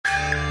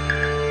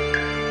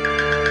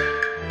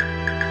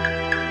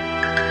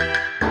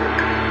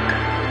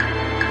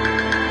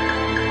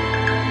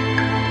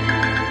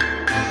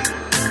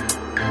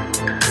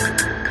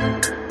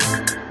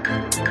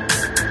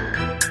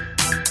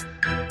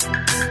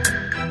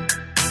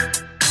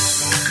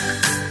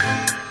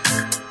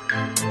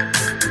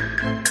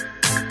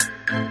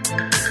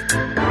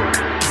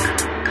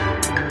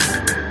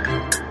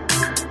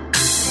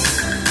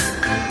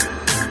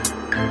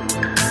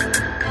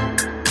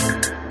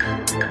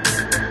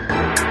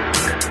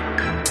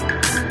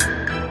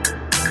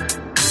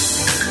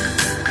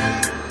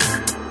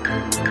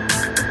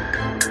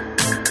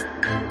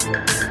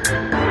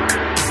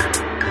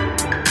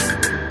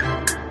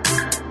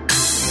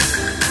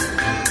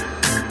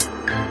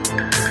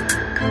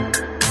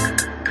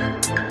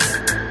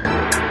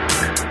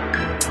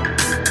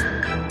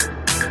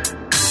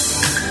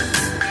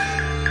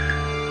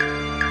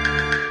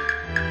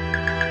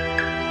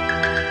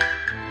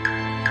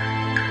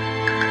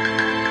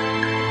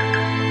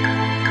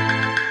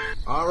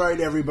right,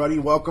 everybody,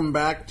 welcome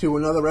back to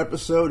another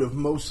episode of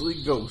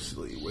Mostly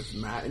Ghostly with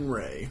Matt and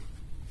Ray.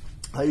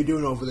 How you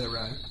doing over there,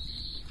 Ray?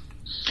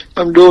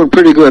 I'm doing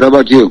pretty good. How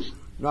about you?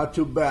 Not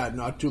too bad,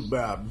 not too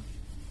bad.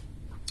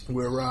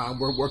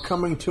 We're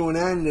coming to an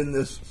end in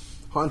this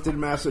Haunted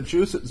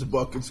Massachusetts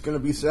book. It's going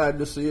to be sad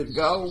to see it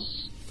go.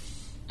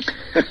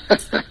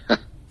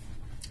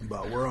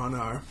 But we're on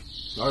our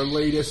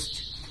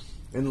latest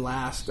and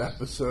last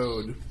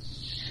episode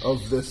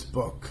of this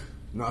book.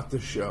 Not the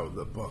show,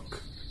 the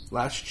book.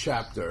 Last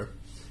chapter.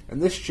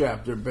 And this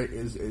chapter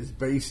is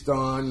based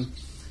on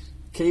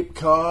Cape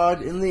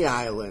Cod and the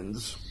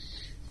islands.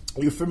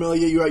 Are you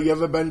familiar? You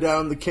ever been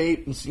down the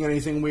Cape and seen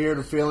anything weird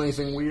or feel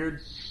anything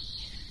weird?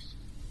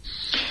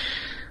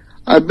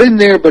 I've been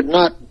there, but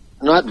not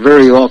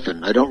very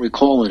often. I don't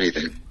recall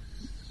anything.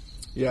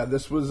 Yeah,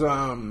 this was,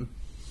 I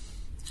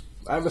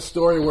have a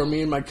story where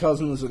me and my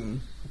cousins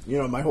and,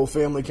 my whole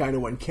family kind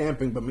of went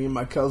camping, but me and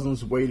my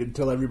cousins waited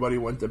till everybody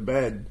went to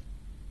bed.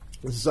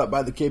 This is up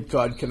by the Cape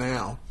Cod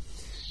Canal.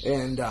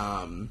 And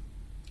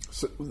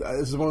so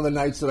this is one of the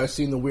nights that I've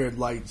seen the weird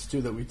lights,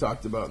 too, that we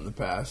talked about in the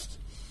past.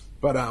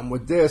 But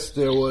with this,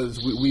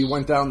 we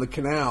went down the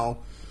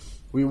canal,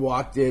 we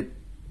walked it.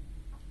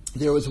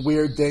 There was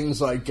weird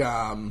things like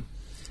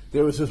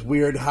there was this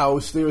weird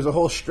house. There was a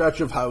whole stretch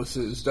of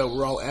houses that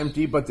were all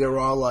empty, but they were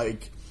all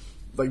like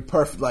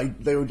perfect. Like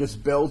they were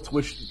just built,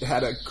 which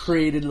had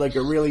created like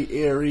a really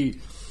eerie,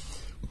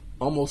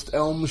 almost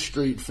Elm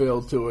Street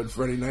feel to it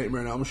for any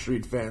Nightmare on Elm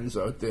Street fans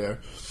out there.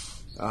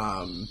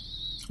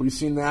 We've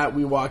seen that.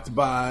 We walked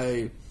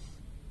by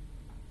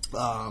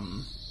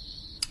when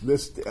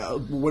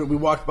we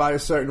walked by a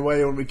certain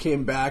way. When we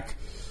came back,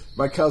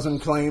 my cousin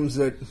claims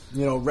that,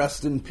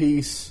 Rest in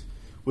Peace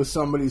with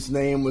somebody's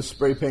name was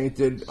spray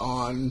painted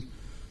on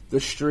the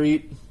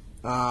street.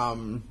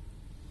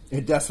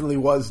 It definitely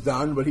was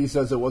done, but he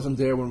says it wasn't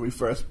there when we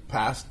first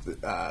passed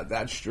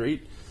that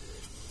street,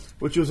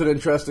 which was an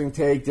interesting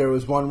take. There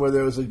was one where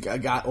there was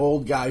a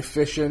old guy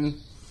fishing.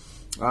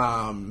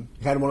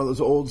 Had one of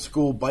those old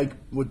school bikes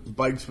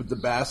with the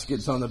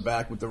baskets on the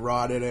back with the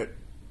rod in it.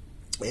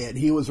 And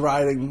he was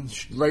riding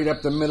right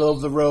up the middle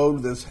of the road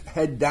with his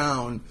head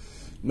down,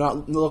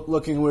 not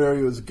looking where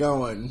he was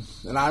going.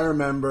 And I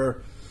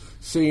remember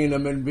seeing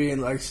him and being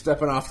like,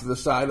 stepping off to the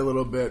side a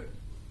little bit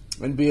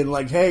and being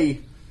like,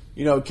 hey,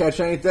 catch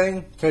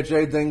anything? Catch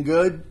anything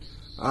good?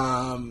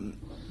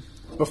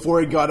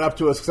 Before he got up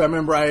to us, because I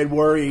remember I had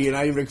worry, and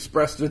I even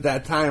expressed it at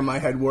that time, I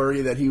had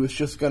worry that he was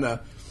just going to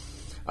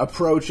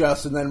approach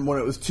us, and then when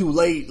it was too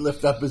late,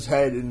 lift up his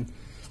head and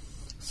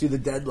see the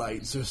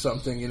deadlights or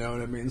something, you know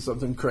what I mean?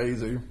 Something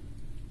crazy.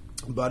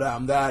 But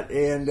that,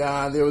 and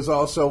there was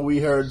also, we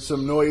heard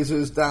some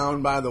noises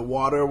down by the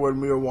water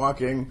when we were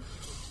walking.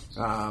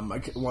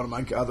 One of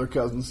my other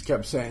cousins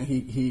kept saying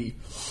he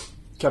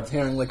kept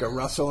hearing like a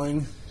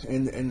rustling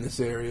in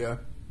this area.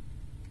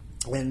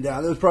 And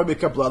there was probably a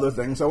couple other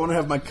things. I want to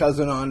have my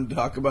cousin on to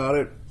talk about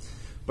it,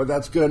 but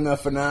that's good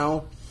enough for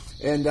now.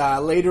 And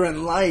later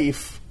in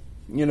life,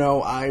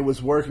 I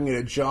was working at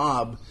a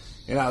job,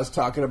 and I was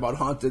talking about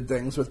haunted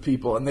things with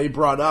people, and they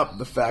brought up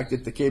the fact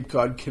that the Cape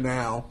Cod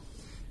Canal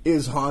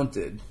is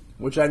haunted,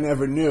 which I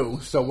never knew.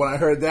 So when I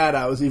heard that,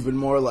 I was even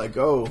more like,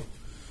 oh,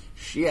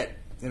 shit,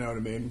 you know what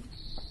I mean?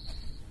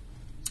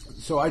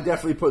 So I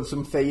definitely put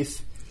some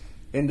faith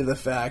into the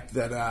fact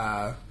that,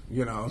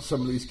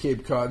 some of these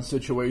Cape Cod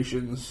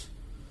situations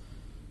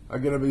are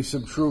going to be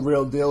some true,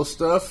 real deal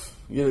stuff.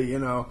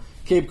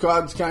 Cape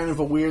Cod's kind of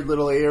a weird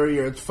little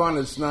area. It's fun.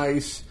 It's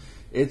nice.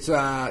 It's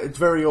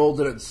very old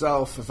in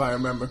itself, if I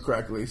remember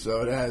correctly.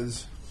 So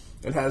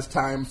it has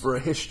time for a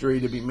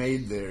history to be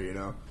made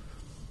there.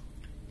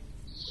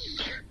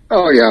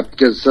 Oh yeah,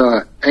 because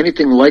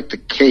anything like the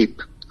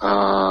Cape,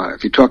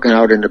 if you're talking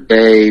out in the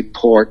bay,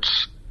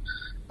 ports,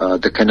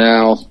 the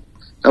canal,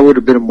 that would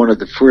have been one of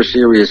the first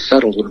areas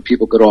settled when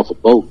people got off a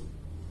boat.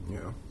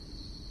 Yeah,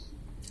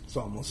 it's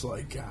almost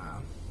like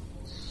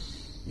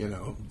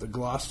the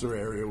Gloucester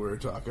area we were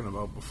talking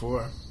about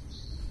before.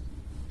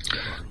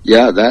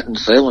 Yeah, that and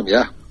Salem,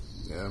 yeah.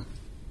 Yeah.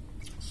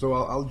 So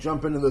I'll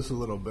jump into this a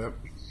little bit.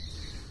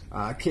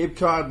 Cape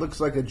Cod looks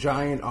like a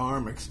giant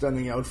arm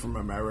extending out from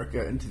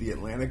America into the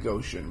Atlantic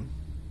Ocean,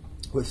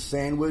 with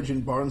Sandwich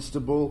and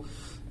Barnstable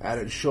at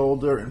its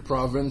shoulder and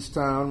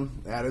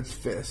Provincetown at its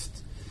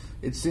fist.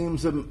 It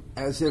seems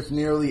as if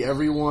nearly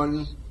every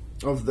one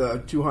of the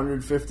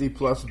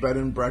 250-plus bed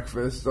and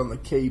breakfasts on the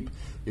Cape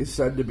is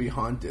said to be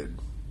haunted.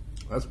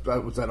 Was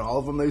that all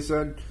of them they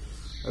said?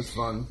 That's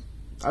fun.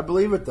 I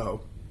believe it, though.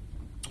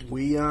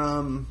 We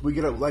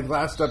get it, like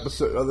last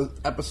episode, or the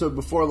episode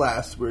before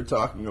last, we were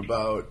talking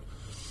about,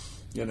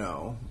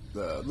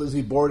 the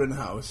Lizzie Borden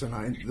house, and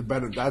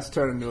that's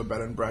turned into a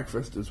bed and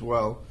breakfast as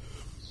well.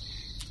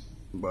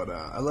 But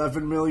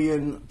 11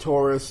 million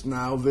tourists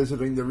now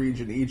visiting the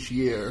region each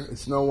year.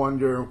 It's no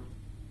wonder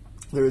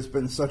there has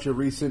been such a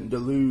recent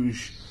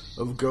deluge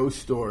of ghost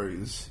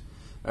stories,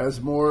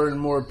 as more and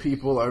more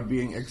people are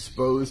being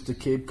exposed to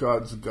Cape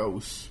Cod's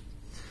ghosts.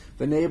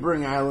 The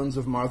neighboring islands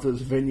of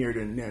Martha's Vineyard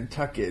and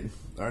Nantucket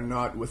are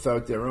not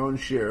without their own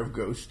share of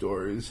ghost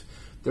stories.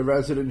 The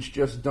residents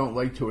just don't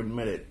like to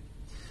admit it.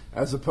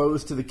 As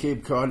opposed to the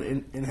Cape Cod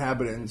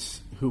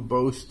inhabitants who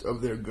boast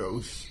of their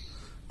ghosts.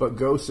 But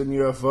ghosts and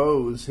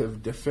UFOs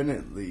have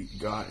definitely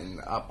gotten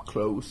up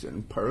close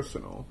and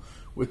personal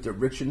with the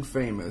rich and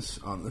famous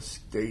on the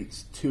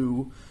state's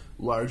two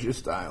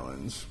largest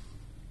islands.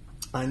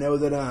 I know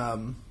that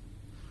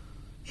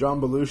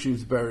John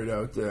Belushi's buried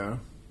out there.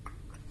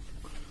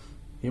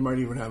 He might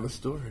even have a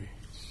story.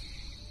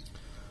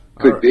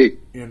 Could be.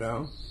 You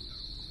know?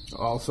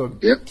 Also,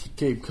 yep.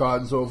 Cape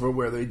Cod's over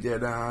where they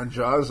did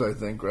Jaws, I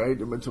think, right?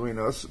 In between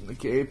us and the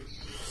Cape.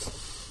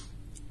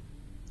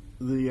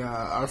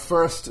 Our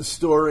first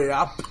story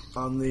up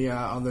on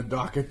the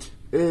docket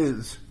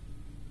is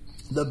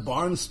the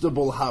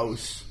Barnstable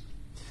House.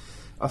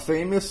 A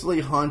famously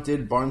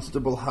haunted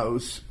Barnstable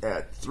house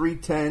at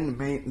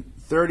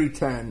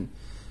 3010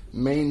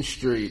 Main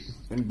Street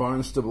in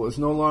Barnstable is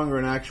no longer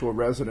an actual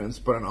residence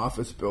but an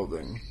office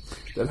building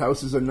that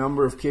houses a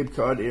number of Cape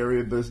Cod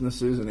area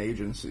businesses and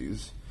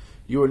agencies.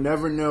 You would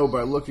never know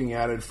by looking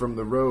at it from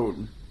the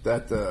road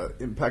that the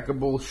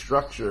impeccable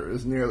structure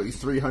is nearly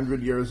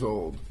 300 years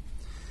old.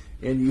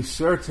 And you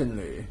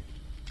certainly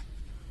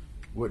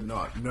would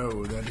not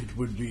know that it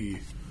would be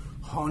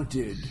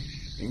haunted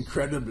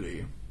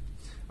incredibly.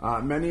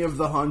 Many of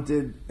the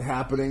haunted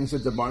happenings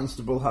at the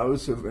Barnstable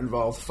House have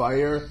involved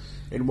fire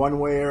in one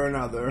way or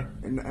another.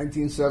 In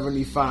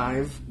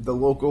 1975, the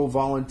local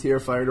volunteer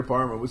fire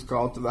department was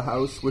called to the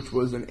house, which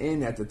was an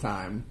inn at the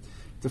time,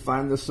 to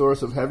find the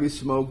source of heavy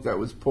smoke that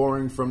was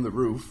pouring from the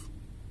roof.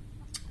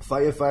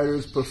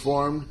 Firefighters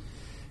performed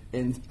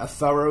in a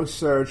thorough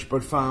search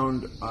but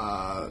found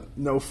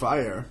no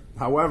fire.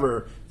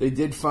 However, they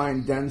did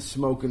find dense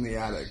smoke in the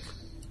attic.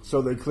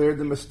 So they cleared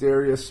the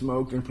mysterious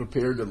smoke and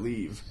prepared to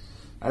leave.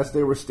 As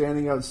they were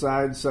standing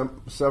outside,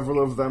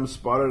 several of them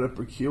spotted a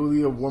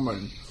peculiar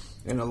woman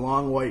in a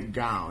long white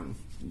gown.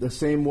 The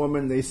same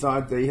woman they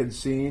thought they had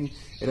seen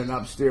in an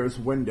upstairs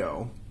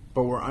window,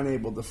 but were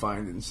unable to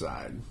find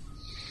inside.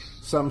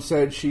 Some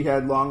said she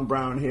had long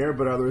brown hair,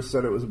 but others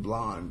said it was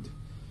blonde.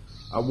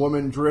 A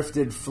woman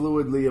drifted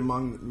fluidly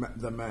among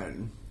the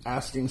men,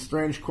 asking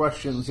strange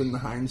questions in the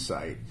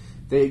hindsight.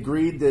 They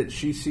agreed that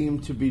she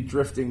seemed to be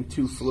drifting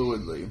too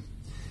fluidly,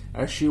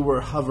 as she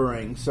were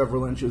hovering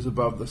several inches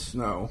above the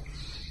snow.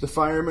 The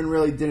firemen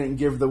really didn't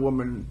give the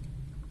woman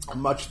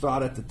much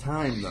thought at the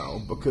time,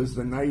 though, because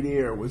the night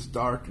air was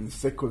dark and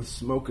thick with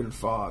smoke and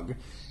fog,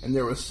 and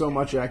there was so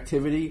much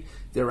activity,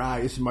 their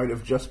eyes might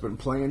have just been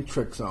playing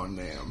tricks on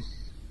them.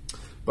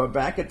 But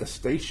back at the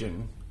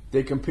station,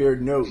 they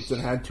compared notes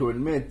and had to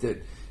admit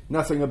that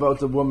nothing about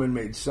the woman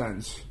made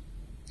sense,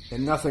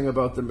 and nothing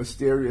about the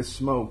mysterious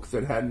smoke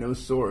that had no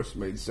source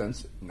made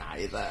sense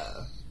neither.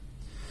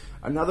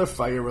 Another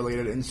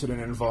fire-related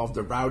incident involved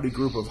a rowdy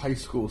group of high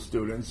school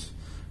students.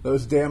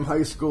 Those damn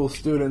high school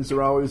students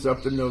are always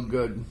up to no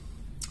good.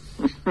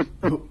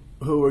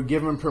 who were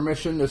given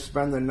permission to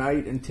spend the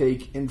night and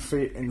take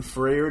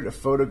infrared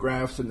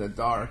photographs in the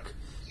dark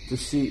to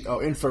see...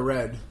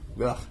 infrared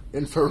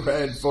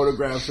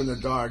photographs in the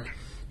dark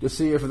to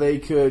see if they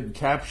could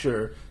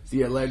capture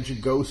the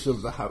alleged ghosts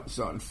of the house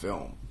on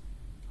film.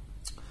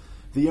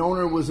 The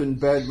owner was in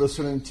bed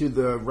listening to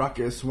the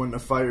ruckus when the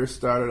fire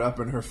started up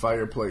in her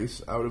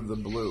fireplace out of the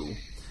blue,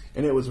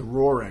 and it was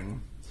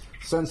roaring.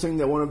 Sensing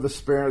that one of the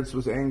spirits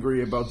was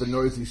angry about the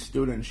noisy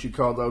students, she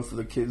called out for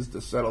the kids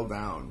to settle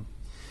down.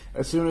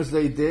 As soon as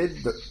they did,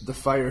 the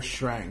fire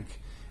shrank,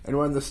 and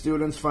when the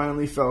students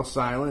finally fell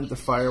silent, the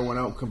fire went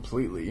out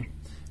completely,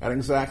 at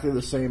exactly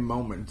the same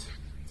moment.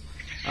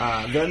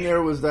 Then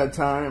there was that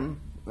time,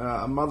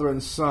 a mother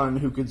and son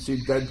who could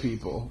see dead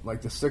people,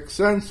 like the Sixth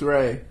Sense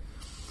Ray,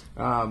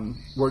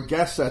 were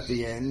guests at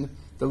the inn.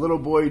 The little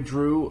boy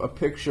drew a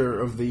picture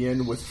of the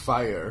inn with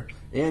fire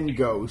and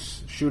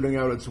ghosts shooting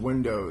out its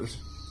windows.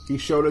 He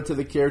showed it to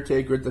the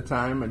caretaker at the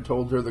time and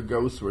told her the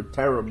ghosts were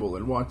terrible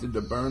and wanted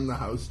to burn the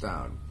house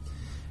down.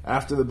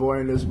 After the boy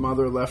and his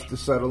mother left to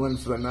settle in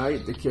for the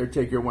night, the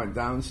caretaker went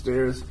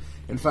downstairs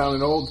and found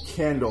an old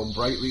candle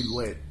brightly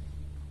lit.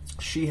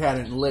 She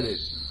hadn't lit it,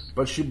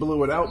 but she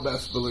blew it out,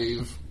 best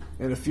believe.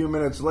 And a few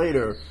minutes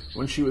later,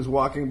 when she was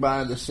walking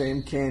by the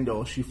same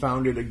candle, she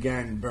found it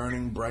again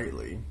burning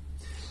brightly.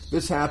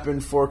 This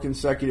happened 4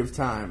 consecutive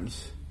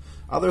times.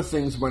 Other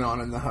things went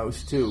on in the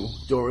house, too.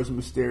 Doors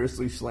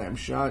mysteriously slammed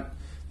shut.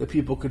 The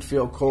people could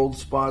feel cold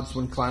spots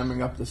when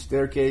climbing up the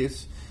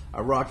staircase.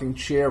 A rocking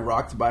chair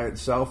rocked by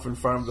itself in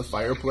front of the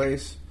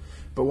fireplace.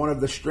 But one of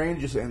the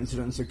strangest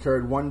incidents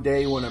occurred one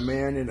day when a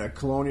man in a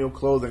colonial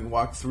clothing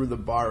walked through the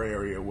bar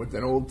area with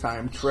an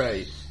old-time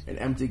tray and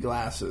empty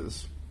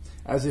glasses,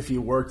 as if he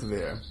worked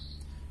there.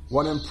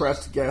 One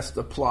impressed guest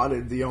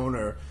applauded the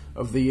owner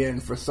of the inn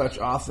for such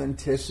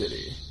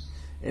authenticity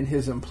in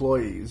his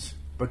employees,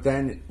 but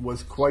then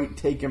was quite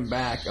taken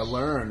back to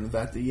learn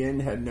that the inn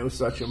had no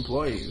such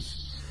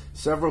employees.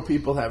 Several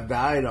people have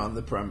died on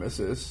the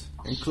premises,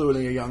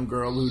 including a young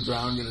girl who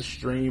drowned in a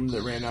stream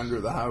that ran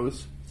under the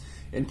house,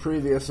 and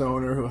previous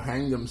owner who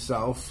hanged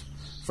himself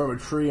from a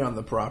tree on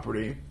the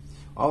property.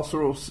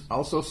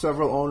 Also,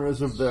 several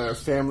owners of their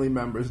family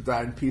members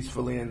died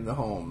peacefully in the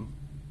home.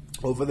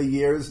 Over the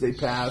years, they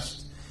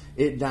passed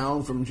it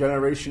down from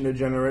generation to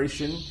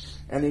generation.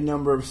 Any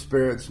number of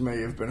spirits may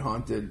have been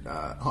haunted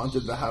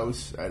the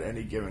house at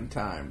any given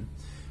time.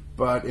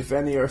 But if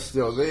any are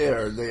still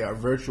there, they are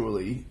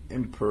virtually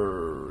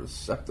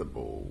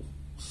imperceptible,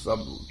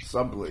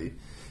 subtly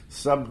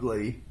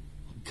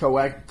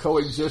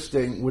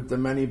coexisting with the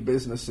many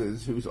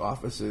businesses whose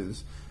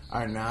offices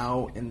are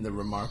now in the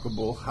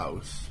remarkable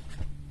house.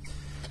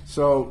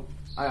 So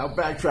I'll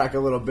backtrack a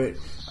little bit.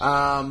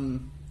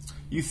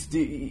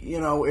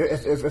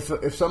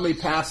 If somebody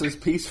passes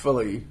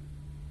peacefully, do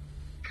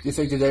you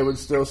think that they would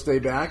still stay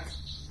back?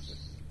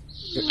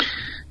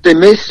 They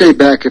may stay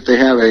back if they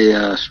have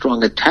a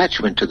strong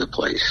attachment to the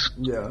place.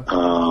 Yeah.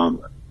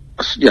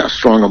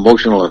 Strong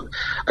emotional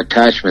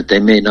attachment. They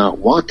may not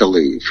want to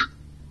leave.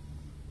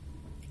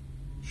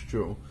 It's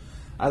true.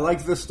 I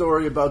like the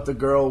story about the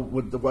girl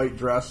with the white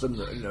dress and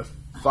the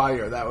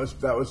fire. That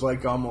was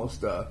like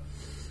almost a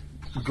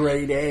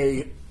grade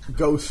A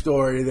ghost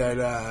story. That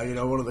I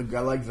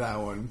like that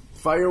one.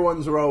 Fire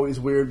ones are always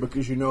weird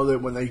because you know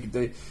that when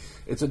they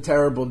it's a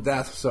terrible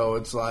death, so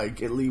it's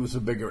like it leaves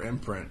a bigger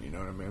imprint. You know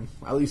what I mean?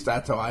 At least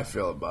that's how I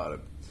feel about it.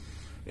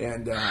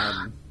 And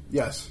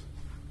yes,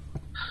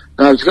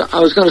 I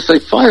was going to say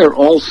fire.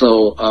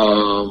 Also,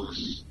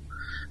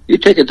 you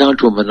take it down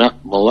to a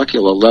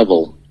molecular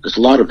level. There's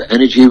a lot of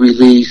energy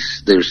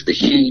release. There's the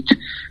heat.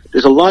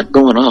 There's a lot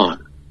going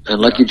on,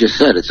 and like you just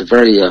said, it's a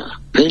very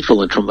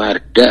painful and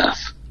traumatic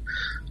death.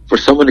 For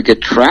someone to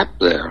get trapped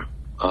there,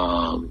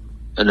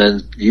 and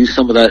then use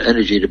some of that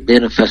energy to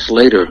manifest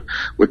later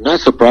would not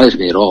surprise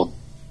me at all.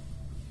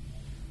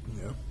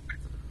 Yeah.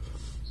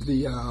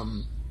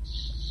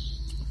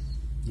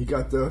 You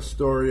got the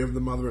story of the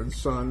mother and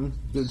son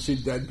did see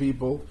dead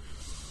people.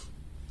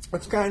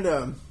 It's kind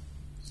of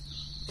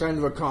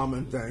a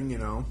common thing, you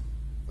know.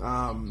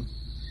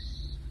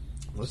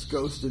 With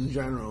ghosts in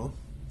general.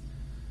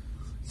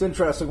 It's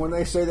interesting when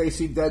they say they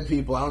see dead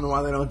people. I don't know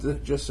why they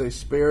don't just say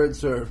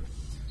spirits or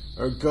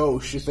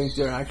ghosts. You think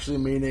they're actually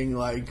meaning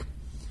like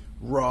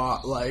raw,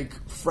 like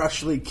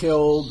freshly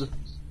killed.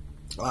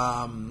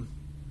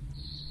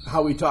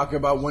 How we talk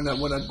about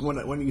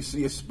when you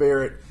see a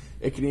spirit,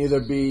 it can either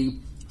be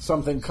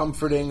something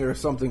comforting or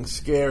something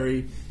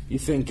scary. You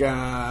think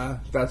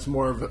that's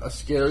more of a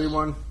scary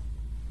one?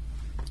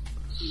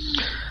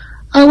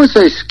 I would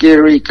say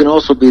scary. Can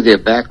also be their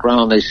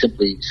background. They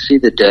simply see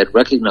the dead,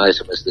 recognize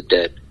them as the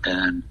dead,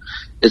 and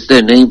it's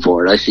their name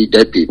for it. I see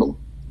dead people.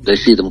 They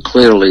see them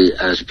clearly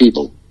as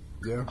people.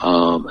 Yeah.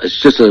 It's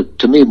just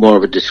to me, more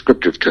of a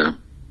descriptive term.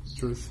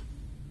 Truth.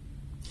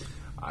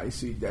 I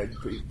see dead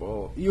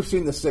people. You've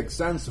seen The Sixth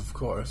Sense, of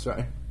course,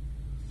 right?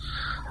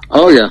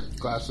 Oh, yeah.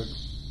 Classic.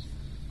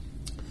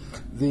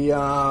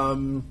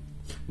 The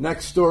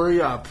next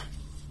story up,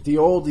 the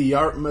old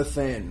Yarmouth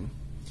Inn.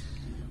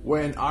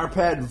 When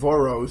Arpad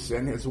Voros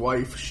and his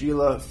wife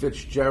Sheila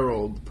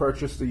Fitzgerald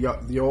purchased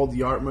the old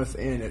Yarmouth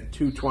Inn at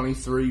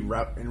 223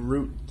 in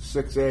Route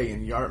 6A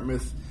in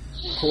Yarmouth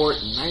Port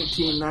in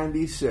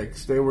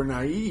 1996, they were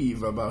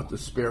naive about the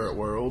spirit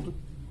world.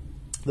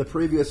 The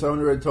previous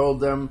owner had told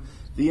them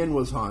the inn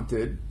was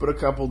haunted, but the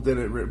couple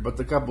didn't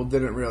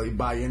really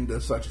buy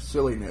into such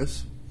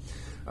silliness.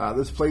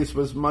 This place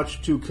was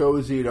much too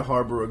cozy to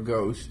harbor a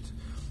ghost.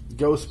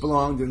 Ghosts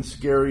belonged in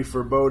scary,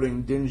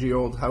 foreboding, dingy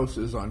old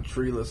houses on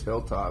treeless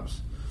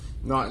hilltops,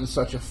 not in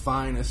such a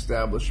fine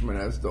establishment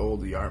as the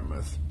old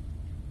Yarmouth.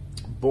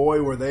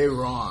 Boy, were they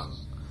wrong,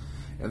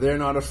 and they're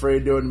not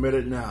afraid to admit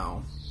it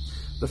now.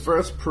 The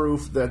first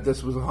proof that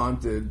this was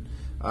haunted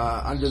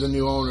under the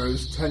new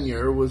owner's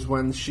tenure was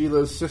when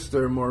Sheila's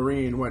sister,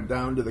 Maureen, went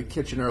down to the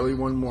kitchen early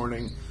one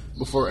morning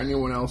before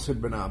anyone else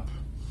had been up.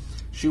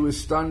 She was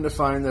stunned to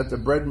find that the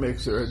bread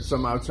mixer had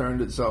somehow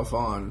turned itself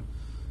on.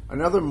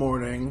 Another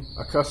morning,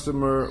 a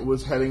customer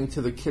was heading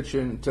to the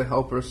kitchen to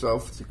help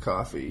herself to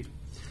coffee.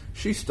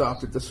 She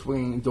stopped at the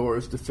swinging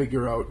doors to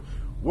figure out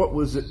what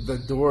was it the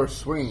door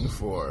swinging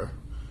for,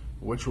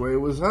 which way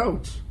it was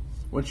out,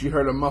 when she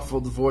heard a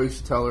muffled voice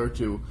tell her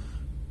to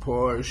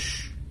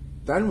push.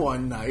 Then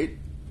one night,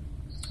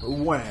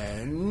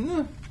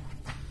 when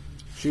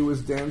she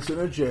was dancing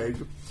a jig,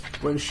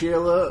 when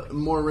Sheila,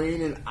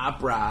 Maureen, and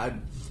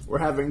Aprad were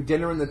having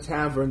dinner in the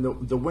tavern,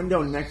 the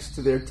window next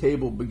to their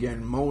table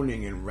began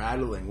moaning and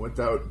rattling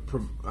without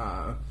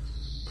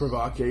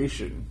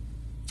provocation,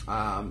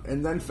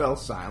 and then fell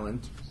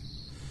silent.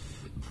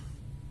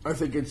 I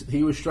think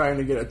he was trying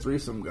to get a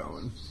threesome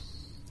going.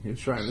 He was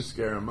trying to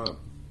scare him up.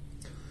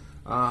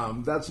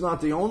 That's not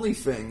the only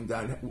thing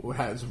that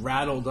has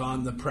rattled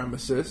on the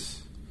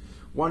premises.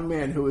 One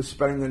man who was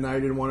spending the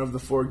night in one of the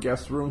 4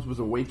 guest rooms was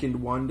awakened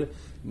one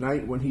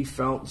night when he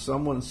felt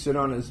someone sit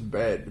on his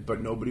bed,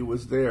 but nobody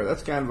was there.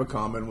 That's kind of a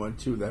common one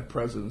too, that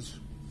presence.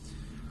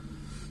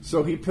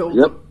 So he pulled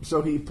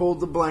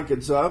the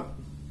blankets up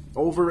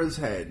over his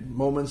head.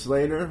 Moments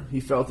later, he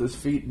felt his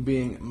feet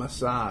being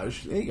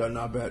massaged. There you go,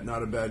 not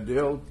a bad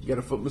deal. Get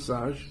a foot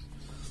massage.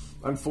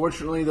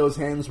 Unfortunately, those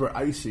hands were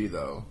icy,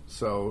 though.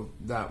 So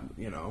that,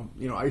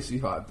 icy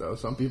hot, though.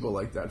 Some people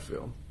like that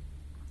feel.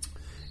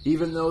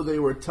 Even though they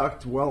were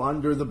tucked well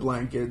under the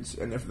blankets,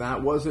 and if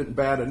that wasn't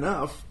bad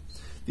enough,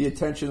 the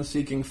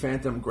attention-seeking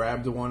phantom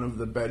grabbed one of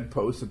the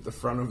bedposts at the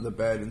front of the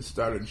bed and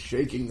started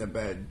shaking the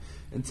bed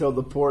until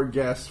the poor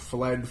guest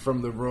fled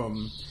from the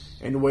room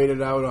and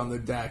waited out on the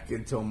deck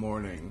until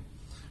morning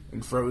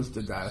and froze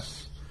to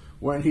death.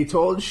 When he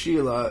told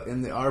Sheila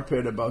in the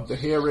armpit about the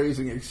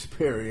hair-raising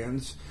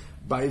experience,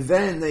 by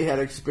then they had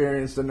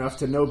experienced enough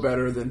to know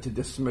better than to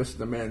dismiss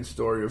the man's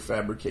story of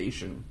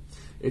fabrication.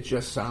 It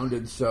just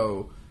sounded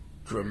so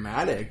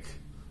dramatic.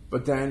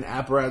 But then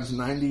Aparad's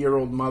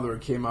 90-year-old mother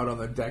came out on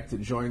the deck to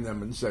join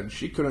them and said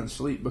she couldn't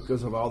sleep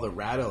because of all the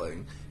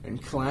rattling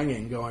and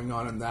clanging going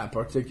on in that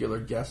particular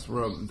guest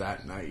room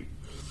that night.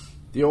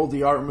 The old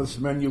The Artemis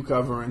menu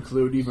cover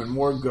include even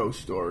more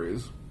ghost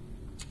stories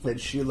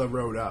that Sheila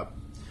wrote up.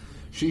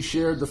 She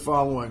shared the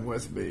following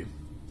with me.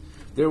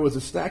 There was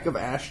a stack of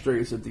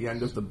ashtrays at the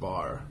end of the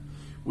bar.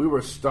 We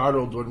were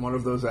startled when one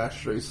of those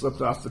ashtrays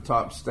slipped off the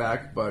top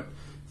stack, but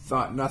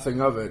thought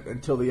nothing of it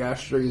until the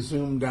ashtray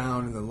zoomed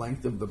down in the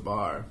length of the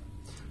bar.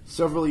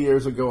 Several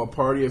years ago, a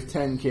party of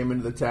 10 came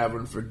into the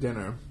tavern for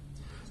dinner.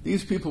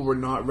 These people were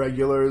not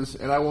regulars,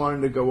 and I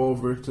wanted to go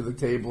over to the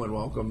table and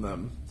welcome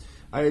them.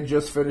 I had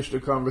just finished a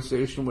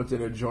conversation with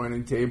an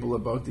adjoining table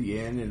about the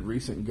inn and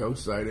recent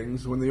ghost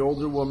sightings when the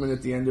older woman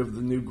at the end of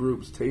the new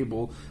group's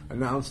table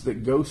announced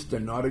that ghosts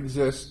did not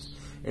exist,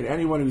 and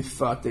anyone who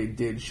thought they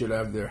did should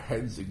have their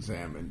heads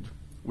examined.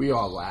 We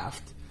all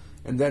laughed.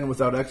 And then,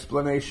 without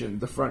explanation,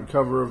 the front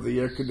cover of the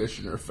air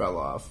conditioner fell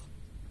off.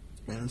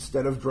 And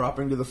instead of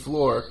dropping to the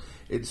floor,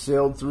 it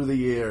sailed through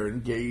the air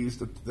and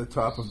gazed at the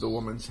top of the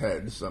woman's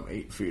head some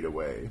 8 feet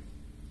away.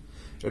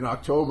 In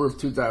October of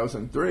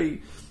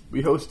 2003,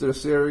 we hosted a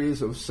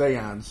series of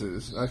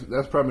seances.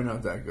 That's probably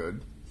not that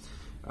good.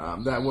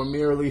 That were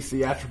merely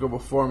theatrical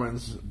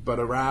performance, but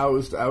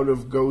aroused out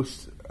of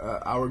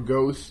our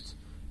ghost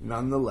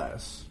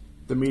nonetheless.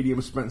 The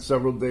medium spent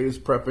several days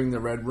prepping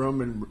the Red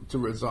Room to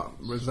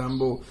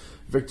resemble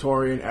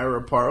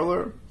Victorian-era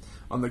parlor.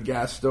 On the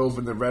gas stove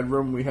in the Red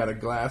Room, we had a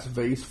glass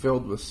vase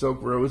filled with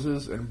silk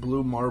roses and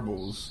blue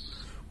marbles.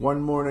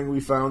 One morning, we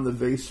found the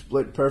vase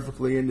split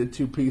perfectly into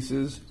 2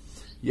 pieces,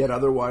 yet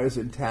otherwise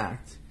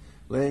intact,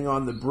 laying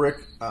on the brick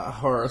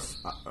hearth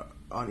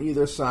on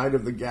either side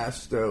of the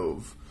gas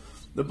stove.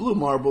 The blue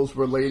marbles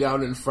were laid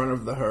out in front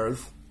of the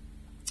hearth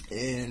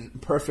in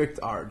perfect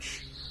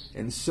arch,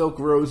 and silk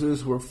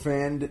roses were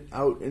fanned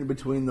out in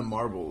between the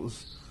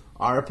marbles.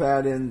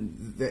 Arpad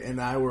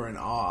and I were in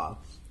awe,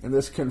 and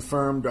this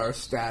confirmed our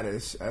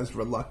status as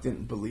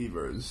reluctant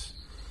believers.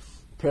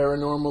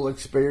 Paranormal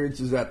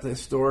experiences at the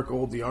historic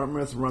Old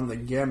Yarmouth run the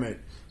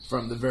gamut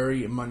from the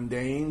very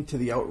mundane to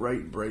the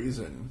outright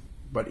brazen,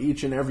 but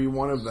each and every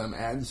one of them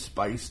adds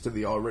spice to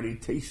the already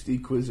tasty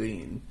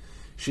cuisine.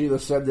 Sheila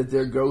said that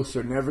their ghosts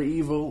are never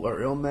evil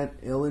or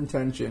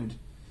ill-intentioned,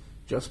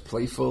 just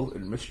playful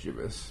and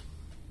mischievous.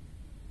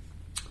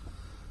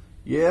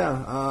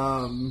 Yeah,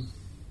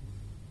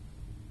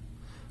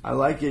 I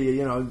like it.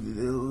 You know,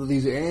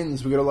 these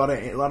inns. We got a lot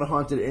of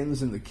haunted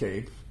inns in the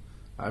Cape.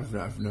 I've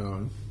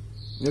known.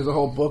 There's a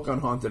whole book on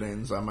haunted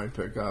inns I might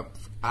pick up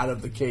out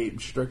of the Cape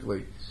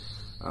strictly.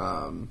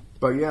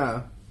 But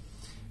yeah,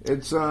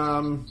 it's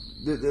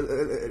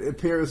it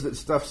appears that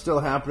stuff's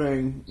still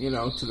happening. You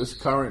know, to this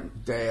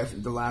current day. I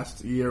think the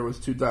last year was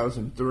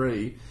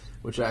 2003,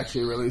 which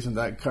actually really isn't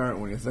that current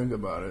when you think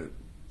about it.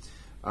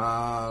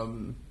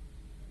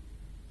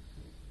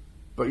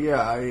 But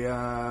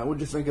yeah, what'd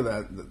you think of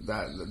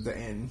the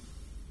inn?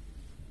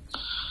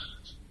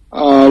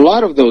 A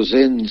lot of those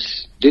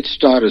inns did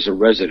start as a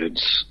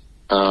residence.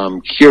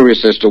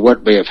 Curious as to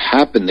what may have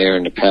happened there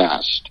in the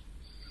past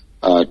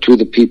to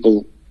the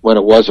people when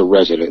it was a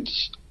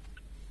residence.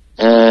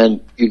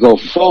 And you go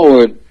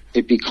forward,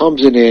 it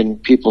becomes an inn,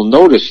 people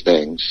notice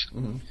things.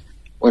 Mm-hmm.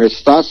 When it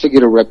starts to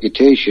get a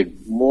reputation,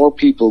 more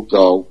people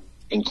go,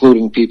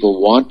 including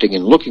people wanting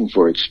and looking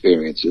for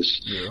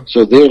experiences. Yeah.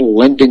 So they're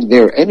lending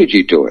their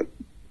energy to it.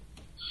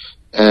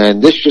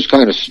 And this just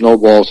kind of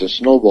snowballs and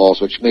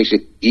snowballs, which makes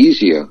it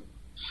easier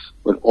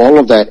with all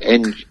of that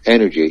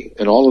energy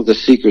and all of the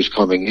seekers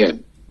coming in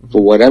mm-hmm.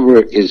 for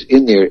whatever is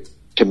in there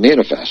to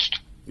manifest.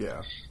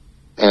 Yeah.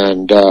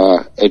 And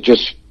it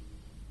just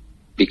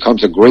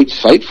becomes a great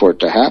site for it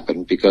to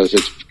happen because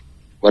it's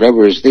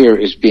whatever is there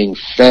is being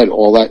fed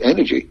all that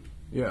energy.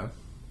 Yeah.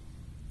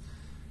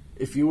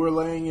 If you were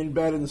laying in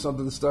bed and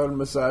something started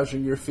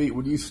massaging your feet,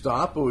 would you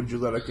stop or would you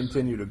let it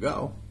continue to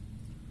go?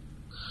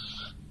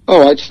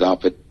 Oh, I'd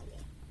stop it.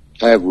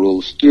 I have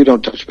rules. You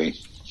don't touch me.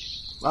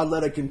 I'd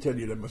let it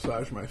continue to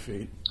massage my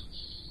feet.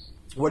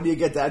 When do you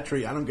get that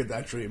treatment? I don't get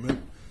that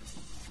treatment.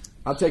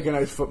 I'll take a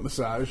nice foot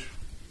massage.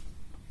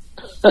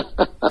 I'm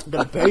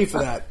gonna pay for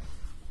that.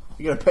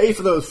 You're gonna pay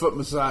for those foot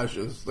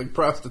massages, like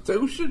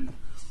prostitution.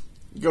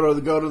 Go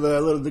to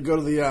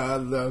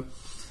the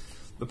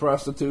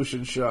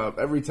prostitution shop.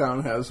 Every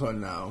town has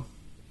one now.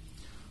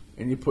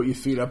 And you put your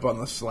feet up on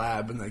the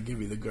slab and they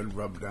give you the good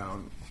rub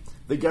down.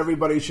 think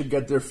everybody should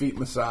get their feet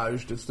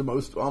massaged. It's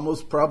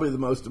probably the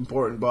most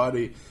important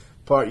body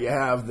part you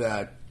have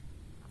that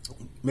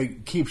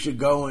keeps you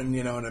going,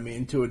 you know what I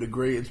mean, to a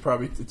degree. It's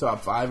probably the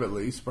top 5 at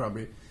least,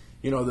 probably.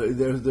 You know,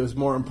 there's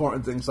more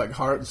important things like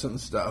hearts and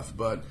stuff,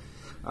 but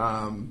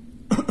I'm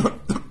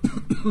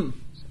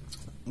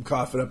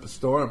coughing up a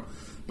storm.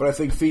 But I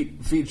think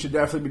feet should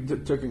definitely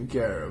be taken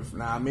care of.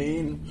 Know what I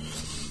mean?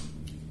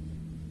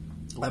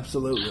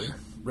 Absolutely.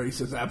 Ray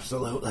says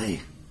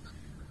absolutely.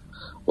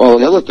 Well,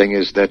 the other thing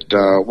is that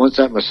once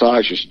that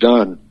massage is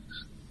done,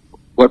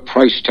 what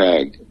price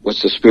tag?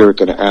 What's the spirit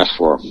going to ask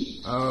for?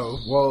 Oh,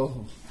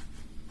 well,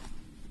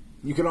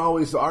 you can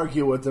always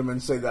argue with them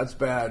and say that's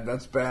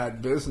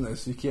bad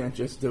business. You can't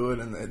just do it.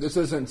 And this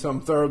isn't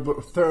some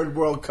third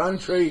world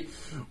country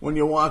when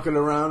you're walking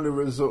around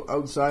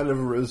outside of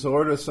a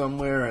resort or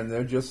somewhere, and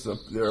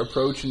they're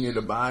approaching you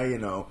to buy, you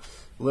know,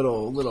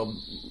 little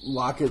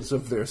lockets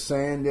of their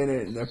sand in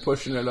it, and they're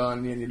pushing it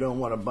on you, and you don't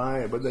want to buy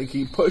it, but they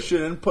keep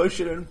pushing and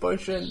pushing and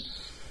pushing.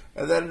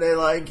 And then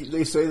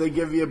they say they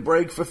give you a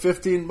break for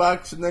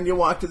 $15, and then you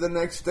walk to the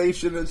next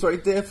station, and it's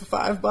right there for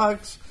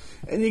 $5.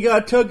 And you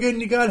got took and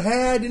you got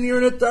had, and you're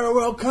in a third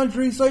world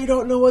country, so you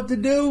don't know what to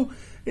do,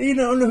 and you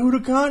don't know who to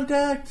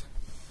contact.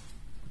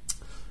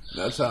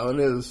 That's how it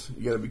is.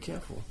 You got to be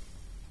careful.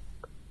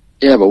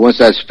 Yeah, but once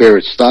that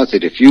spirit starts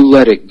it, if you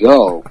let it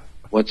go,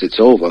 once it's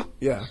over,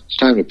 yeah, it's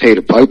time to pay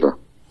the piper.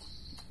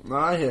 No,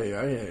 I hear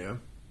you.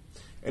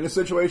 In a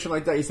situation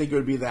like that, you think it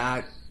would be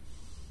that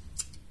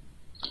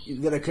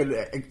it could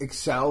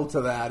excel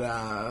to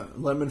that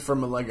limit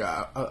from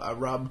a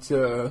rub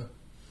to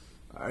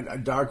a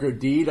darker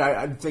deed?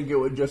 I'd think it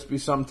would just be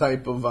some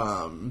type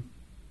of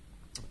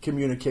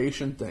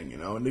communication thing, you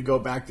know, and to go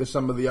back to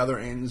some of the other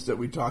inns that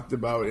we talked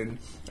about in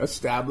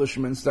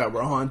establishments that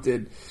were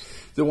haunted,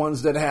 the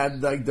ones that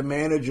had like the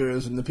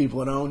managers and the people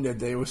that owned it,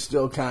 they were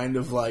still kind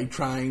of like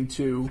trying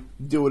to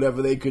do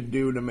whatever they could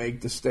do to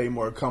make the stay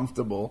more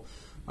comfortable.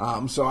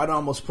 So I'd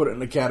almost put it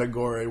in a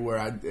category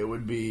where it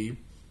would be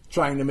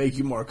trying to make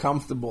you more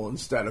comfortable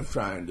instead of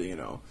trying to, you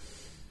know,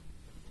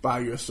 buy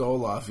your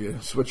soul off you,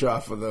 switch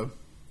off of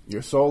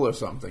your soul or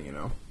something, you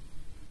know.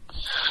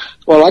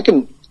 Well,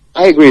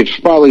 I agree. It's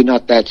probably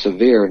not that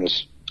severe in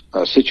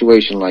a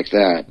situation like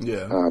that,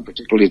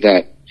 particularly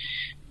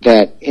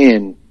that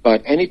inn.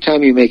 But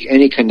anytime you make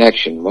any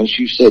connection, once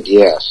you said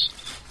yes,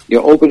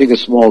 you're opening a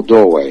small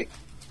doorway.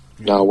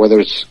 Now, whether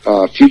it's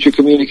future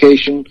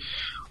communication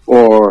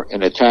or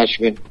an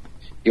attachment,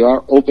 you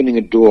are opening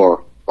a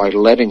door by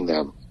letting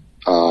them,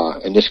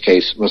 in this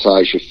case,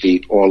 massage your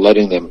feet or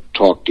letting them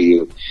talk to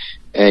you.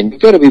 And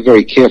you've got to be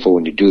very careful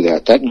when you do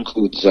that. That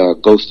includes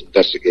ghost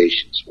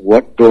investigations.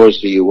 What doors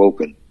do you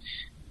open?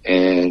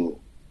 And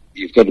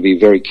you've got to be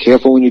very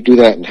careful when you do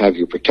that and have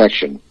your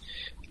protection.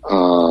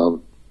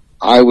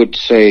 I would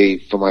say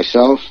for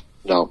myself,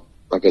 no,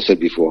 like I said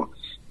before,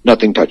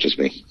 nothing touches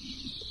me.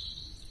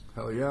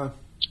 Hell yeah.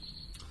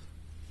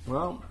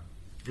 Well,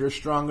 you're a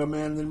stronger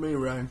man than me,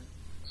 Ray.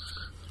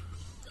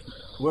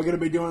 We're going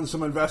to be doing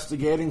some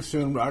investigating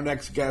soon. Our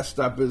next guest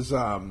up is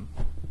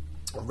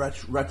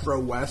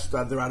Retro West.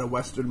 They're out of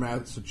Western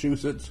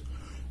Massachusetts.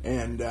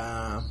 And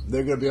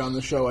they're going to be on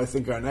the show, I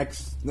think, our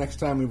next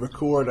time we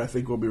record. I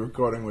think we'll be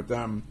recording with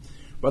them.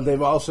 But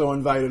they've also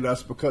invited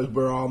us, because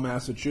we're all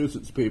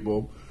Massachusetts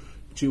people,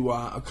 to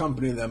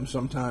accompany them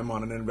sometime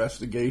on an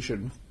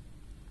investigation.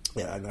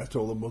 Yeah, and I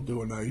told them we'll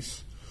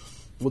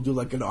do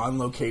like an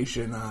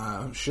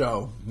on-location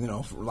show, you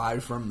know,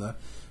 live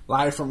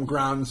from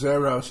Ground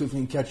Zero, see if we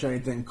can catch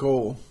anything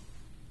cool.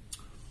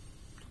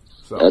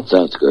 So, that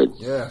sounds good.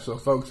 Yeah, so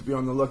folks, be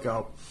on the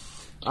lookout.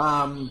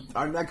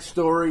 Our next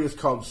story is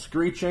called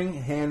Screeching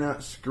Hannah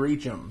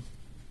Screechum,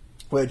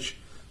 which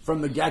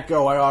from the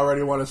get-go I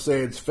already want to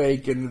say it's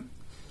fake, and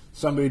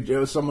it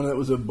was someone that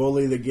was a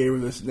bully that gave her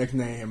this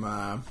nickname.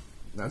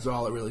 That's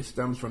all it really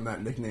stems from,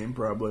 that nickname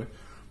probably.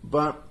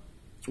 But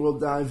we'll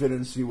dive in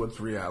and see what's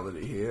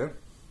reality here.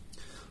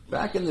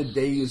 Back in the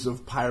days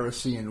of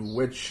piracy and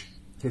witch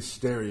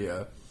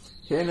hysteria,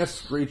 Hannah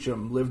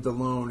Screechum lived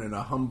alone in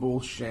a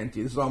humble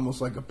shanty. This is almost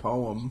like a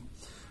poem.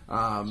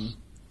 I'm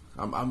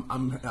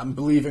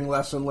believing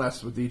less and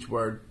less with each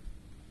word.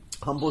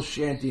 Humble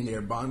shanty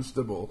near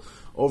Barnstable,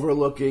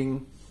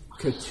 overlooking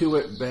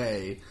Catuit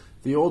Bay.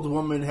 The old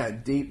woman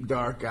had deep,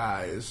 dark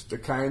eyes, the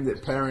kind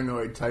that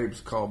paranoid types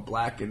call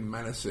black and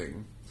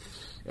menacing.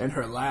 And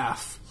her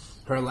laugh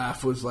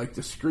was like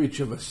the screech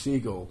of a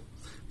seagull.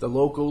 The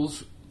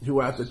locals,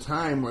 who at the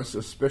time were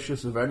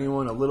suspicious of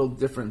anyone a little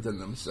different than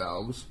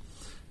themselves,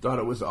 thought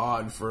it was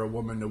odd for a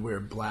woman to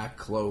wear black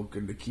cloak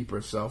and to keep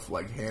herself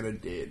like Hannah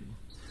did.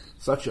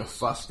 Such a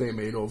fuss they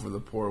made over the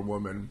poor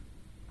woman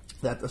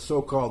that the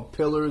so-called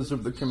pillars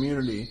of the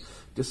community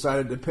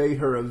decided to pay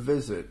her a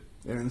visit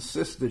and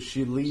insisted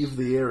she leave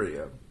the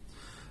area.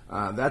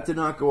 That did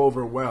not go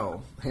over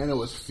well. Hannah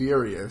was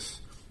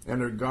furious,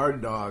 and her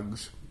guard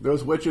dogs,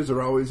 those witches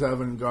are always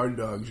having guard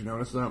dogs, you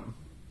notice that?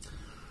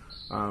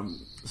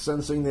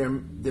 Sensing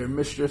their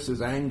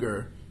mistress's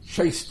anger,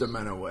 chased the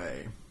men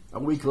away. A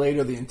week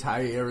later, the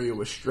entire area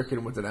was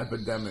stricken with an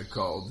epidemic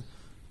called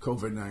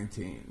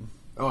COVID-19.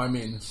 Oh, I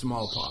mean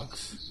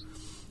smallpox.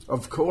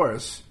 Of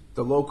course,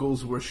 the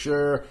locals were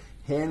sure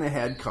Hannah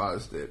had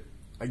caused it.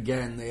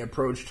 Again, they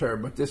approached her,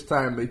 but this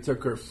time they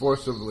took her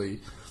forcibly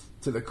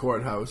to the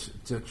courthouse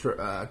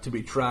to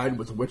be tried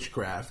with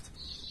witchcraft.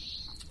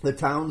 The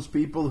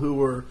townspeople, who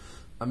were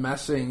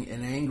amassing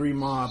an angry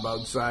mob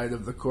outside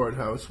of the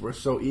courthouse, were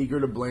so eager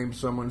to blame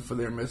someone for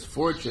their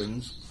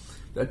misfortunes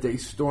that they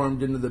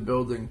stormed into the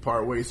building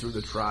partway through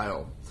the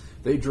trial.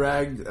 They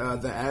dragged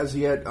the as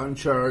yet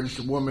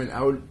uncharged woman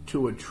out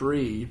to a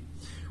tree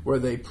where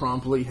they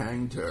promptly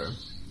hanged her.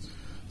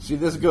 See,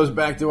 this goes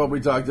back to what we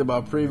talked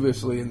about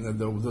previously in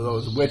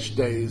those witch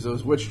days,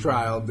 those witch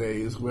trial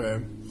days,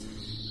 where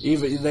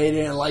even they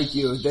didn't like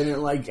you, they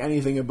didn't like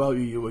anything about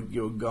you. You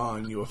were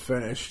gone, you were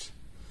finished.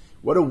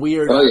 What a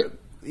weird. Oh,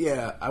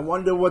 yeah. I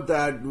wonder what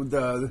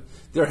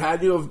there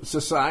had to have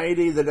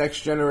society, the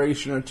next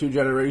generation or two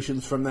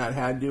generations from that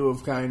had to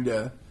have kind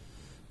of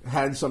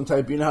had some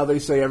type. You know how they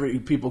say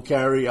people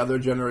carry other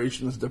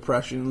generations'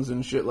 depressions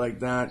and shit like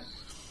that,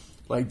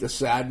 like the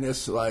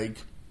sadness, like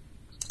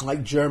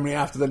Germany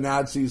after the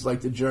Nazis,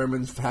 like the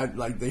Germans had,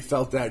 like they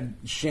felt that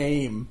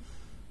shame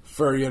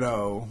for,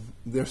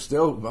 they're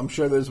still, I'm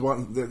sure there's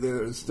one,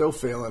 they're still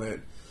feeling it,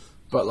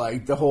 but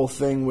like the whole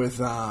thing with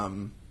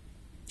the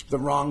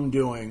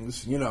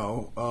wrongdoings,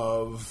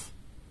 of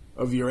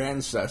your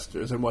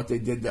ancestors and what they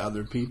did to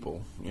other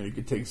people. You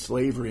could take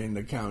slavery into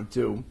account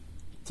too.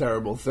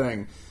 Terrible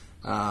thing.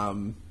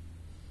 I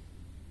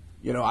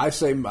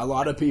say a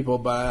lot of people,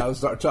 but I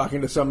was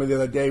talking to somebody the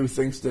other day who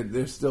thinks that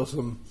there's still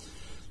some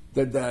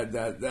that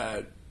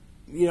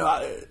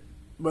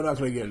we're not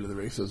going to get into the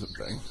racism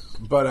thing,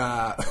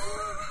 but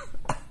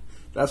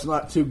that's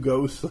not too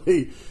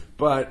ghostly.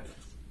 But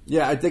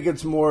yeah, I think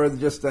it's more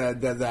just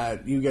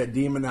that you get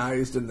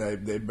demonized and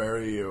they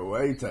bury you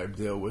away type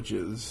deal, which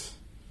is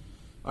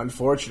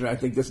unfortunate. I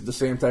think this is the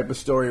same type of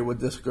story with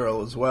this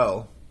girl as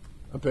well.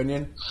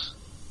 Opinion?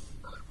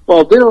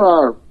 Well, there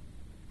are,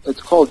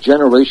 it's called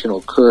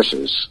generational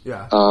curses.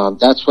 Yeah.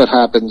 That's what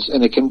happens,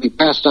 and it can be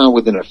passed down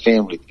within a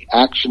family. The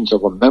actions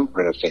of a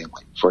member in a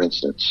family, for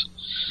instance,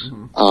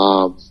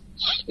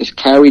 is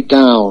carried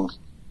down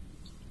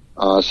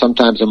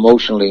sometimes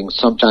emotionally and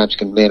sometimes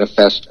can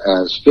manifest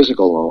as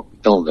physical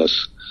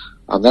illness.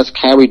 That's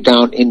carried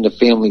down in the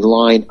family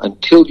line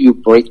until you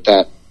break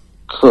that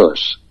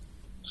curse.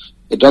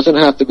 It doesn't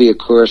have to be a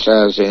curse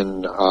as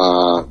in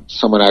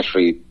someone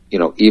actually,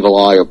 evil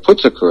eye or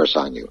puts a curse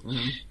on you.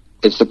 Mm-hmm.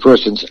 It's the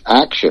person's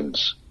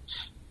actions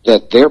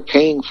that they're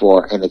paying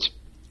for, and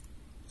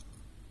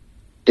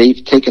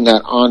they've taken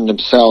that on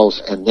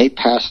themselves and they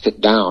passed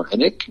it down.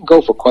 And it can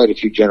go for quite a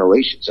few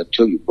generations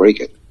until you break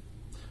it.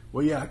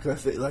 Well, yeah,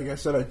 because like I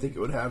said, I think it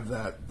would have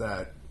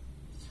that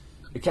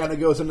it kind of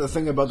goes into the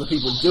thing about the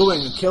people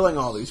doing and killing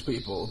all these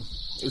people,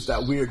 is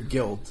that weird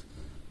guilt.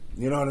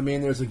 You know what I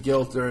mean? There's a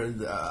guilt or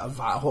a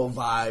whole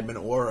vibe and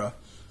aura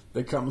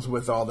that comes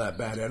with all that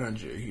bad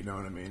energy. You know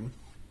what I mean?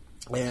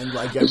 And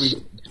like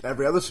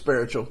every other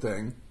spiritual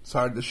thing, it's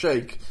hard to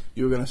shake.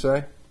 You were going to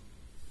say?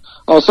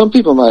 Oh, some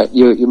people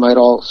you might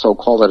also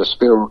call that a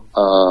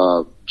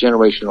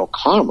generational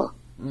karma.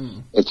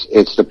 Mm.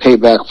 It's the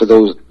payback for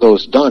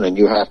those done, and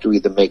you have to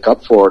either make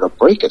up for it or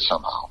break it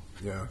somehow.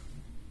 Yeah.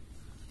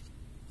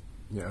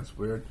 Yeah, it's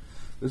weird.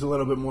 There's a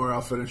little bit more.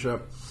 I'll finish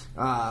up.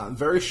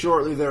 Very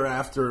shortly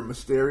thereafter, a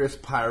mysterious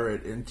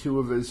pirate and two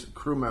of his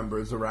crew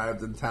members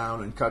arrived in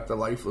town and cut the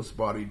lifeless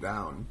body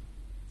down,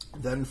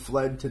 then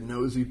fled to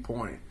Nosy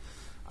Point.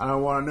 I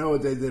don't want to know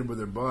what they did with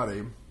their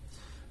body.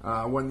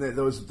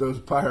 Those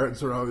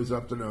pirates are always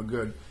up to no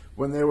good.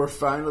 When they were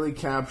finally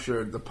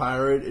captured, the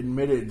pirate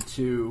admitted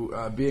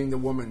to being the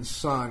woman's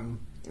son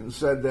and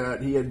said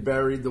that he had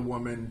buried the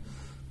woman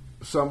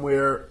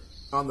somewhere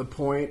on the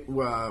point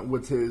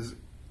with his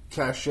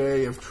cache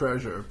of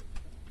treasure.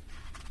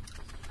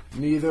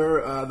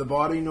 Neither the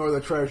body nor the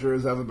treasure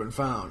has ever been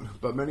found,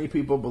 but many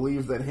people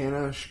believe that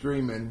Hannah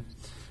Screamin'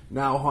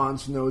 now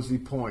haunts Nosy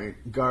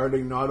Point,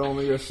 guarding not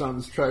only her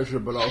son's treasure,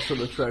 but also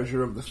the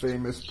treasure of the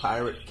famous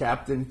pirate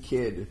Captain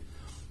Kidd,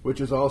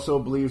 which is also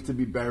believed to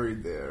be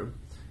buried there.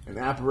 An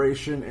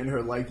apparition in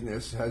her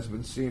likeness has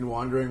been seen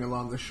wandering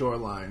along the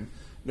shoreline.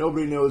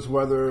 Nobody knows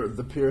whether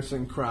the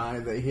piercing cry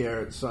they hear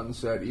at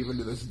sunset, even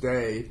to this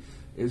day,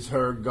 is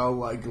her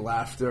gull-like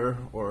laughter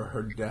or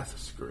her death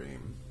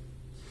scream.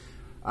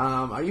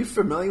 Are you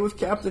familiar with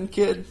Captain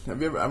Kidd? I've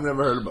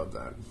never heard about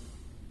that.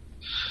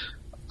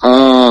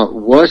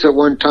 Was at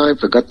one time,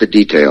 forgot the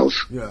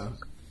details. Yeah.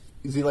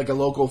 Is he like a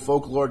local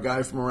folklore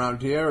guy from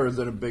around here, or is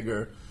it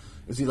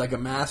is he like a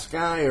mask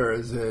guy, or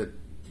is it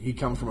he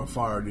comes from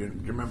afar? Do you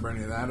remember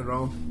any of that at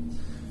all?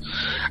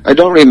 I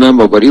don't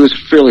remember, but he was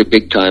fairly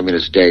big time in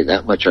his day.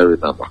 That much I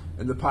remember.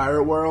 In the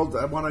pirate world?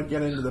 I want to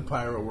get into the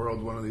pirate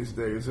world one of these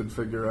days and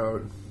figure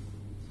out.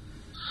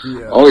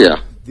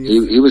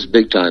 He was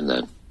big time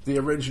then. The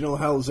original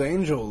Hells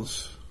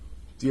Angels.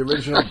 The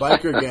original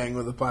biker gang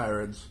with the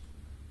pirates.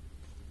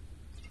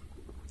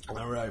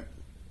 All right.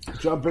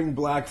 Jumping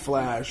Black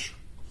Flash.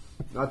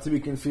 Not to be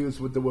confused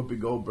with the Whoopi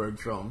Goldberg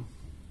film.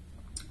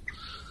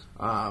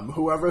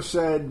 Whoever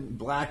said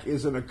black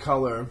isn't a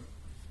color,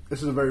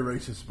 this is a very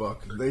racist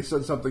book. They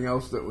said something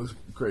else that was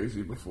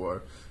crazy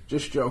before.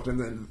 Just joking,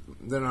 then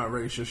they're not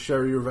racist.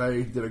 Sherry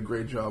Gervais did a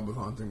great job with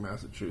Haunting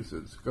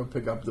Massachusetts. Go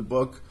pick up the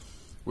book.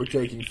 We're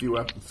taking few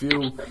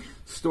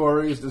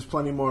stories. There's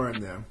plenty more in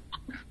there.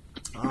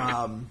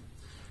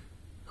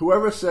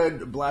 Whoever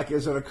said black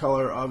isn't a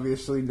color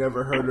obviously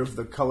never heard of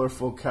the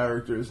colorful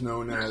characters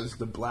known as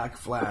the Black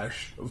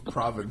Flash of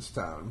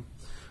Provincetown,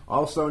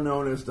 also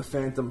known as the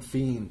Phantom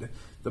Fiend,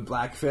 the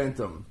Black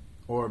Phantom,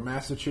 or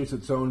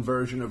Massachusetts' own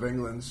version of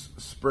England's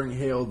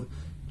Spring-Heeled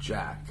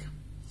Jack.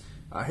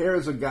 Here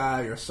is a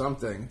guy or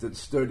something that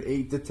stood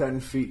 8 to 10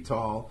 feet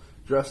tall,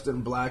 dressed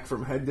in black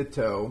from head to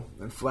toe,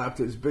 and flapped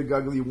his big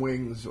ugly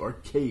wings or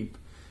cape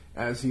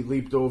as he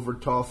leaped over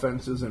tall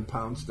fences and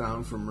pounced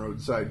down from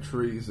roadside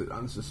trees at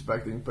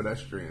unsuspecting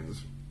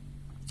pedestrians.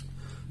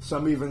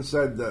 Some even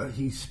said that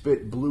he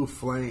spit blue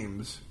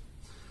flames.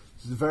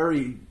 It's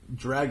very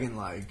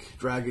dragon-like,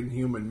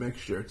 dragon-human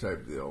mixture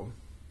type deal.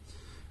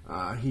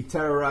 He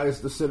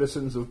terrorized the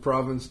citizens of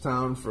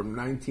Provincetown from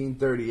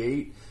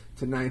 1938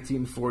 to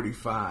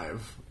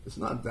 1945. It's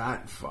not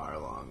that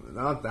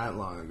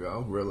long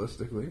ago,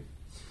 realistically.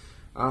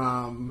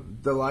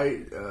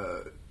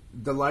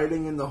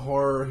 Delighting in the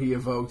horror he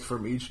evoked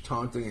from each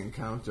taunting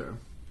encounter.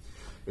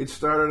 It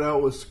started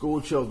out with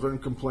school children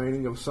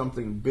complaining of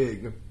something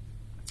big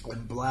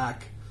and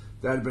black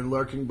that had been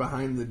lurking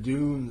behind the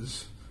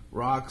dunes,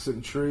 rocks,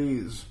 and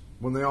trees,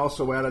 when they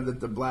also added that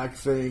the black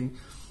thing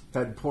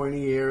had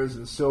pointy ears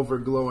and silver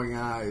glowing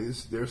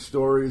eyes. Their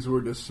stories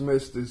were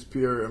dismissed as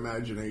pure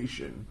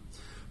imagination.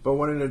 But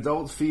when an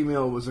adult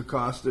female was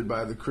accosted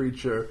by the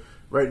creature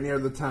right near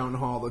the town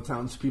hall, the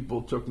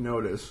townspeople took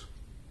notice.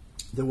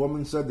 The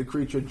woman said the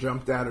creature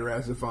jumped at her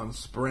as if on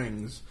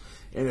springs,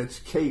 and its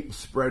cape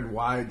spread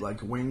wide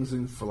like wings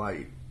in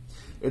flight.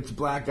 Its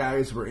black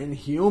eyes were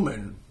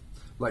inhuman,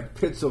 like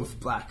pits of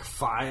black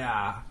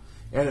fire,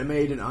 and it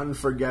made an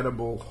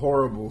unforgettable,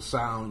 horrible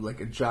sound like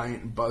a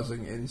giant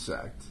buzzing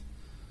insect.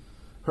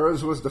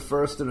 Hers was the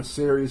first in a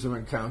series of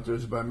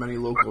encounters by many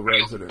local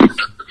residents,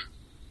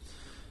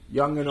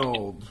 young and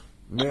old,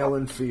 male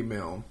and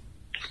female.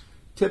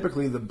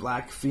 Typically, the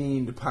Black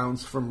Fiend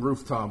pounced from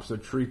rooftops or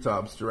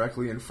treetops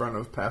directly in front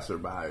of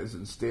passerbys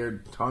and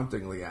stared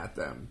tauntingly at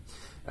them.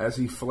 As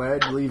he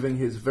fled, leaving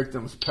his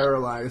victims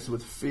paralyzed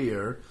with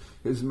fear,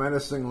 his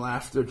menacing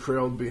laughter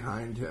trailed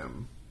behind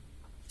him.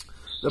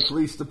 The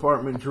police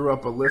department drew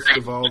up a list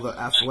of all the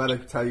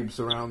athletic types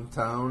around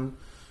town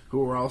who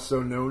were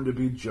also known to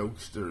be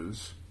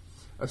jokesters.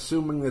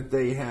 Assuming that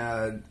they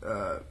had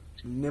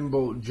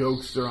nimble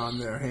jokester on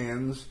their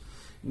hands,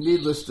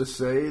 needless to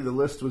say, the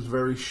list was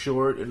very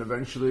short, and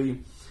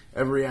eventually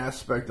every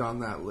aspect on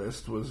that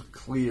list was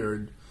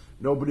cleared.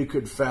 Nobody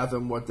could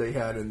fathom what they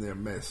had in their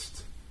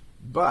midst.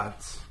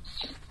 But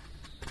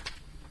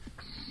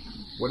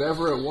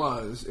whatever it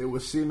was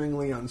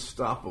seemingly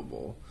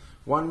unstoppable.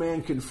 One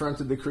man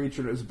confronted the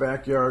creature in his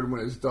backyard when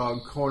his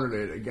dog cornered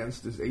it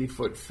against his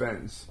 8-foot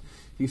fence.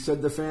 He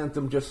said the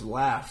phantom just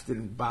laughed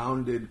and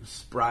bounded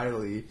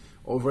spryly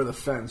over the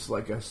fence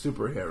like a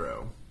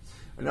superhero.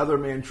 Another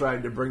man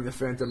tried to bring the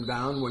phantom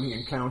down when he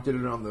encountered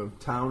it on the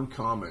town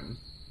common.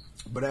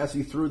 But as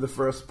he threw the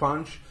first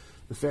punch,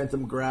 the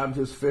phantom grabbed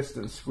his fist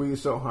and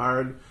squeezed so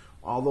hard,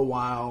 all the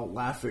while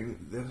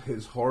laughing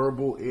his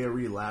horrible,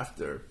 eerie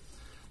laughter,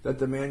 that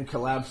the man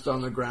collapsed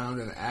on the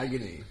ground in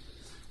agony.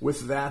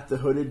 With that, the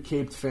hooded,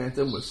 caped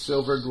phantom with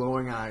silver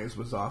glowing eyes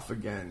was off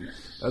again,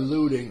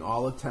 eluding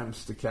all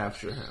attempts to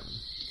capture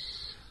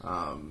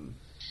him.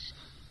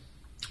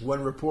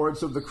 When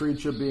reports of the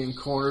creature being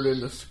cornered in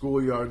the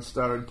schoolyard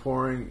started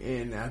pouring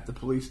in at the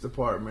police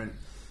department,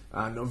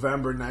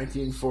 November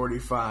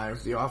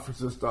 1945, the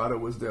officers thought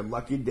it was their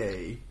lucky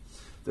day,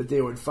 that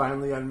they would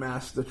finally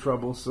unmask the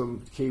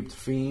troublesome caped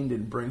fiend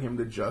and bring him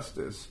to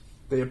justice.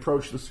 They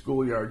approached the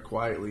schoolyard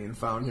quietly and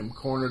found him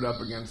cornered up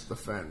against the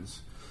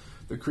fence.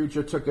 The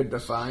creature took a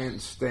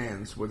defiant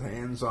stance with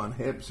hands on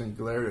hips and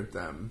glared at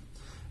them.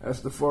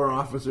 As the 4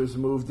 officers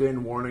moved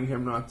in, warning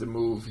him not to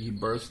move, he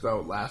burst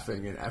out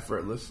laughing and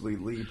effortlessly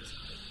leaped,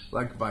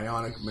 like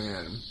Bionic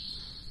Man,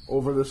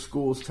 over the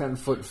school's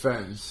 10-foot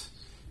fence.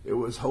 It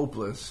was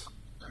hopeless.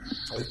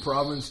 If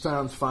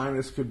Provincetown's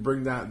finest could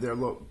bring their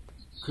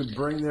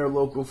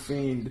local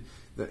fiend,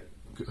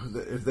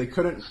 if they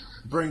couldn't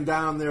bring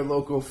down their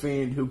local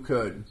fiend, who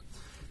could?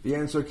 The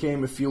answer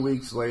came a few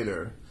weeks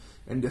later.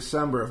 In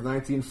December of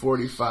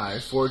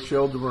 1945, 4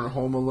 children were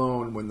home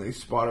alone when they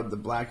spotted the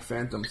Black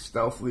Phantom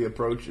stealthily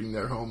approaching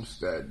their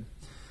homestead.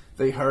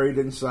 They hurried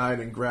inside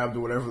and grabbed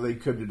whatever they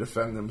could to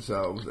defend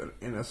themselves, and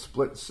in a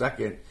split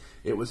second,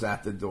 it was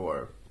at the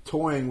door.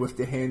 Toying with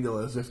the handle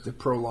as if to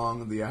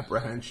prolong the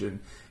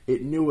apprehension,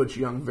 it knew its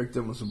young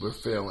victims were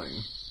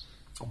failing,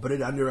 but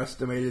it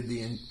underestimated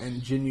the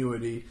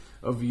ingenuity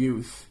of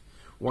youth.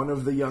 One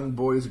of the young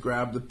boys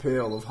grabbed a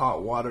pail of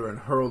hot water and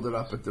hurled it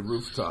up at the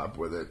rooftop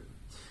with it.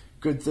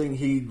 Good thing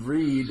he'd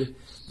read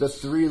The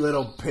 3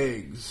 Little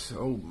Pigs.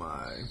 Oh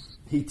my.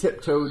 He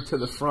tiptoed to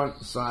the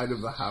front side of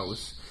the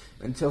house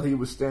until he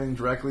was standing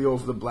directly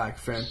over the Black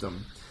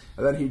Phantom.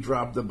 And then he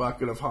dropped the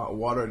bucket of hot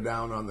water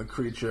down on the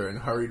creature and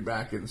hurried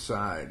back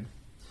inside.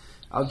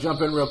 I'll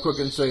jump in real quick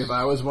and say if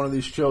I was one of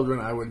these children,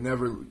 I would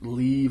never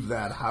leave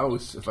that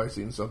house if I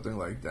seen something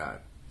like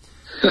that.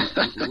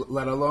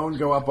 Let alone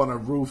go up on a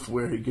roof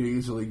where he could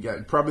easily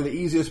get. Probably the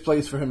easiest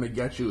place for him to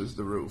get you is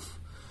the roof.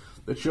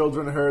 The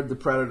children heard the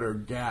predator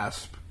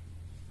gasp,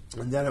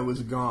 and then it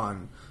was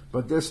gone.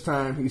 But this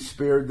time he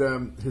spared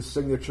them his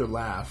signature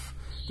laugh.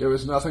 There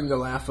was nothing to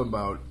laugh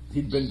about.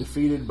 He'd been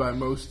defeated by the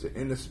most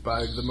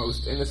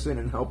innocent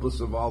and helpless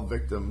of all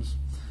victims.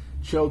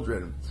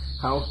 Children.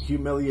 How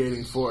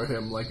humiliating for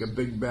him, like a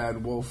big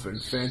bad wolf,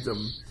 and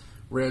Phantom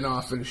ran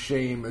off in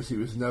shame as he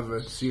was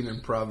never seen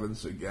in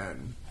Providence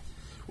again.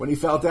 When he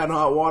felt that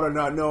hot water,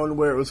 not knowing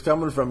where it was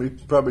coming from, he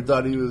probably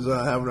thought he was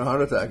having a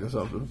heart attack or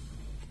something.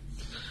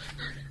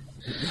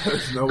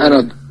 I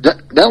know,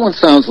 that one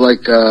sounds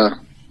like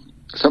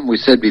something we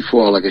said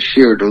before, like a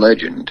shared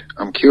legend.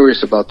 I'm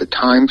curious about the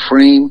time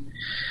frame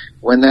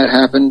when that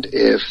happened,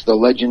 if the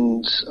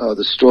legends,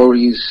 the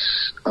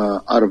stories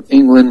out of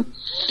England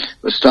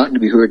were starting to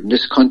be heard in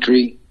this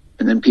country,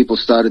 and then people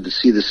started to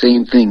see the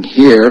same thing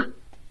here,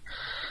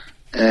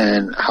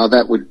 and how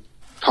that would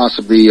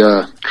possibly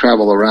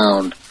travel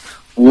around.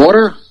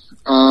 Water,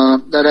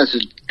 that has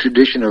a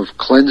tradition of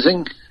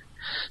cleansing,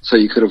 so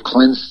you could have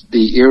cleansed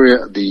the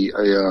area, the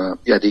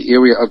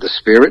area of the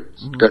spirit,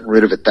 gotten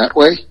rid of it that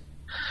way.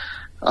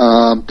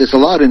 There's a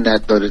lot in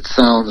that, but it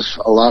sounds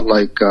a lot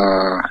like,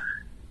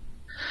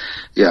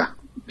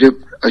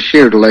 a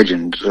shared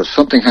legend.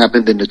 Something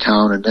happened in the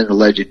town, and then the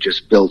legend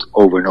just built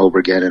over and over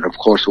again. And of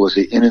course, it was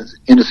the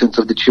innocence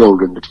of the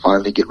children that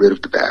finally get rid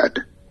of the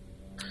bad.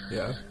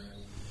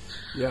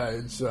 Yeah,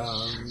 it's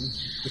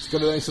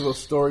got a nice little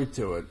story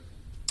to it.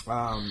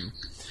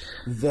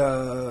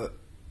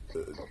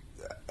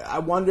 I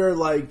wonder,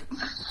 like,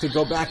 to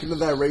go back into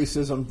that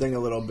racism thing a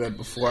little bit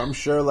before. I'm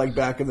sure, like,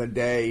 back in the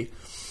day,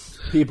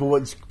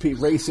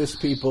 racist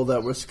people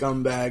that were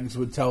scumbags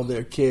would tell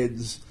their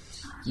kids,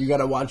 you got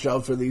to watch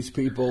out for these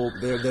people.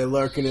 They're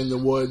lurking in the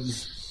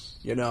woods.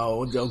 You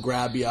know, they'll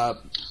grab you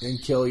up and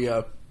kill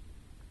you.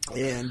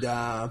 And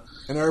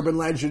an urban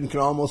legend can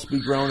almost be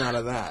grown out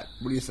of that.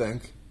 What do you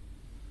think?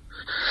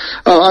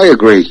 Oh, I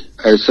agree.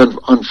 It's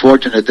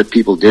unfortunate that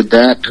people did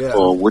that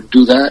or would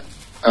do that.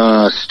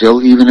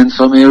 Still, even in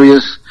some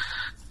areas,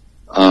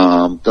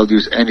 they'll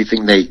use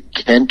anything they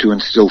can to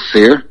instill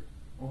fear.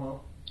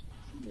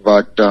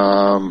 But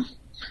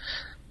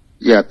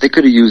if they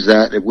could have used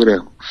that, it would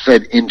have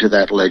fed into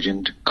that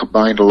legend,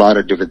 combined a lot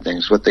of different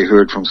things, what they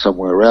heard from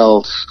somewhere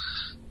else,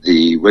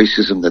 the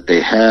racism that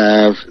they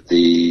have,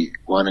 the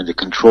wanting to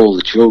control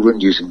the children,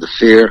 using the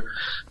fear.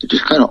 It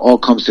just kind of all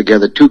comes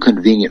together too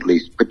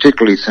conveniently,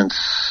 particularly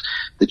since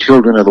the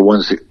children are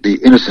the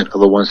innocent are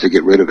the ones that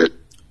get rid of it.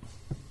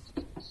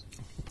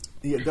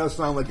 Yeah, it does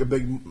sound like a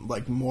big,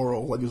 like,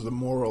 moral, like there's a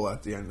moral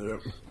at the end of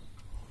it.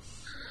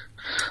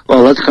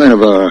 Well, that's kind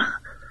of a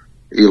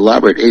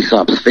elaborate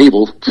Aesop's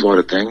fable sort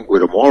of thing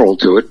with a moral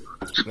to it.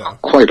 It's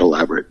quite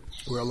elaborate.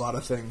 Where a lot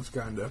of things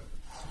kind of,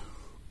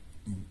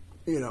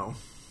 a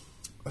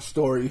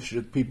story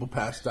should people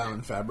pass down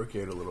and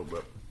fabricate a little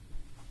bit.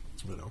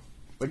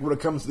 Like when it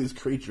comes to these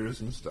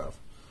creatures and stuff.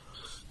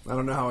 I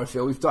don't know how I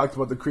feel. We've talked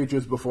about the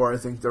creatures before. I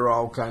think they're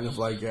all kind of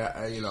like,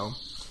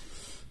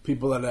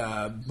 people that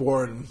are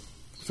born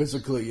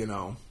physically,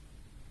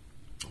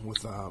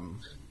 with,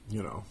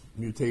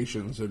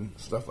 mutations and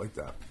stuff like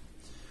that.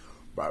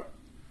 But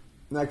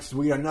next,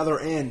 we got another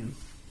inn.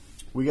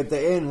 We got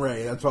the inn,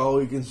 Ray. That's all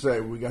we can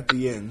say. We got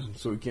the inn,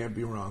 so we can't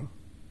be wrong.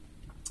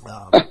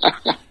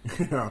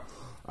 The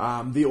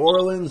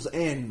Orleans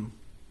Inn.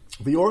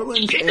 The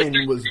Orleans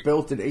Inn was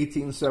built in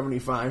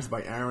 1875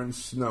 by Aaron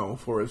Snow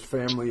for his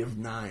family of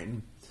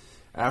 9.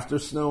 After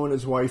Snow and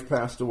his wife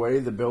passed away,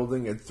 the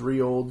building at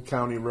 3 Old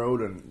County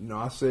Road in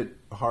Nauset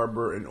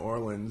Harbor in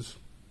Orleans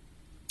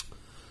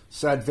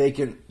sat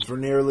vacant for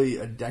nearly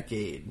a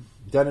decade.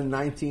 Then in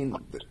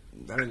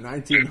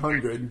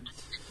 1900,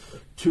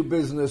 2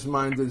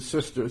 business-minded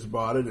sisters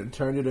bought it and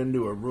turned it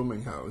into a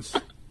rooming house,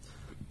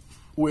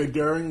 where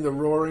during the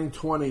Roaring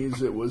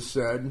 20s, it was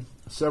said,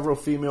 several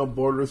female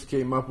boarders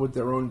came up with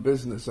their own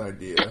business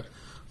idea.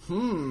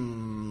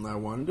 I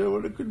wonder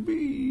what it could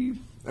be.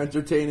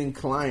 Entertaining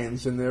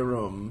clients in their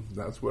room.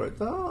 That's what I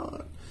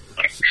thought.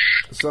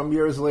 Some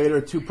years later,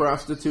 2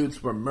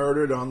 prostitutes were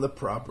murdered on the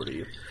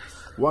property.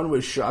 One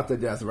was shot to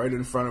death right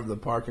in front of the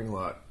parking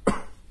lot.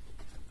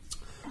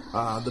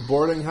 The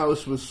boarding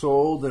house was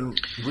sold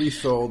and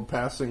resold,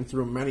 passing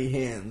through many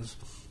hands,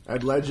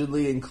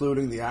 allegedly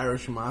including the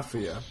Irish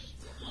Mafia.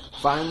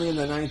 Finally, in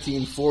the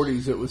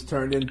 1940s, it was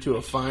turned into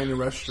a fine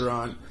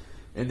restaurant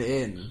and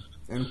inn,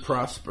 and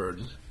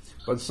prospered.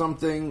 But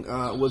something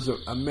was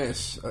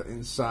amiss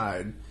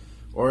inside,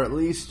 or at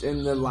least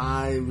in the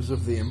lives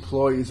of the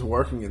employees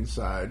working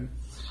inside.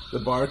 The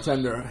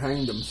bartender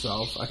hanged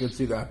himself. I could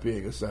see that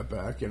being a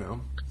setback, set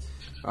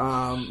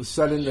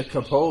in the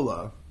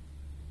cupola.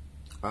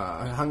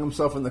 Hung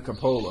himself in the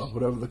cupola,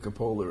 whatever the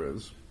cupola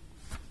is.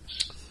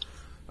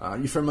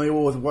 You familiar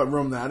with what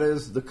room that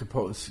is? The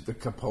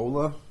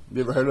Cupola?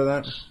 You ever heard of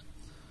that?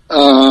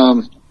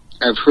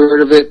 I've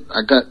heard of it.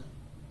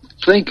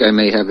 Think I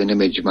may have an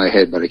image in my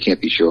head, but I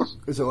can't be sure.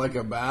 Is it like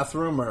a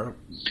bathroom or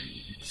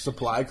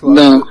supply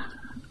closet?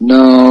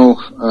 No.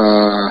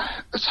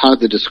 It's hard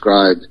to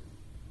describe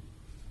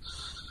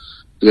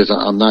because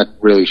I'm not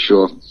really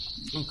sure.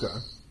 Okay.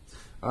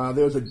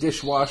 There was a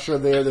dishwasher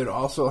there that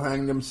also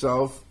hanged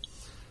himself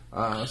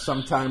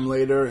sometime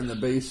later in the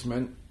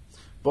basement.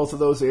 Both of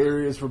those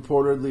areas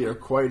reportedly are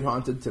quite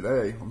haunted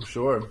today, I'm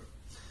sure.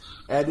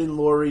 Ed and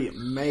Lori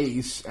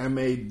Mace,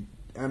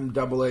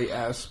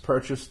 M-A-M-A-S,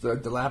 purchased the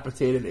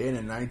dilapidated inn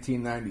in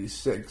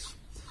 1996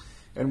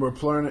 and were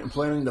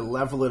planning to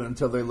level it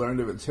until they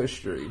learned of its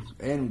history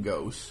and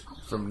ghosts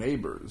from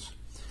neighbors.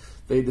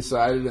 They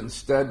decided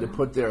instead to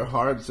put their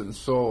hearts and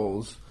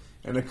souls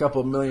and a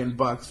couple $1 million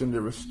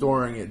into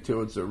restoring it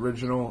to its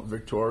original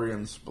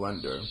Victorian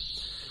splendor,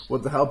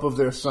 with the help of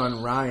their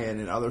son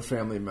Ryan and other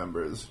family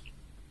members.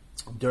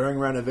 During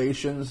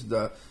renovations,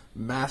 the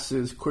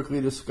masses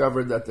quickly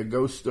discovered that the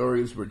ghost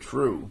stories were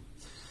true.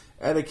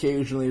 Ed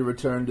occasionally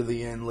returned to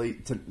the inn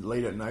late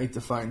at night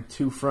to find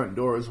 2 front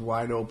doors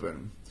wide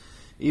open,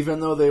 even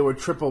though they were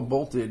triple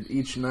bolted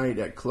each night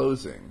at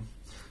closing.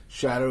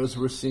 Shadows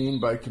were seen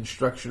by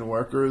construction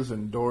workers,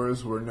 and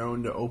doors were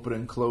known to open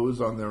and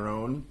close on their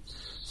own.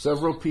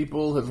 Several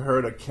people have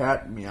heard a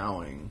cat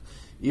meowing,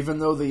 even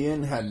though the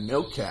inn had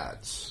no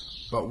cats.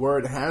 But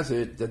word has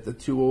it that the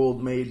 2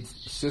 old maid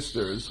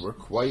sisters were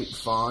quite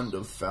fond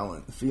of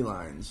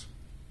felines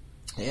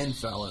and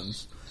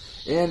felons,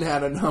 and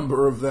had a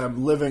number of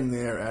them living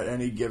there at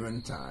any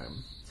given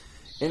time.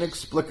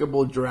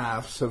 Inexplicable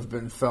drafts have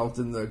been felt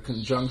in the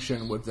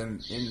conjunction with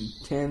an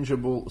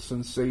intangible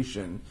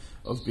sensation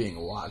of being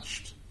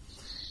watched.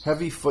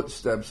 Heavy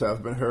footsteps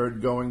have been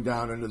heard going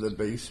down into the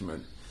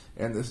basement,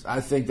 and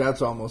I think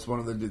that's almost one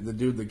of the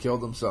dude that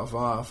killed himself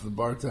off, the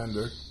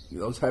bartender.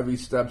 Those heavy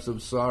steps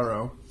of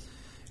sorrow,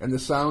 and the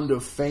sound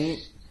of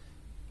faint,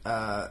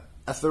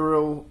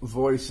 ethereal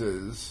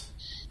voices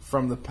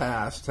from the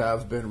past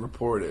have been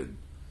reported.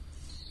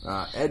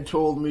 Ed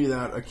told me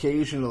that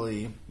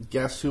occasionally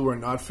guests who are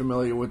not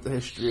familiar with the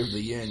history of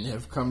the inn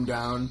have come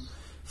down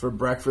for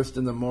breakfast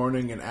in the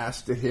morning and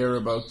asked to hear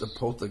about the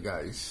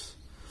poltergeist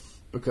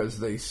because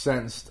they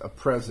sensed a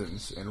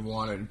presence and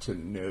wanted to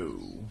know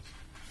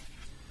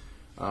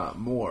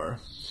more.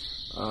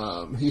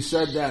 He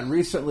said that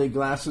recently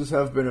glasses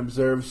have been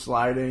observed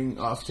sliding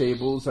off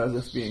tables as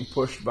if being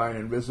pushed by an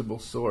invisible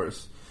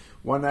source.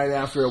 One night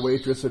after a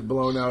waitress had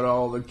blown out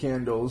all the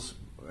candles,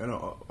 and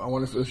I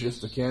wonder if it was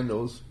just the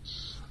candles.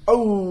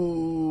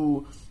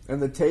 Oh!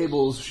 And the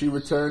tables, she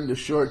returned a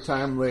short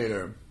time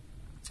later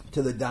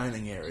to the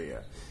dining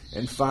area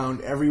and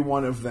found every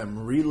one of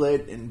them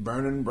relit and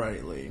burning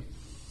brightly.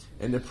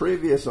 And the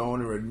previous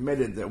owner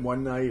admitted that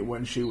one night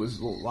when she was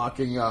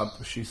locking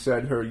up, she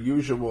said her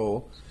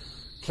usual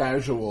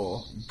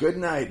casual, "Good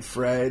night,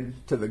 Fred,"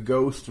 to the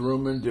ghost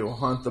rumored to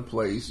haunt the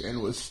place,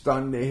 and was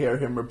stunned to hear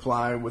him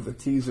reply with a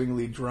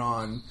teasingly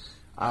drawn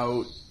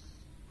out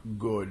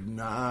 "good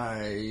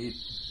night."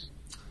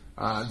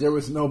 There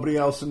was nobody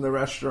else in the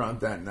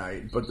restaurant that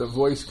night, but the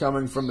voice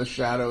coming from the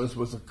shadows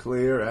was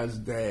clear as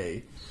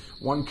day.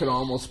 One could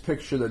almost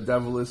picture the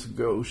devilish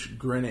ghost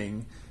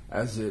grinning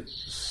as it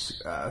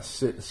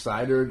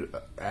sided,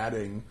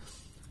 adding,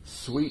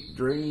 "Sweet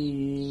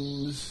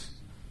dreams."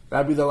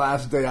 That'd be the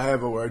last day I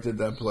ever worked at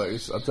that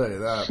place, I'll tell you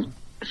that.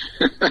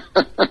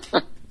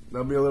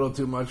 That'll be a little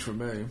too much for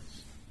me.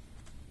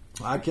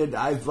 Like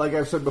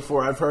I've said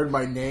before, I've heard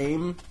my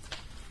name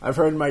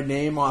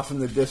off in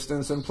the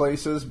distance in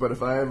places, but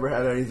if I ever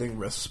had anything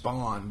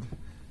respond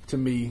to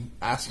me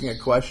asking a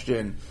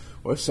question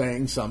or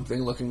saying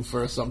something, looking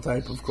for some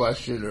type of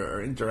question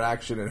or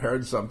interaction, and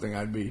heard something,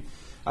 I'd be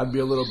a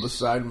little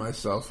beside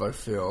myself, I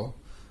feel.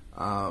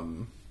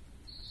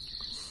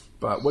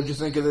 But what'd you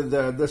think of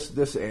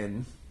this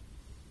inn?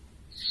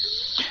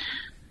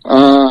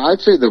 I'd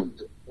say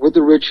with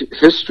the rich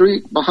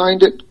history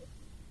behind it,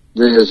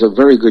 there's a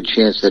very good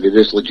chance that it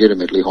is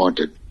legitimately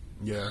haunted.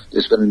 Yeah.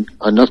 There's been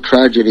enough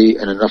tragedy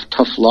and enough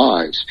tough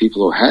lives,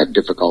 people who had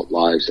difficult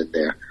lives in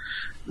there,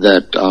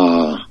 that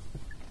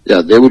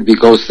there would be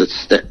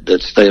ghosts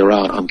that stay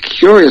around. I'm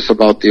curious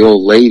about the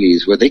old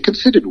ladies. Were they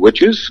considered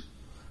witches?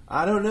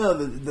 I don't know.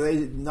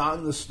 They not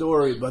in the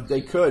story, but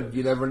they could.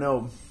 You never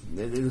know.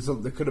 There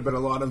could have been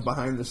a lot of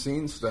behind the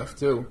scenes stuff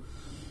too.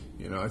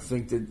 You know, I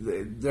think that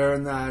they're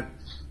in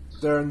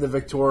the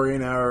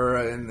Victorian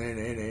era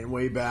and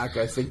way back.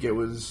 I think there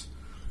was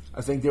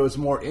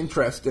more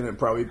interest in it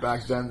probably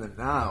back then than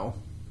now,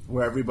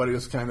 where everybody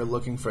was kind of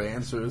looking for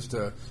answers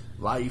to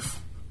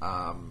life.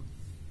 And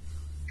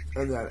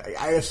that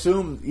I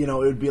assume, it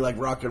would be like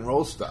rock and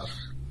roll stuff.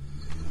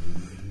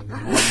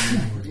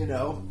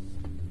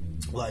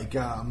 Like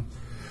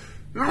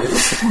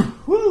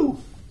woo.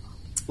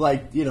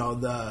 Like,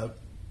 the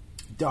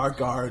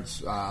dark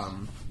arts,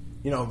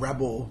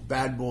 rebel,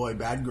 bad boy,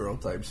 bad girl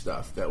type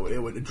stuff. That it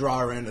would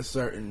draw in a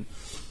certain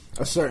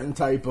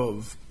type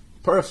of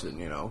person,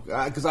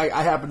 because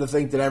I happen to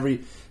think that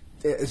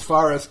as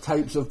far as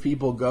types of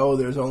people go,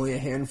 there's only a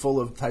handful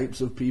of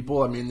types of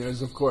people. I mean,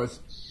 there's, of course,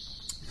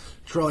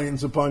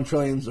 trillions upon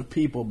trillions of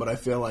people, but I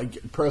feel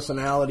like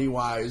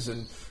personality-wise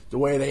and the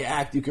way they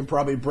act, you can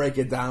probably break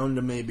it down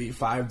to maybe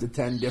 5 to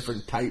 10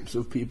 different types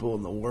of people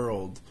in the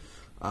world.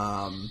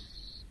 So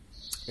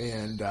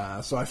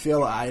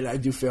I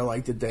do feel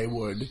like that they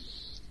would,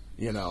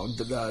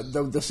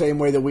 the same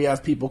way that we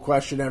have people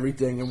question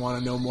everything and want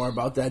to know more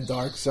about that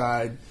dark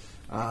side.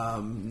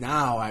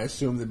 Now I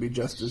assume there'd be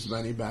just as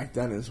many back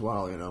then as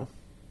well,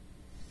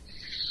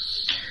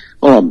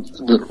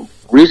 The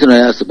reason I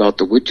asked about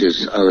the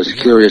witches, I was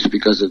curious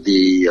because of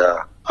the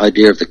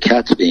idea of the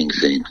cats being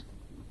seen.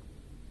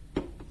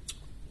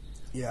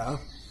 Yeah,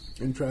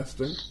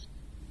 interesting.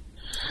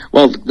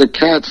 Well, the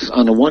cats,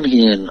 on the one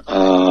hand,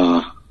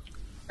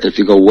 if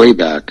you go way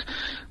back,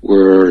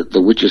 were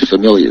the witches'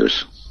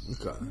 familiars.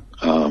 Okay.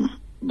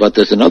 But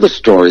there's another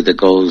story that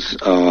goes,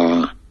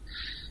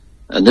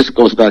 and this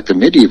goes back to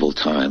medieval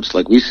times.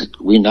 Like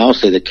we now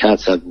say that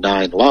cats have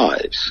 9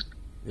 lives.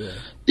 Yeah.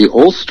 The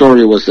old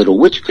story was that a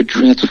witch could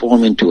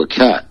transform into a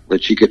cat,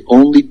 but she could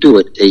only do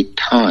it 8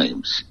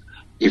 times.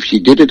 If she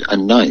did it a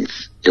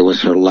 9th, it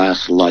was her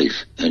last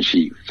life, and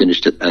she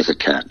finished it as a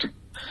cat.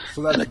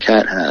 And a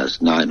cat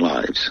has 9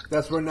 lives.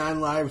 That's where 9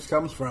 lives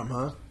comes from,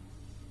 huh?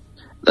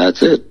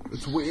 That's it.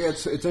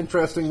 It's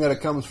interesting that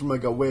it comes from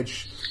like a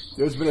witch.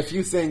 There's been a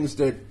few things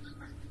that,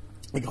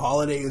 like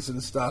holidays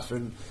and stuff,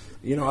 and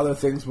other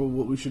things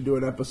we should do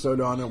an episode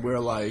on it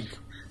where like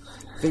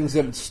things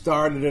that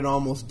started in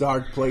almost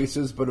dark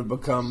places but have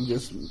become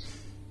just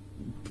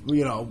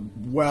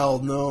well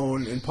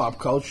known in pop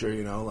culture.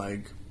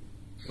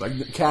 Like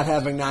the cat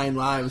having 9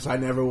 lives. I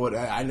never would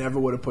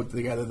have put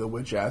together the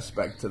witch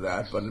aspect to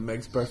that, but it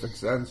makes perfect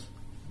sense.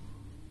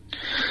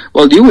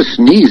 Well, you were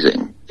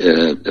sneezing,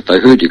 if I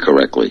heard you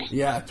correctly.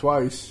 Yeah,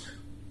 twice.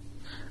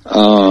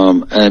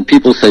 And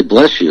people say,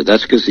 bless you.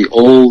 That's because the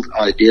old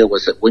idea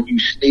was that when you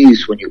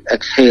sneezed, when you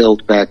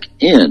exhaled back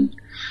in,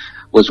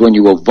 was when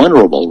you were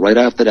vulnerable right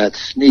after that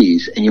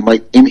sneeze, and you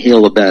might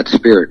inhale a bad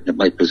spirit, and it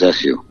might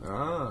possess you.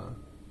 Ah.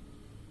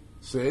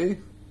 See?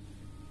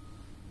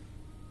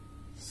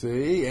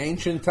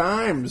 Ancient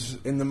times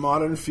in the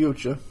modern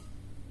future.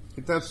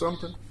 Ain't that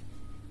something?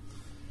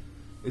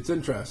 It's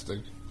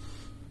interesting.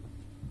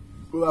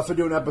 We'll have to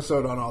do an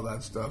episode on all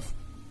that stuff.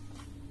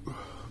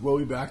 We'll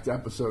be back to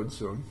episode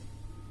soon.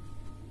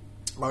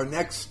 Our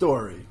next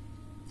story.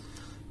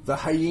 The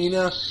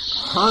hyena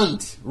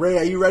hunt. Ray,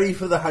 are you ready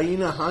for the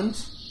hyena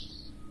hunt?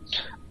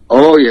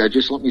 Oh, yeah.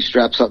 Just let me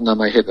strap something on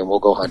my hip and we'll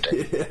go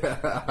hunting.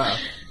 Yeah.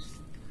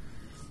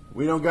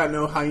 We don't got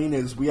no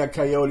hyenas. We got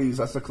coyotes.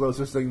 That's the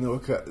closest thing to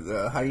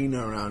a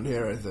hyena around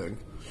here, I think.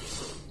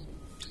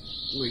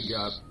 We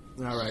got...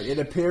 All right. It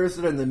appears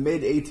that in the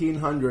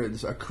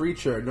mid-1800s, a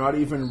creature not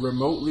even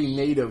remotely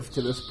native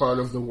to this part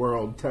of the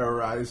world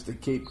terrorized the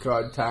Cape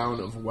Cod town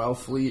of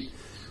Wellfleet.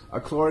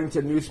 According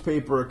to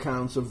newspaper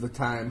accounts of the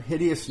time,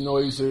 hideous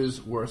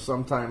noises were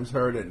sometimes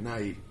heard at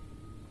night,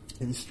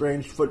 and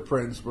strange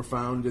footprints were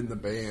found in the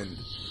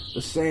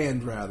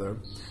sand.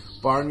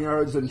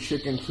 Barnyards and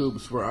chicken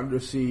coops were under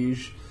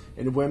siege,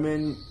 and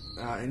women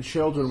and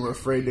children were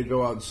afraid to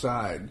go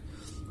outside.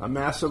 A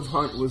massive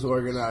hunt was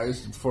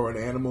organized for an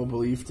animal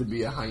believed to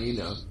be a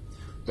hyena,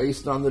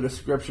 based on the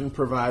description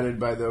provided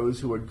by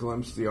those who had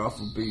glimpsed the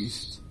awful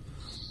beast.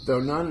 Though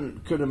none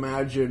could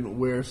imagine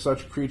where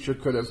such creature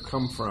could have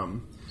come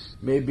from.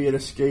 Maybe it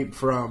escaped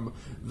from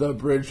the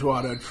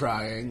Bridgewater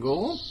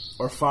Triangle,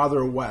 or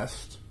farther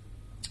west,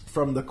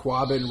 from the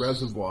Quabbin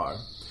Reservoir.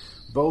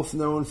 Both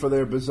known for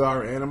their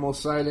bizarre animal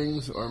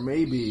sightings, or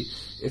maybe,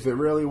 if it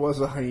really was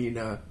a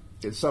hyena,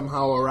 it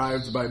somehow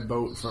arrived by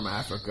boat from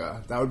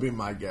Africa. That would be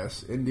my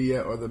guess.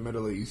 India or the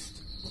Middle East.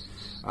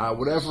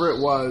 Whatever it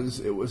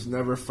was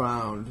never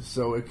found,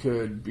 so it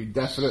could be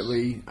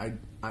definitely...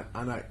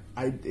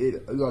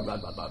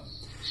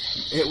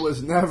 It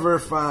was never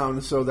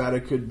found so that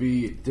it could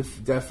be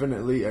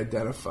definitely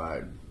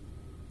identified.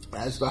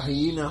 As the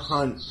hyena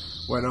hunt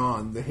went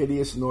on, the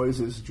hideous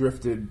noises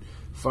drifted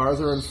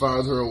farther and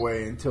farther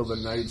away until the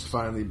nights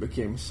finally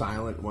became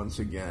silent once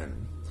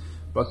again.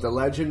 But the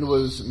legend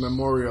was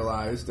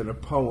memorialized in a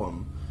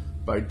poem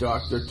by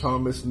Dr.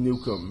 Thomas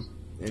Newcomb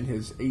in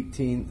his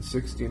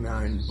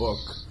 1869 book,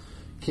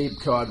 Cape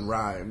Cod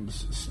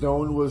Rhymes.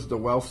 Stone was the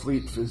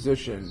Wellfleet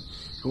physician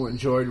who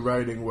enjoyed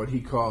writing what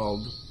he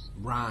called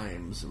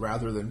rhymes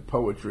rather than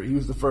poetry. He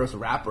was the first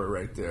rapper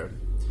right there.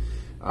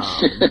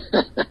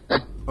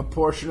 A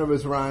portion of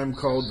his rhyme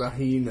called the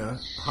hyena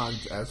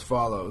hunt as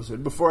follows.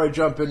 And before I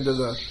jump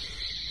into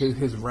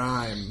his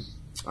rhyme,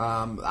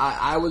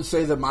 I would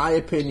say that my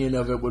opinion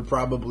of it would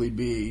probably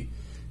be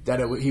that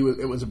it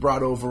was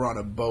brought over on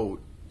a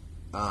boat,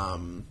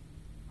 and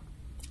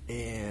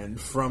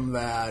from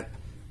that,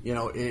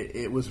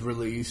 it was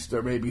released,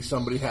 or maybe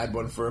somebody had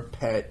one for a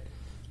pet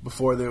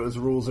before there was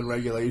rules and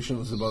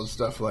regulations about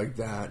stuff like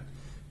that,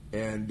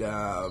 and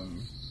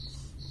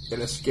it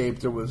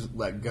escaped or was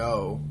let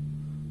go,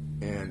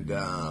 and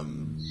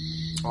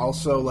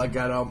Also, like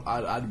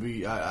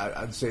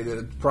I'd say that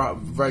it's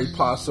very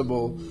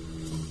possible.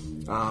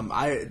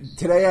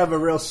 Today I have a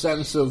real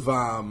sense of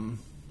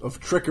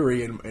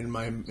trickery in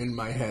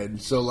my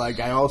head. So like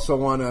I also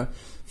want to,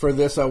 for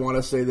this I want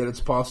to say that it's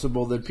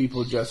possible that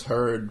people just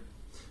heard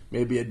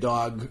maybe a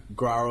dog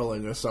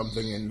growling or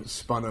something and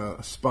spun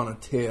a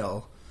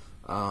tail.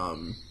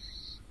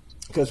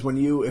 Because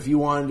if you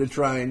wanted to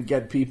try and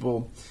get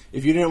people,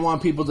 if you didn't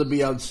want people to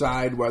be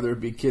outside, whether it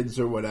be kids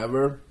or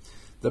whatever,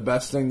 the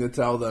best thing to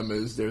tell them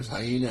is there's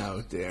hyena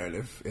out there, and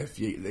if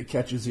it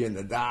catches you in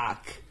the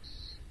dark,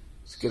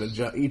 it's gonna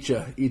eat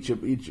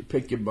you,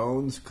 pick your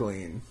bones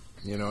clean.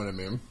 You know what I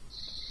mean?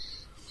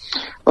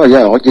 Oh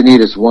yeah, all you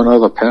need is one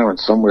other parent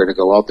somewhere to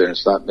go out there and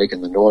start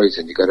making the noise,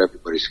 and you got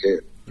everybody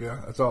scared.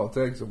 Yeah, that's all it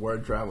takes. The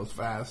word travels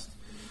fast.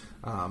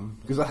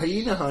 Because a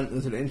hyena hunt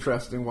is an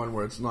interesting one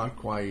where it's not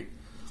quite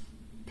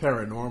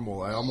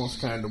paranormal. I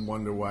almost kind of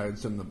wonder why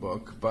it's in the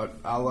book, but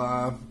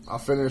I'll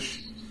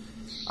finish.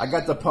 I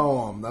got the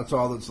poem. That's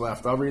all that's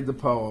left. I'll read the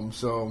poem.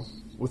 So,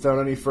 without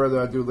any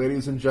further ado,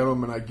 ladies and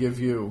gentlemen, I give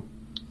you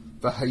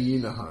The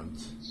Hyena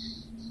Hunt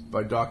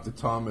by Dr.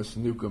 Thomas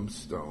Newcomb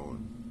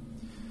Stone.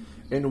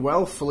 In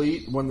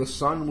Wellfleet, when the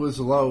sun was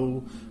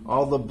low,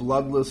 all the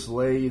bloodless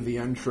lay the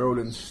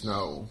untrodden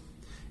snow,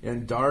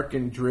 and dark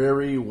and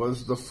dreary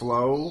was the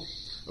flow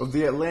of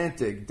the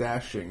Atlantic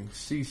dashing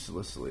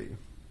ceaselessly.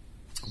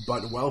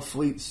 But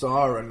Wellfleet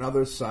saw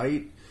another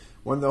sight,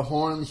 when the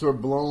horns were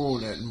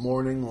blown at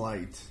morning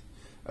light,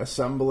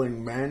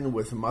 assembling men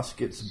with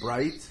muskets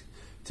bright,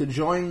 to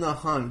join the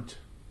hunt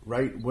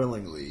right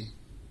willingly.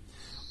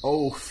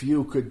 Oh,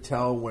 few could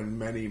tell when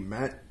many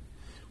met,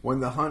 when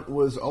the hunt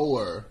was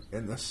o'er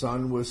and the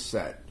sun was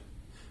set,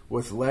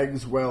 with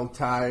legs well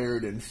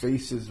tired and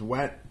faces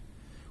wet,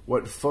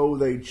 what foe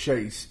they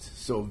chased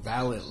so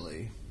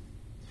valiantly.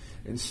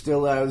 And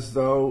still as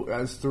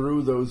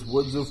through those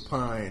woods of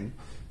pine,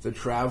 the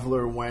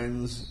traveler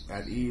wends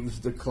at eve's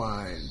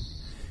decline,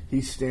 he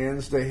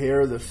stands to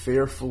hear the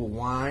fearful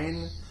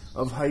whine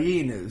of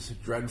hyenas'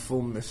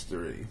 dreadful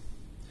mystery.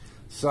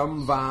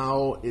 Some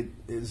vow it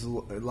is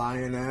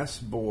lioness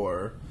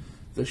bore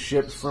the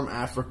ships from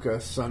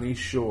Africa's sunny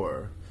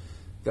shore,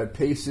 that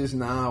paces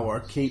now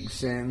our Cape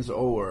sands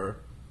o'er,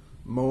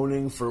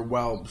 moaning for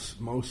whelps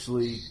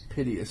mostly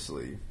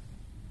piteously.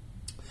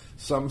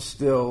 Some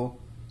still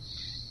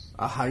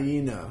a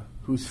hyena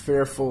whose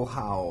fearful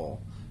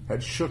howl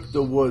had shook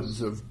the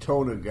woods of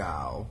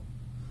Tonagao,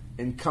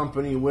 in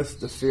company with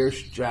the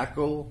fierce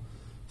jackal,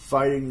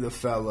 fighting the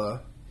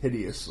fella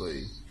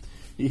hideously.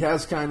 He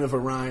has kind of a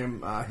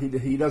rhyme.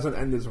 He doesn't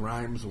end his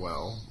rhymes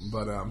well,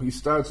 but he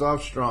starts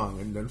off strong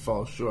and then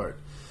falls short.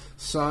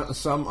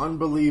 Some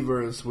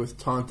unbelievers with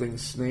taunting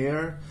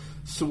snare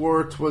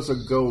swore 'twas a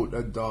goat,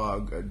 a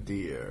dog, a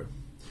deer,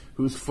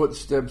 whose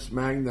footsteps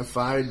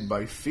magnified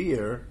by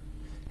fear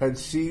had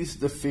seized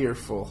the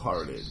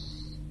fearful-hearted.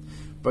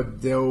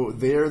 But though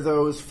there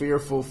those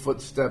fearful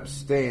footsteps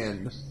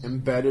stand,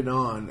 embedded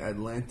on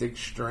Atlantic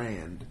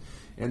strand,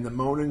 and the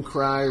moaning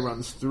cry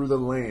runs through the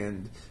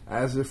land,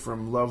 as if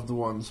from loved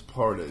ones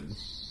parted.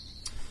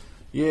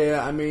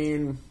 Yeah, I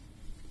mean,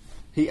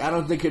 I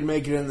don't think he'd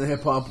make it in the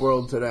hip-hop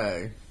world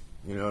today.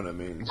 You know what I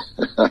mean?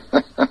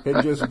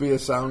 He'd just be a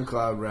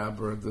SoundCloud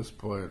rapper at this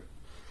point.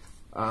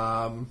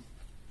 I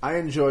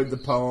enjoyed the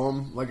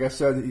poem. Like I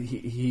said,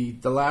 he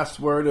the last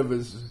word of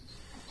his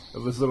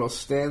little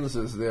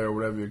stanzas there,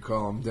 whatever you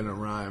call them, didn't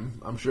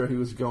rhyme. I'm sure he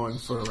was going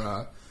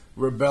for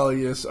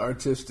rebellious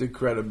artistic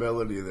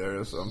credibility there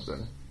or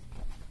something.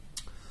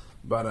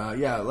 But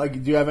yeah,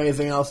 do you have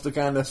anything else to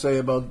kind of say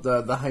about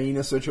the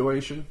hyena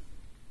situation?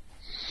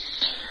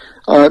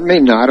 It may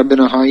not have been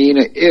a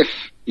hyena if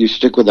you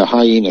stick with a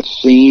hyena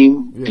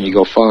theme and you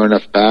go far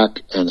enough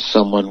back and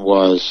someone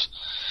was,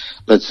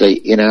 let's say,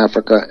 in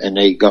Africa and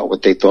they got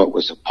what they thought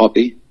was a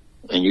puppy,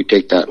 and you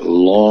take that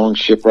long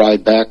ship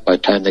ride back. By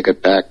the time they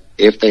get back,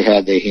 if they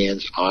had their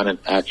hands on an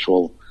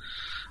actual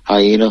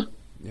hyena,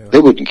 they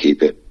wouldn't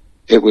keep it.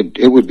 It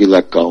would be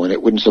let go, and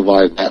it wouldn't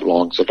survive that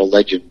long. So the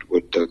legend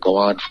would go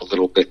on for a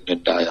little bit and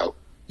then die out.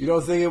 You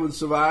don't think it would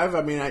survive?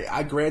 I mean,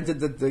 I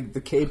granted that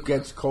the Cape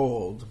gets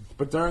cold,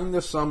 but during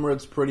the summer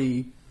it's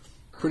pretty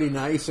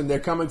nice, and they're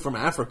coming from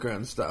Africa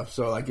and stuff,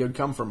 so it would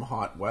come from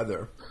hot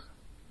weather,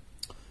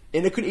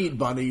 and it could eat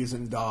bunnies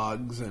and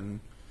dogs and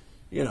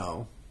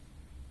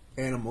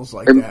animals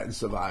like that and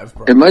survive.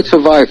 Probably. It might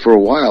survive for a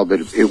while,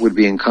 but it would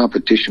be in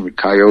competition with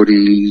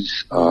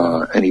coyotes,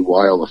 any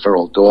wild or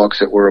feral dogs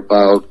that were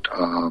about.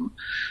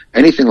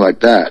 Anything like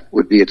that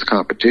would be its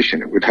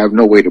competition. It would have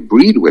no way to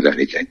breed with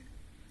anything.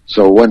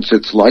 So once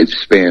its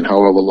lifespan,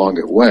 however long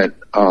it went,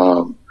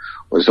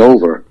 was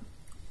over,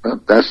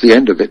 that's the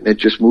end of it, and it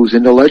just moves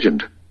into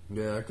legend.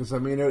 Yeah, because, I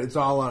mean, it's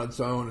all on its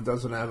own. It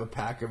doesn't have a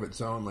pack of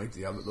its own like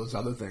those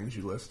other things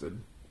you listed.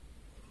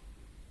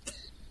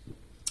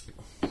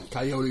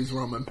 Coyotes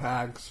roam in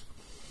packs.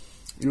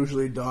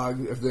 Usually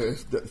if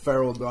the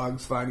feral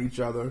dogs find each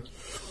other,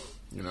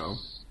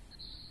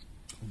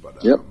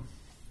 But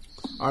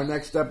our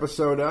next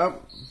episode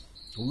up,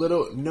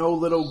 No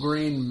Little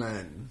Green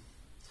Men.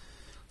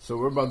 So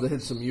we're about to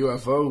hit some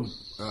UFO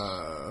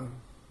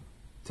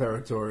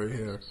territory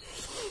here.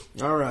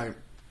 All right.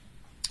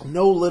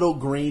 No little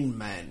green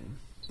men.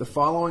 The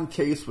following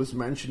case was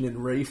mentioned in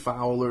Ray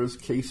Fowler's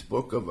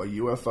Casebook of a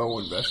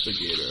UFO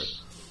Investigator,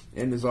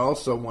 and is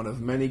also one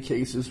of many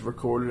cases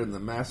recorded in the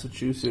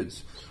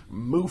Massachusetts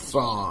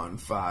MUFON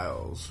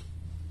files.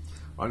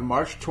 On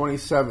March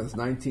 27th,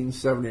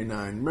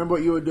 1979. Remember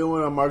what you were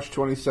doing on March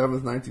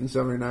 27th,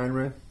 1979,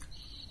 Ray?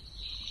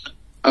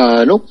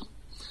 Nope.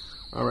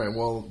 All right,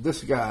 well,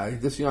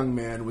 this young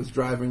man, was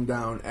driving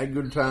down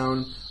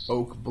Edgartown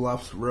Oak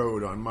Bluffs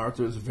Road on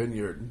Martha's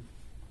Vineyard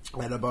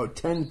at about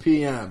 10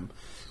 p.m.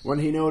 when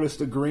he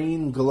noticed a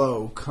green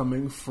glow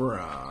coming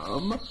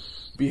from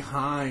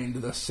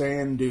behind the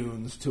sand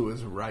dunes to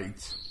his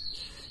right.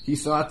 He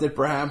thought that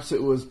perhaps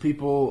it was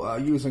people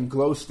using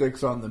glow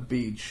sticks on the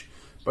beach,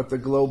 but the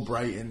glow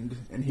brightened,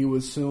 and he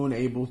was soon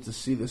able to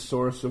see the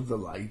source of the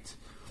light.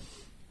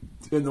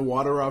 In the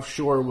water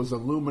offshore was a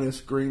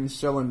luminous green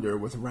cylinder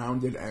with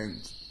rounded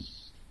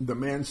ends. The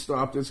man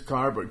stopped his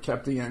car but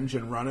kept the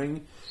engine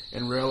running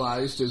and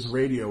realized his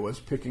radio was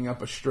picking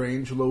up a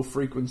strange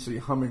low-frequency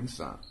humming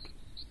sound.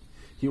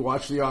 He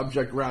watched the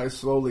object rise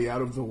slowly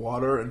out of the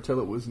water until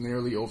it was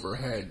nearly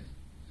overhead,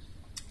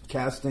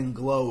 casting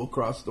glow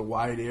across the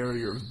wide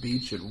area of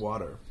beach and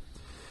water.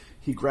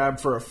 He grabbed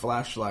for a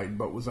flashlight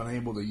but was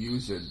unable to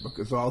use it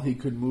because all he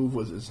could move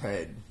was his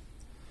head.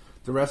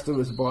 The rest of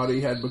his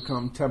body had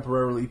become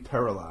temporarily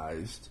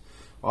paralyzed.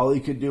 All he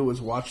could do was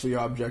watch the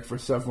object for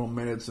several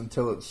minutes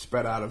until it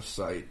sped out of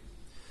sight.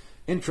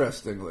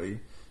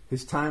 Interestingly,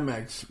 his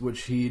Timex,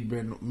 which he'd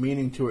been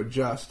meaning to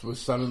adjust, was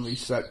suddenly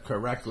set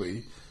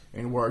correctly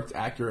and worked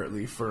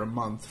accurately for a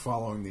month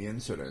following the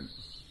incident,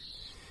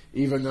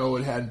 even though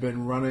it had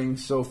been running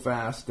so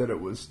fast that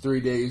it was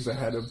 3 days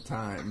ahead of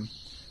time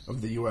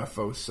of the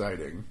UFO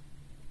sighting.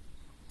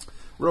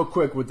 Real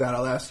quick with that,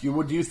 I'll ask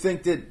you, do you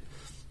think that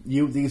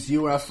these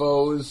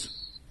UFOs,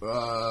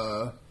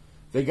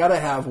 they got to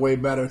have way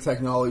better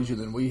technology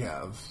than we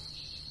have?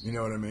 You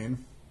know what I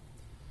mean?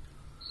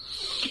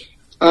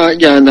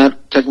 Yeah, and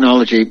that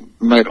technology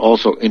might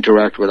also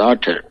interact with our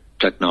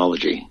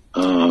technology.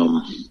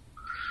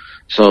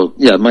 So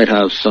yeah, it might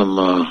have some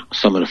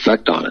an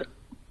effect on it.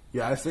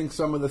 Yeah, I think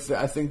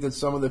I think that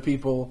some of the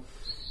people,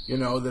 you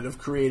know, that have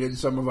created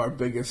some of our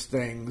biggest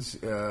things,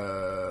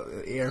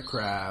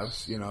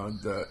 aircrafts, you know,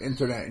 the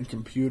internet and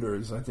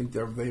computers. I think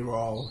they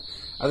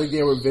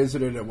were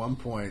visited at one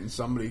point, and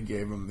somebody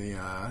gave them the,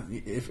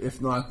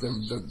 if not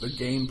the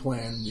game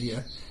plan,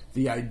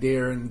 the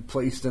idea, and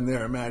placed in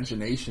their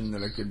imagination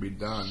that it could be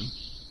done.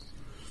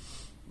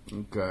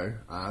 Okay.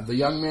 The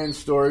young man's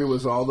story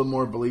was all the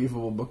more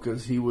believable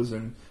because he was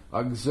an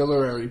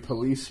auxiliary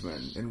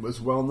policeman and was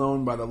well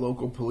known by the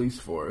local police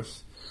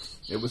force.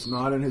 It was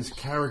not in his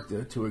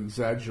character to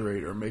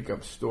exaggerate or make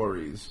up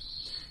stories.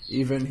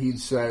 Even he'd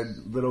said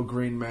little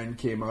green men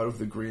came out of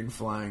the green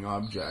flying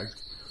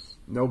object.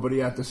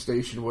 Nobody at the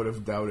station would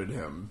have doubted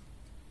him.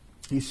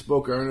 He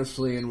spoke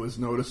earnestly and was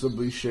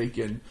noticeably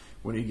shaken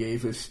when he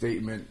gave his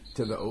statement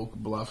to the Oak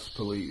Bluffs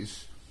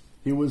police.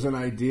 He was an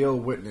ideal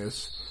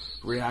witness,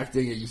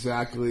 reacting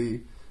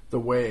exactly the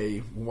way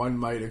one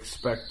might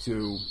expect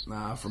to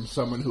from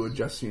someone who had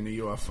just seen a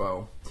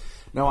UFO.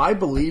 Now, I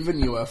believe in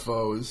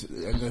UFOs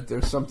and that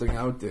there's something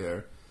out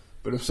there,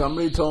 but if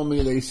somebody told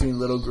me they seen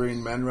little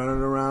green men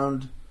running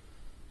around,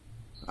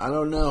 I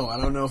don't know. I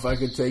don't know if I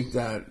could take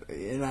that.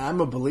 And I'm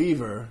a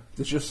believer.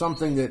 There's just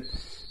something that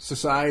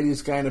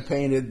society's kind of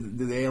painted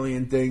the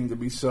alien thing to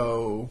be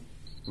so...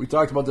 We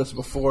talked about this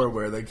before,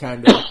 where they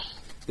kind of...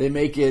 They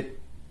make it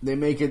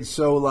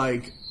so,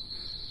 like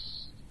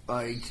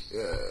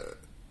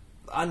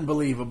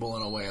unbelievable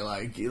in a way,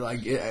 like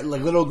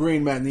little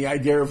green men. The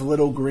idea of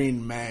little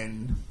green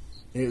men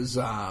is,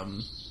 I'd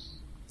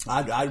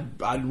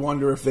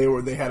wonder if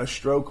they had a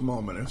stroke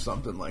moment or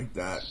something like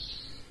that.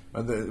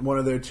 One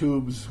of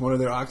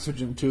their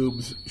oxygen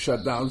tubes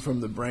shut down from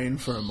the brain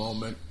for a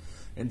moment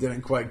and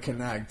didn't quite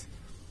connect.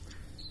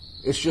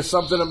 It's just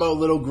something about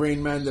little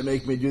green men that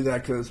make me do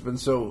that because it's been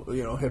so,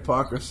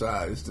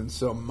 hypocrisized and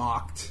so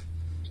mocked.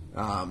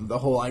 The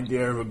whole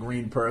idea of a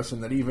green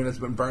person that even has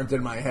been burnt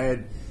in my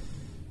head.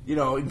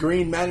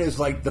 Green men is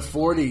like the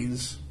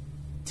 40s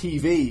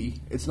TV.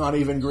 It's not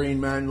even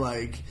green men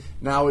like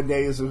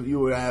nowadays.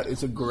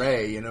 It's a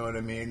gray. You know what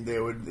I mean?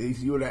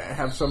 You would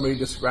have somebody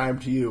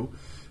describe to you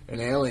an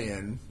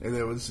alien, and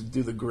they would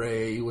do the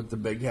gray with the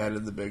big head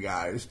and the big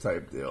eyes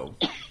type deal.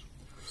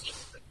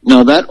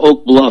 Now that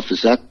Oak Bluff,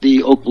 is that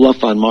the Oak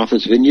Bluff on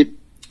Martha's Vineyard?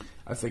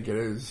 I think it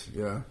is.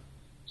 Yeah.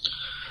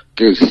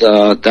 Because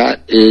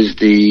that is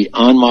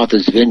on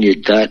Martha's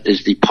Vineyard. That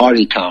is the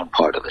party town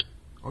part of it.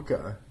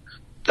 Okay.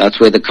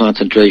 That's where the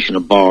concentration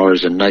of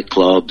bars and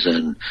nightclubs,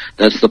 and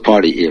that's the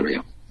party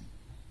area.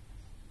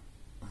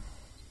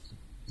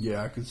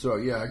 Yeah, I could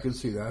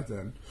see that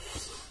then.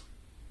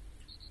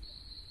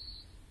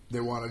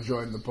 They want to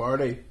join the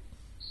party.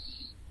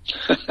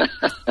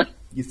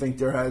 You think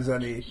there has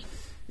any,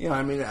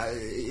 I mean,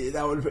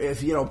 that would,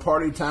 if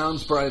party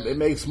towns, probably it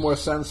makes more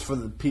sense for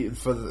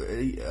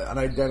the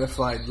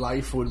unidentified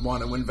life would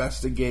want to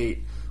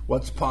investigate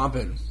what's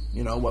popping.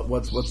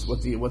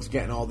 What's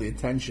getting all the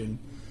attention.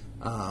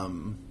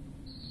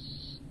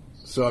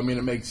 So I mean,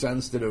 it makes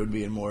sense that it would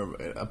be in more of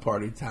a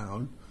party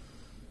town.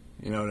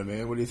 You know what I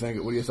mean? What do you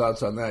think? What are your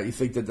thoughts on that? You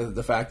think that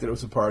the fact that it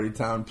was a party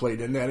town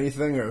played into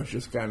anything, or it was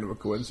just kind of a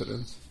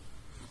coincidence?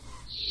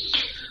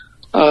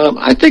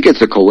 I think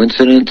it's a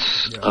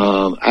coincidence.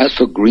 Yeah. As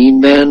for Green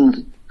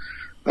Men,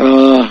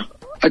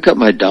 I got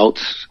my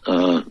doubts.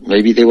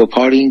 Maybe they were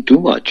partying too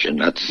much, and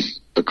that's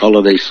the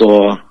color they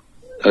saw.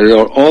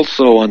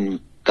 Also, on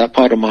that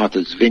part of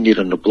Martha's Vineyard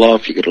on the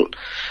bluff, you get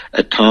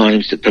at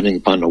times, depending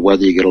upon the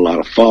weather, you get a lot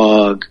of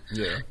fog.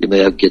 Yeah. You may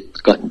have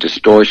gotten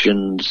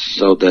distortions,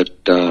 so that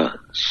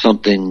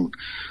something,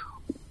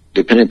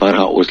 depending upon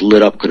how it was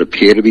lit up, could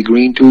appear to be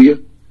green to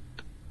you,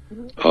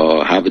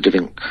 or have a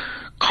different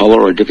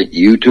color or a different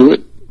hue to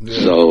it. Yeah.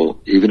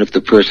 So even if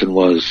the person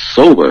was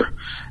sober,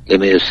 they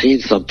may have seen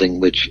something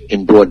which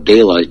in broad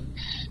daylight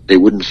they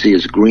wouldn't see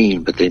as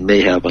green, but they may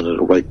have under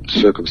the right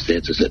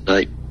circumstances at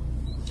night.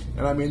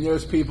 And I mean,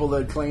 there's people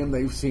that claim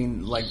they've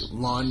seen like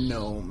lawn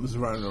gnomes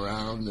running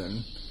around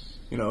and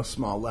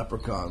small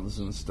leprechauns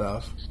and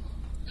stuff.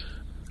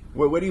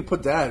 Where do you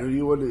put that?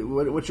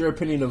 What's your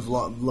opinion of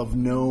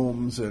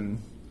gnomes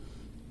and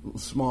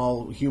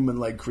small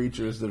human-like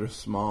creatures that are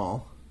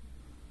small?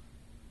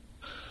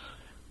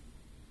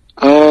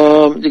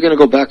 You're going to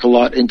go back a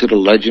lot into the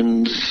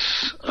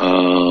legends.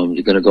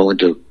 You're going to go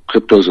into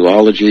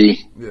cryptozoology.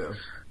 Yeah.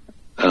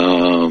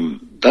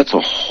 That's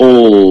a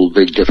whole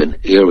big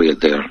different area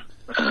there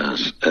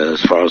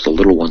as far as the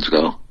little ones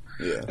go.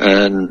 Yeah.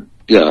 And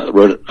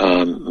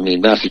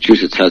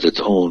Massachusetts has its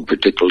own,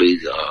 particularly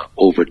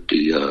over at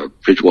the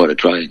Bridgewater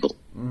Triangle.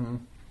 Mm-hmm.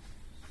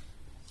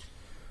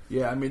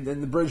 Yeah, I mean,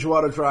 then the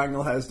Bridgewater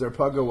Triangle has their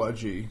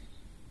Puckawudgie,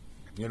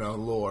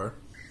 lore.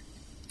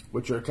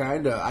 Which are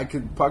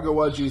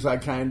Puckawudgies I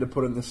kind of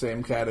put in the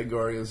same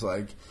category as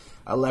like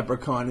a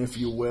leprechaun, if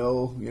you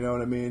will. You know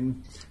what I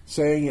mean?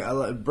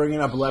 Bringing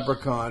up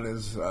leprechaun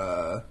is,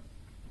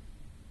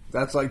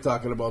 that's like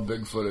talking about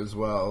Bigfoot as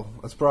well.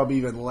 That's probably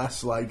even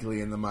less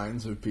likely in the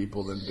minds of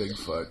people than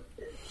Bigfoot.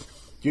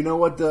 Do you know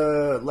what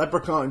the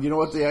leprechaun, do you know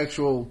what the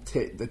actual,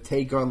 the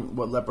take on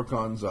what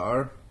leprechauns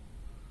are?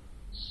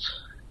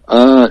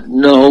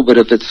 No, but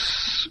if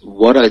it's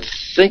what I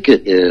think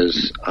it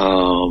is,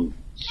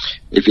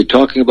 if you're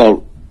talking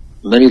about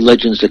many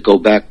legends that go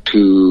back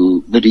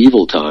to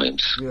medieval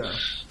times, yeah.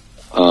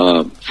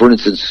 For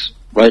instance,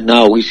 right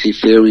now we see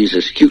fairies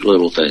as cute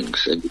little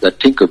things, and you've got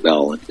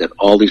Tinkerbell, and you've got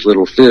all these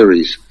little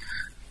fairies.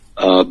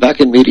 Back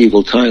in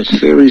medieval times,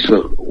 fairies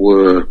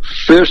were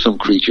fearsome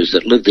creatures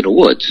that lived in the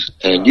woods,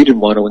 and you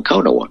didn't want to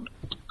encounter one.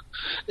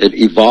 It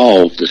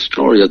evolved, the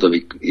story of them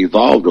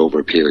evolved over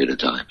a period of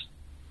time.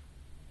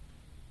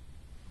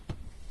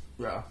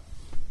 Yeah.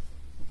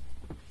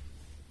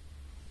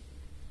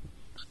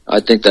 I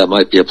think that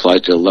might be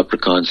applied to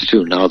leprechauns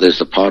too. Now there's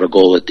a pot of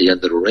gold at the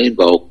end of the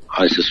rainbow.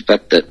 I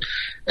suspect that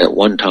at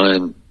one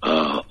time,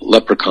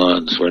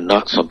 leprechauns were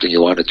not something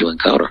you wanted to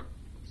encounter.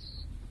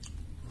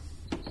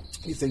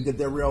 You think that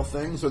they're real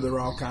things, or they're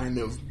all kind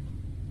of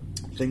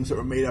things that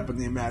were made up in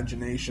the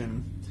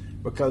imagination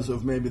because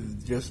of maybe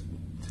just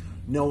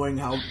knowing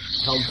how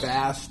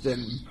vast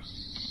and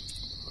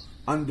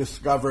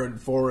undiscovered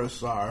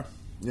forests are,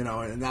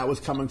 and that was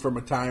coming from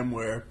a time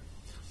where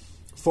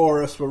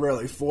forests were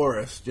really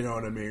forests, you know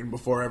what I mean?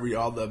 Before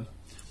all the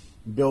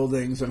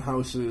buildings and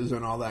houses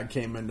and all that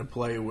came into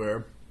play,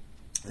 where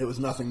it was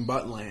nothing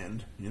but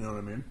land, you know what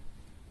I mean?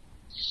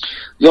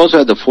 You also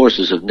had the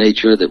forces of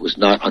nature that was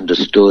not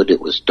understood. It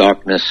was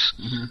darkness.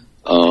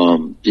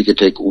 Mm-hmm. You could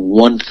take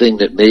one thing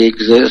that may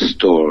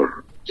exist,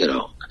 or,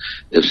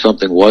 if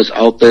something was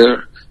out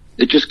there,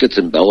 it just gets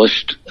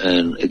embellished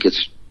and it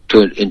gets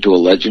turned into a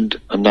legend.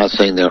 I'm not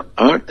saying there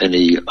aren't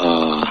any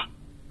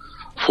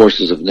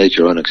forces of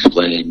nature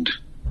unexplained.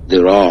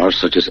 There are,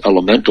 such as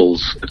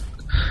elementals,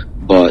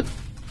 but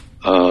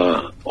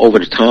over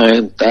the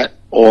time, that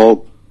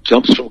all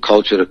jumps from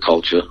culture to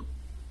culture.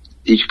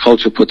 Each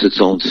culture puts its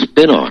own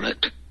spin on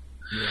it.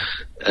 Yeah.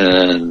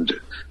 And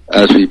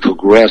as we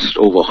progressed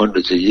over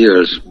hundreds of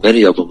years,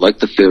 many of them, like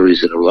the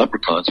fairies and the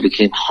leprechauns,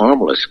 became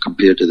harmless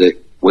compared to the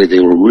way they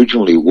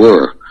originally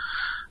were.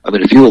 I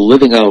mean, if you were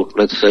living out,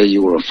 let's say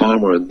you were a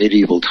farmer in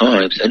medieval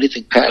times,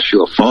 anything past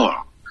your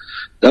farm,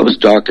 that was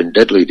dark and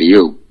deadly to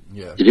you.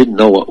 Yeah. You didn't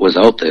know what was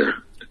out there.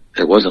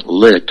 It wasn't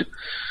lit.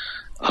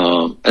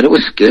 And it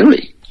was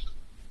scary.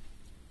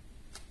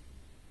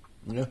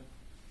 Yeah.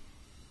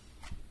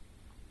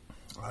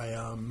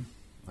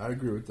 I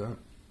agree with that.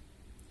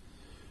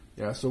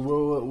 Yeah, so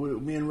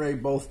me and Ray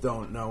both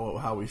don't know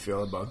how we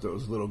feel about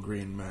those little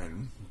green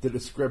men. The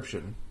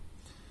description.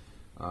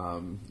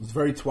 It's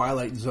very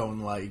Twilight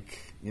Zone-like,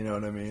 you know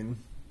what I mean?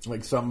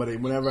 Like somebody,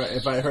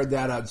 if I heard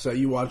that, I'd say,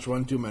 you watch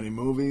one too many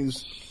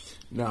movies.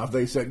 Now, if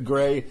they said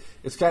gray,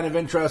 it's kind of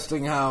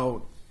interesting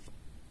how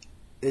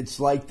it's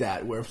like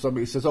that, where if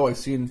somebody says, oh, I've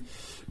seen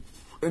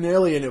an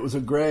alien, it was a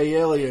gray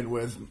alien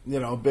with,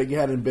 big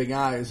head and big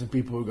eyes, and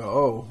people would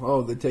go,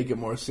 oh, they take it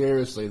more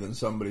seriously than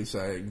somebody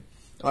saying,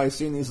 oh, I've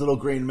seen these little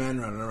green men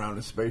running around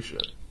a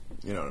spaceship.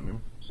 You know what I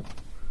mean?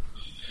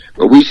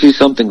 Well, we see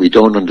something we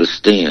don't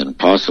understand,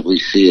 possibly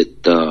see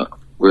it,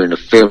 we're in a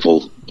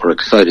fearful or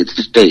excited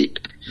state,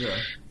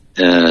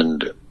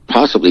 and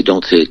possibly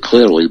don't see it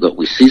clearly, but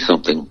we see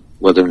something,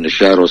 whether in the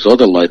shadows or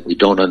the light, we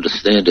don't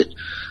understand it.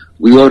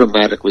 We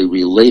automatically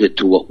relate it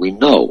to what we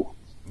know.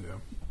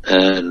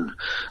 And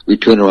we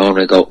turn around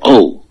and go,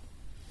 oh,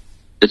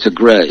 it's a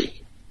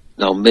gray.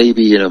 Now,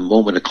 maybe in a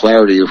moment of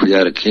clarity, if we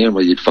had a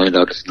camera, you'd find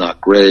out it's not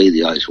gray,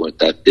 the eyes weren't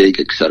that big,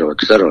 et cetera,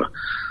 et cetera.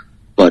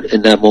 But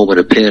in that moment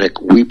of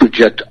panic, we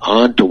project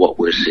onto what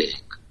we're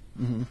seeing,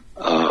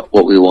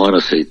 what we want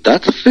to see.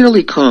 That's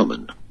fairly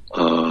common.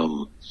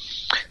 An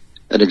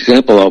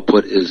example I'll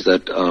put is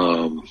that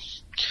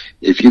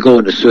if you go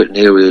into certain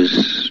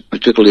areas,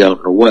 particularly out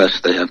in the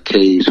West, they have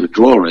caves with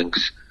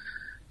drawings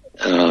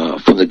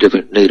from the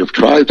different native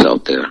tribes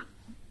out there.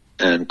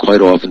 And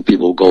quite often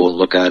people go and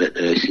look at it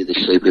and they see the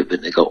shape of it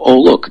and they go, oh,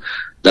 look,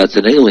 that's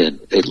an alien.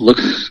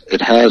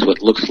 It has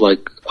what looks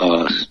like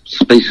a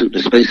spacesuit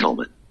and a space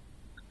helmet.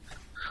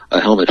 A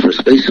helmet for a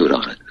spacesuit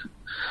on it.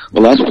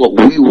 Well, that's what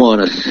we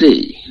want to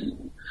see.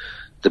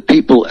 The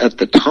people at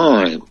the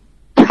time,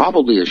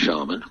 probably a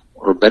shaman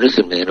or a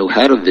medicine man who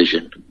had a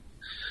vision,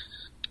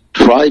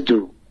 tried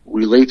to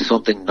relate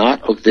something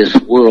not of this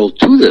world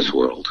to this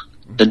world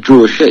and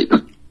drew a shape.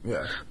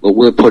 Yeah. But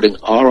we're putting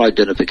our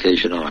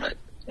identification on it.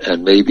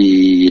 And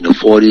maybe in the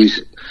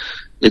 40s,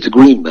 it's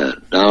green men.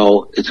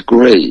 Now it's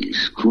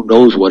grays. Who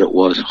knows what it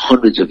was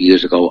hundreds of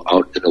years ago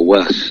out in the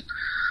West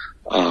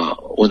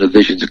when the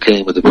visions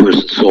came and the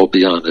person saw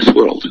beyond this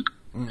world.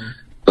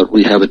 But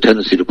we have a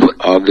tendency to put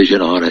our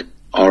vision on it,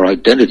 our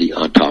identity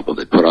on top of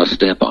it, put our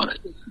stamp on it.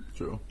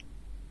 True.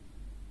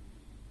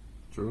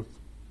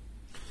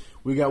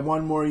 We got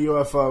one more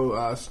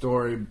UFO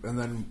story, and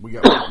then we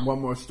got one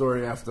more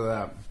story after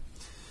that.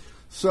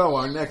 So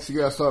our next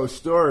UFO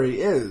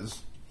story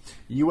is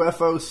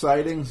UFO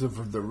sightings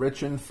of the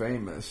rich and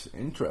famous.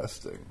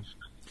 Interesting.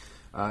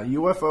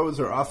 UFOs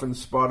are often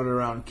spotted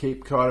around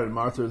Cape Cod and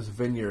Martha's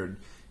Vineyard.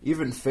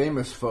 Even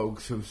famous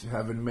folks who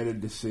have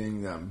admitted to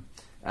seeing them.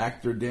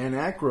 Actor Dan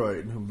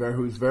Aykroyd,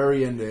 who's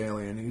very into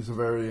alien. He's a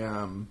very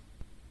it'd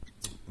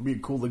be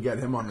cool to get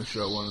him on the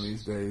show one of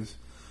these days.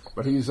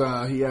 But he's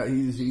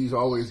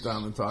always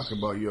down to talk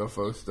about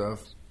UFO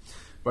stuff.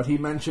 But he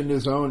mentioned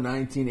his own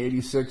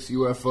 1986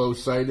 UFO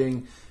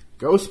sighting,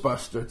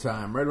 Ghostbuster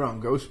time, right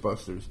around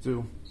Ghostbusters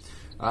too.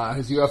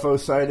 His UFO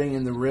sighting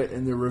in the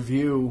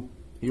review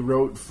he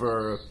wrote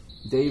for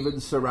David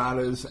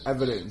Serrata's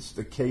Evidence,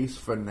 the Case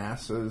for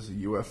NASA's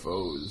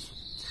UFOs.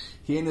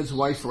 He and his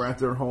wife were at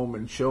their home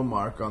in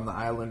Chilmark on the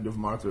island of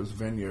Martha's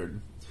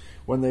Vineyard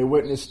when they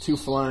witnessed two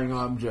flying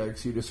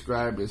objects he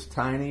described as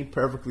tiny,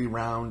 perfectly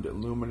round,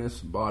 luminous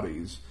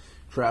bodies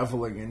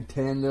traveling in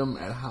tandem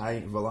at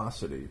high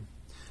velocity.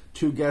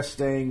 Two guests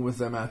staying with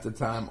them at the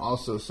time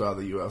also saw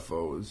the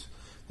UFOs.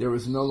 There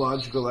was no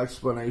logical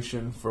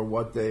explanation for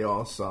what they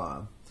all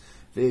saw.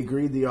 They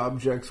agreed the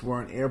objects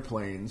weren't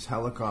airplanes,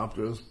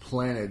 helicopters,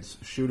 planets,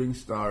 shooting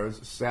stars,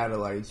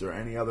 satellites, or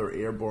any other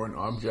airborne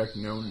object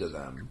known to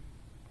them.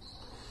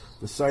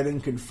 The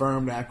sighting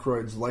confirmed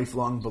Aykroyd's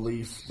lifelong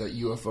belief that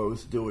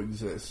UFOs do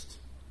exist.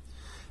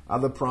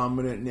 Other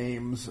prominent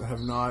names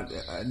have not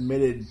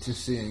admitted to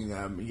seeing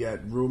them,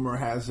 yet rumor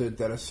has it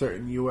that a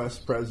certain U.S.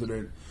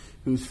 president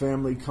whose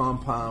family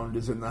compound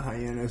is in the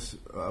Hyannis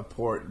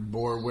port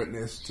bore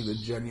witness to the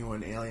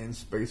genuine alien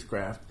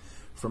spacecraft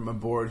from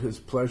aboard his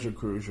pleasure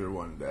cruiser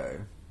one day.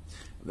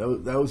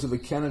 Those are the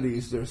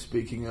Kennedys they're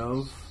speaking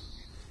of,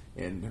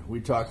 and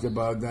we talked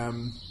about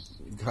them,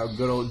 how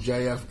good old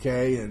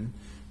JFK and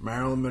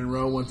Marilyn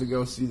Monroe went to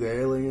go see the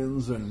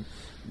aliens, and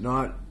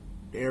not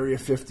Area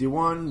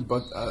 51,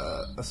 but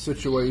a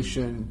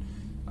situation,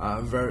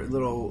 very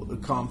little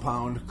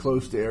compound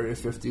close to Area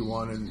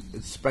 51, and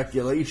it's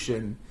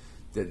speculation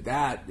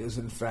that is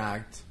in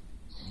fact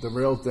the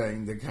real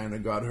thing that kind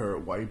of got her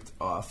wiped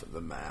off the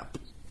map.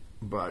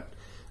 But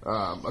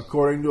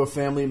according to a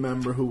family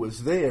member who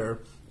was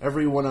there,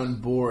 everyone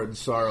on board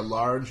saw a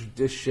large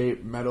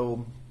dish-shaped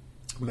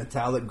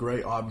metallic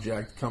gray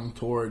object come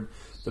toward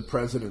the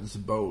president's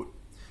boat.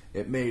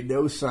 It made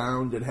no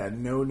sound. It had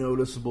no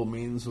noticeable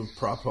means of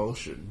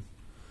propulsion.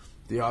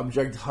 The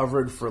object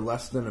hovered for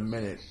less than a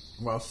minute,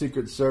 while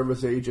Secret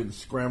Service agents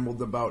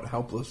scrambled about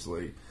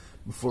helplessly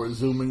before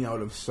zooming out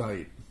of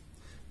sight.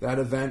 That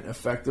event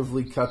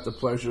effectively cut the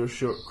pleasure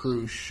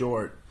cruise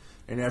short,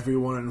 and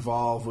everyone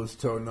involved was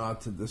told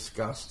not to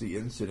discuss the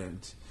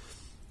incident.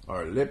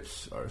 Our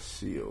lips are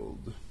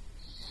sealed.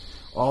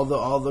 All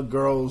the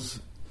girls,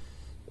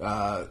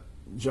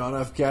 John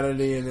F.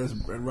 Kennedy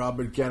and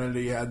Robert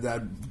Kennedy had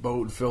that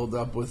boat filled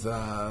up with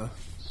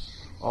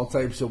all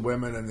types of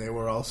women, and they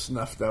were all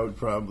snuffed out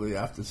probably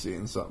after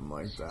seeing something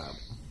like that.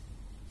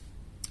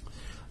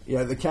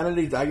 Yeah,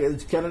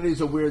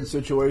 Kennedy's a weird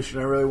situation.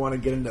 I really want to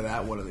get into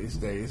that one of these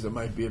days. It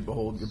might be a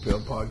Behold Your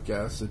Pale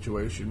podcast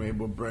situation. Maybe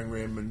we'll bring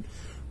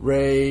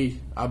Ray,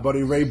 our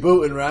buddy Ray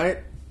Booten, right?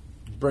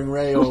 Bring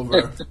Ray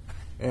over,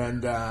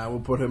 and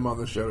we'll put him on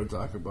the show to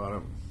talk about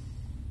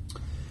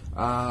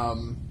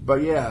him.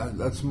 But yeah,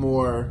 that's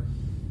more.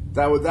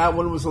 That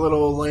one was a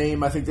little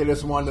lame. I think they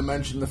just wanted to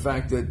mention the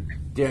fact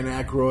that Dan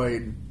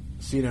Aykroyd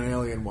seen an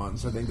alien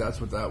once. I think that's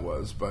what that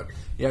was. But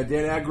yeah,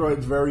 Dan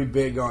Aykroyd's very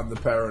big on the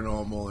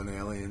paranormal and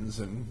aliens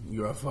and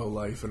UFO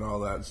life and all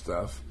that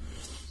stuff.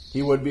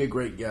 He would be a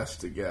great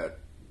guest to get.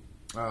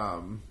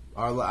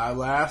 Our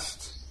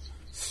last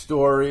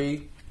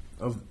story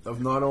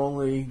of not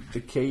only the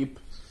Cape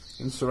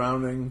and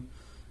surrounding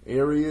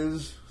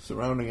areas,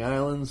 surrounding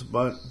islands,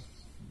 but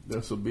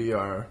this will be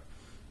our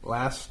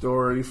last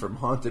story from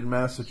Haunted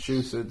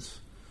Massachusetts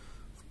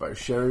by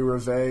Sherry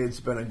Reve. It's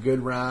been a good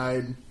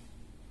ride.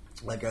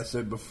 Like I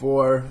said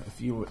before, if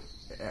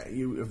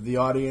the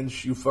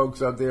audience, you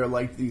folks out there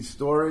like these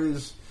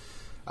stories,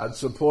 I'd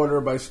support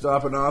her by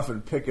stopping off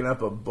and picking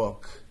up a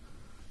book,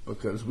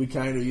 because we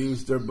kind of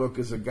used their book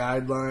as a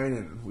guideline,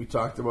 and we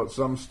talked about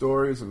some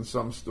stories, and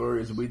some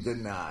stories we did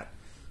not.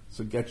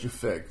 So get your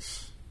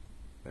fix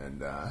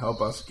and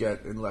help us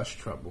get in less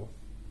trouble.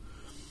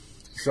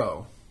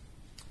 So,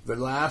 the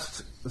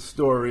last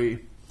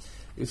story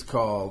is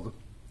called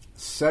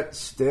Set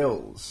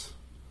Stills.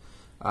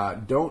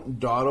 Don't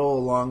dawdle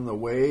along the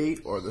way,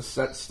 or the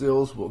set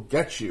stills will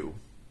get you.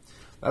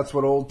 That's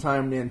what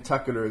old-time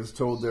Nantucketers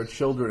told their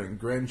children and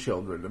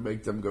grandchildren to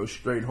make them go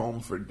straight home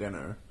for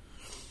dinner.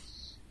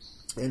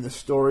 And the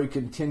story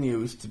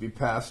continues to be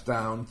passed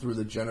down through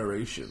the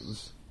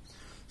generations.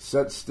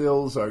 Set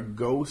stills are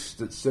ghosts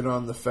that sit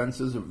on the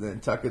fences of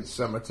Nantucket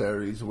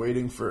cemeteries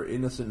waiting for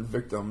innocent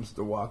victims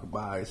to walk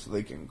by so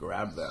they can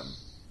grab them.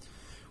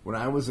 When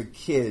I was a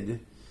kid,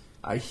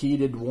 I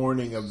heeded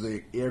warning of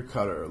the ear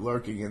cutter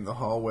lurking in the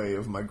hallway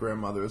of my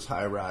grandmother's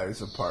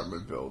high-rise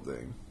apartment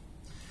building.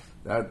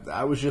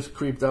 I was just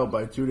creeped out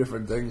by two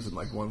different things in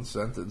like one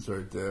sentence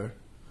right there.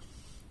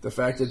 The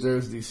fact that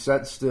there's these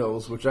set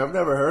stills, which I've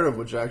never heard of,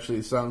 which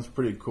actually sounds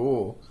pretty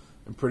cool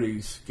and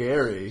pretty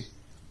scary,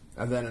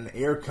 and then an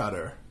ear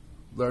cutter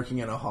lurking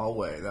in a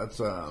hallway. That's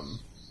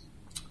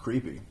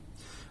creepy.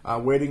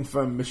 Waiting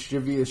for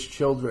mischievous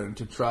children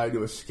to try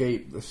to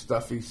escape the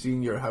stuffy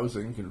senior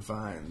housing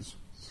confines.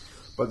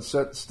 But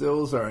set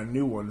stills are a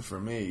new one for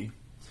me.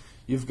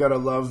 You've got to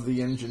love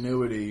the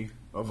ingenuity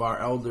of our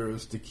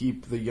elders to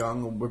keep the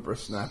young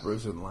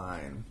whippersnappers in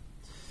line.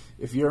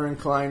 If you're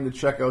inclined to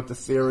check out the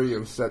theory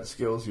of set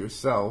skills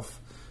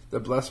yourself, the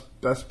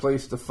best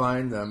place to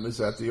find them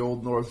is at the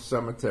Old North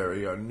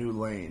Cemetery on New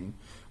Lane,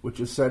 which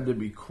is said to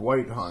be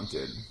quite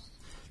haunted.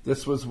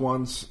 This was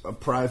once a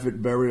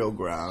private burial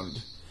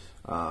ground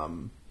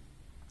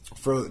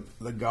for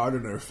the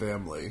Gardiner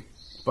family,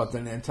 but the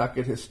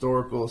Nantucket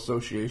Historical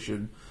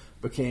Association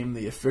became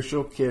the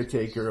official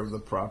caretaker of the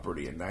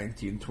property in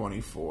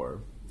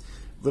 1924.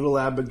 Little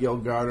Abigail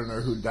Gardiner,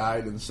 who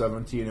died in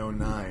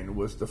 1709,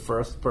 was the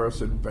first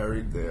person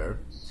buried there,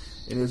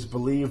 and is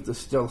believed to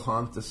still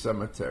haunt the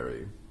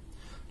cemetery.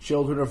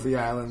 Children of the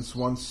islands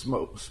once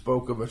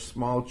spoke of a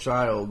small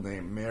child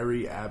named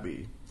Mary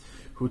Abbey,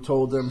 who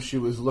told them she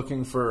was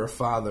looking for her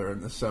father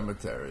in the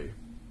cemetery.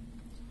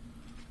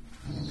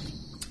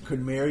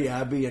 Could Mary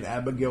Abbey and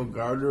Abigail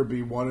Gardiner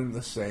be one and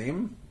the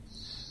same?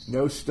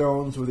 No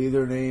stones with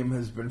either name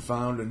has been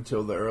found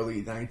until the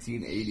early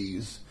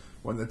 1980s,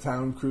 when the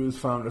town crews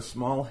found a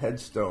small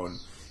headstone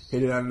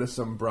hidden under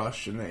some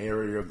brush in the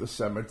area of the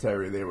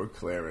cemetery they were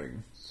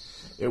clearing.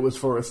 It was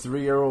for a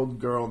 3-year-old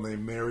girl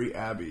named Mary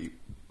Abbey,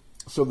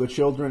 so the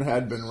children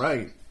had been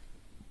right.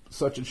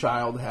 Such a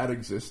child had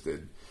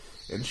existed,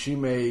 and she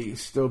may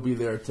still be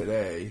there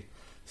today,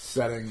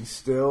 setting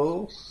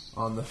still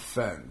on the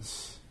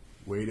fence,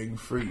 waiting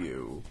for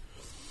you.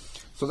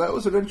 So that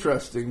was an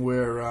interesting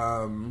where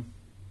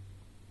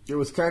it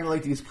was kind of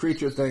like these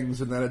creature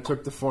things, and then it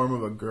took the form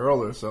of a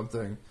girl or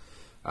something.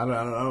 I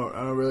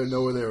don't really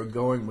know where they were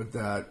going with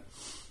that,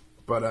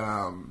 but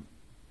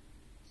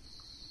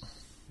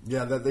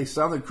yeah, that they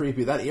sounded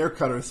creepy. That ear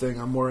cutter thing,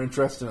 I'm more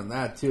interested in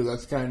that too.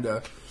 That's kind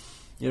of,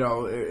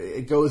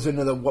 it goes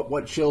into the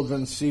what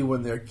children see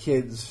when they're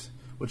kids,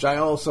 which I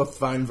also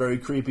find very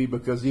creepy,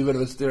 because even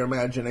if it's their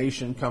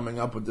imagination coming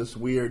up with this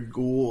weird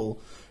ghoul,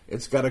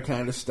 it's got to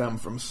kind of stem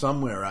from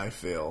somewhere, I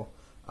feel.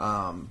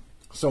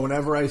 So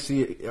whenever I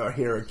see or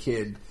hear a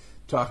kid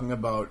talking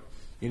about,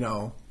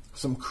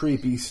 some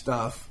creepy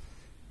stuff,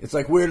 it's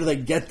like, where do they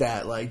get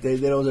that? Like, they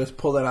don't just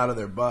pull that out of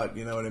their butt,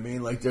 you know what I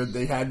mean? Like,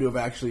 they had to have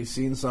actually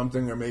seen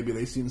something, or maybe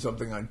they seen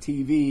something on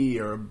TV,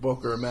 or a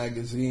book, or a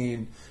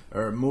magazine,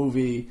 or a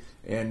movie,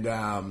 and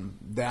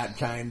that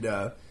kind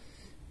of,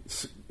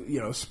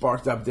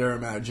 sparked up their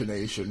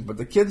imagination. But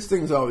the kids'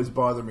 things always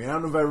bother me. I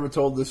don't know if I ever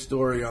told this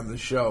story on the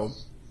show.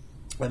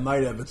 I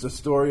might have. It's a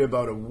story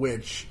about a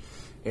witch,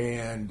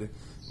 and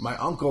my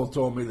uncle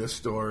told me this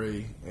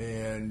story,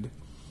 and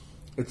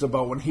it's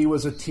about when he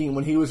was a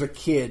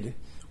kid.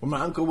 When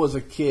my uncle was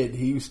a kid,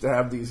 he used to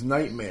have these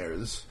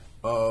nightmares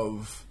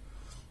of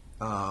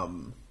a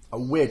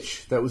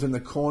witch that was in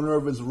the corner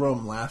of his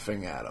room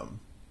laughing at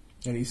him.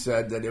 And he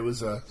said that it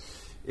was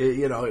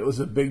it was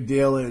a big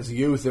deal in his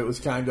youth. It was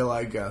kind of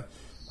like it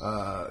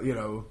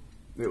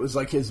was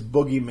like his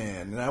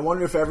boogeyman. And I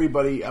wonder if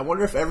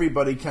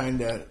everybody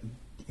kind of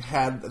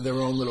had their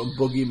own little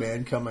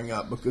boogeyman coming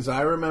up, because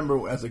I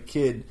remember as a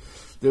kid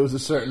there was a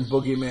certain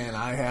boogeyman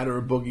I had, or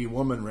a boogie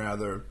woman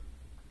rather,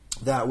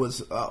 that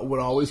was would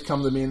always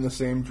come to me in the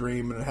same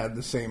dream, and it had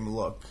the same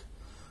look.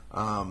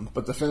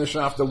 But to finish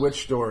off the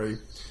witch story,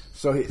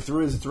 so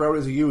throughout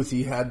his youth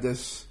he had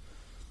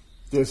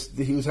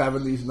he was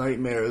having these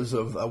nightmares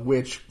of a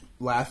witch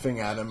laughing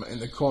at him in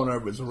the corner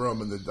of his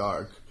room in the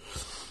dark.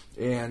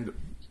 And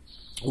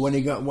when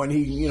he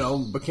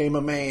became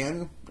a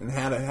man and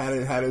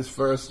had his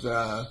first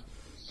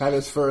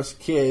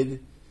kid,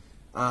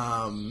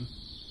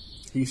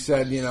 he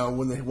said,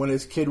 when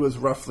his kid was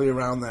roughly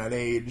around that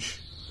age,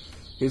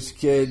 his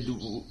kid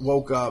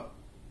woke up,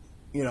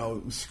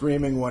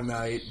 screaming one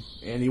night,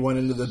 and he went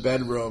into the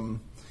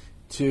bedroom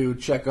to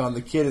check on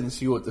the kid and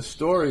see what the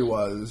story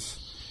was.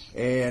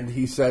 And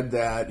he said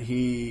that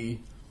his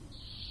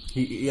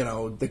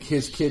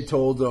kid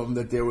told him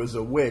that there was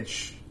a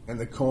witch in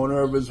the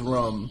corner of his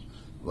room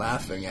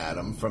laughing at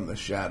him from the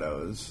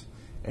shadows.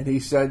 And he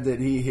said that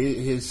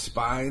his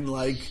spine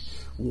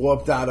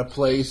warped out of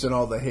place and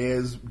all the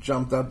hairs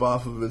jumped up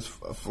off of his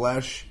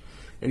flesh.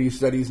 And he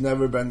said he's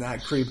never been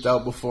that creeped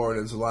out before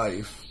in his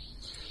life.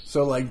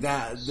 So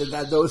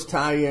those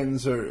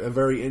tie-ins are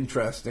very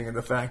interesting, and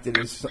the fact that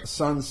his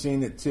son's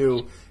seen it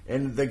too.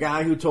 And the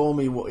guy who told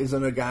me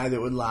isn't a guy that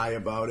would lie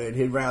about it.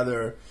 He'd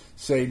rather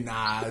say,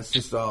 nah, it's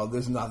just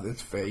there's nothing,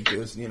 it's fake,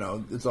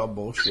 it's all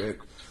bullshit.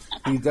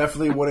 He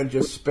definitely wouldn't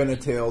just spin a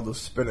tale to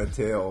spin a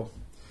tale.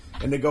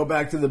 And to go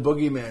back to the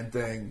boogeyman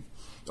thing,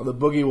 or the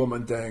boogie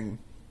woman thing,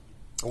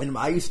 and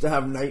I used to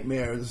have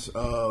nightmares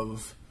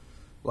of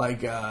a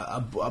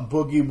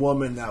boogie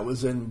woman that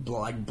was in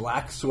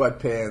black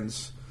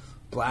sweatpants,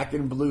 black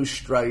and blue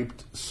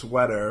striped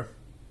sweater,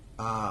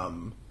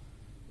 and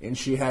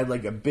she had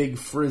a big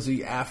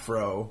frizzy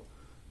afro.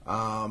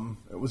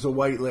 It was a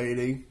white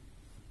lady.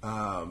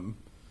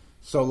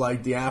 So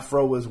the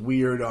afro was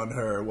weird on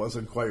her. It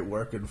wasn't quite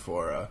working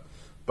for her.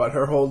 But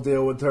her whole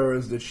deal with her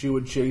is that she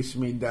would chase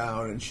me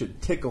down and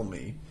she'd tickle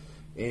me.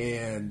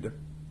 And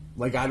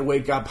I'd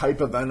wake up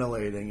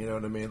hyperventilating, you know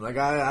what I mean? I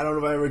don't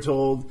know if I ever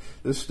told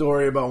this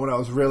story about when I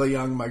was really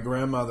young, my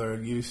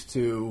grandmother used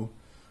to,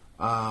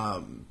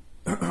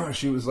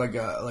 she was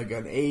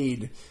an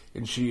aide,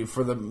 and she,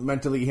 for the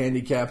mentally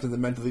handicapped and the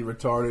mentally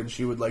retarded,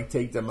 she would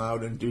take them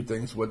out and do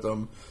things with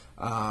them,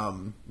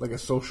 like a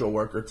social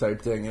worker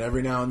type thing. And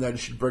every now and then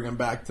she'd bring them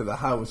back to the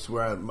house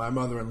where my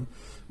mother and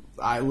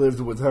I lived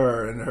with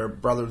her and her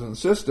brothers and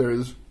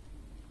sisters.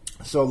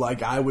 So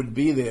I would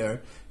be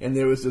there, and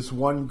there was this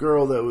one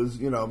girl that was,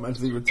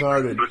 mentally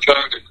retarded.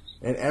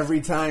 And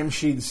every time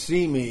she'd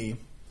see me,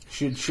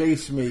 she'd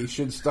chase me,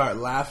 she'd start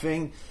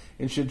laughing,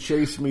 and she'd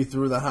chase me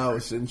through the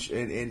house. And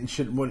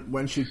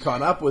when she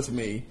caught up with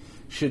me,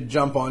 she'd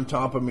jump on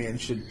top of me and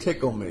she'd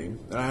tickle me.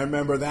 And I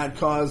remember that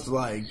caused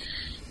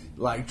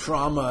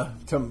trauma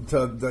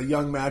to the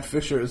young Matt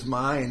Fisher's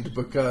mind,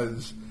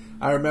 because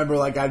I remember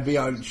I'd be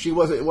on.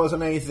 It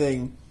wasn't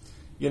anything,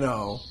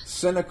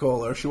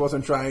 cynical, or she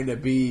wasn't trying to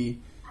be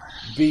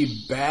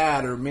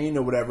bad or mean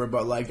or whatever.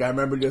 But I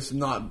remember just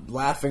not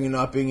laughing and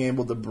not being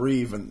able to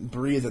breathe, and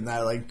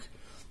that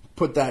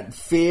put that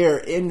fear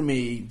in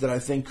me that I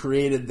think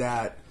created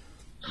that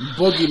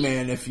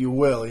boogeyman, if you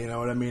will, you know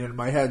what I mean, in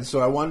my head. So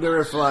I wonder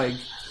if I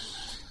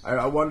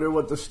wonder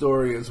what the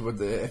story is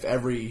with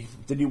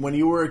when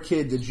you were a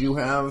kid, did you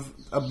have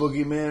a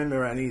boogeyman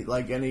or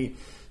any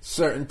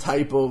certain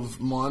type of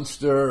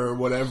monster or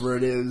whatever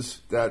it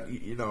is that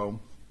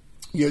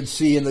you'd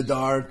see in the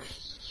dark,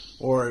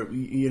 or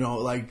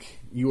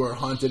you were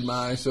haunted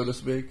by, so to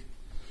speak?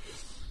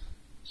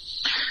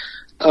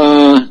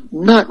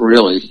 Not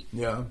really.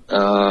 Yeah.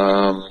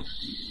 I'm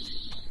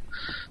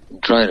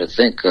trying to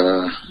think.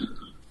 Not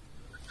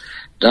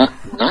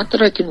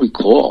that I can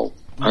recall.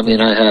 I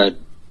mean, I had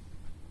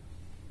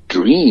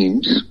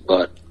dreams,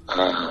 but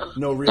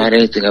not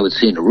anything I would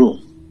see in a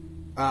room.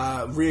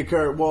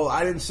 Reoccur. Well,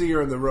 I didn't see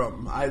her in the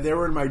room. They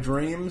were in my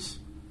dreams.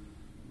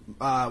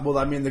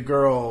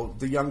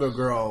 The younger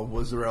girl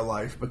was real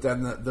life, but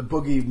then the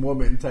boogie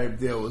woman type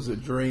deal was a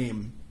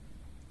dream.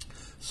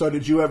 So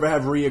did you ever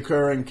have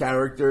reoccurring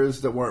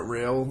characters that weren't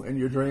real in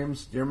your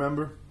dreams? Do you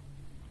remember?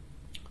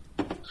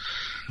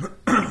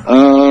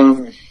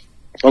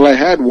 Well, I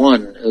had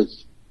one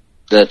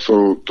that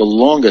for the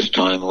longest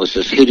time was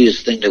this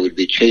hideous thing that would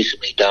be chasing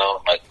me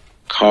down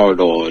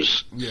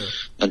corridors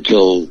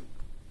until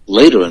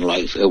later in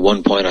life. At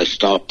one point I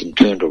stopped and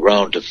turned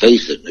around to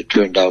face it, and it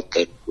turned out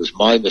that it was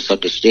my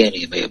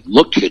misunderstanding. It may have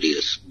looked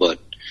hideous, but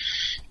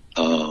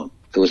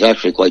it was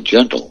actually quite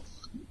gentle.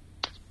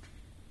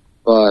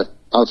 But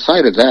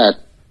outside of that,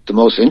 the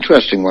most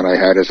interesting one I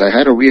had is I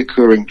had a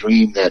reoccurring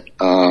dream that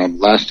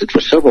lasted for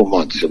several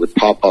months. It would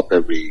pop up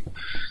every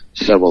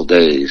several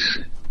days,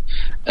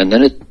 and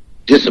then it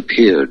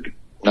disappeared.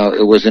 Now,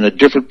 it was in a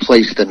different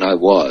place than I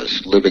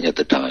was living at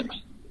the time.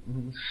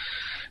 Mm-hmm.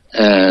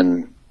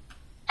 And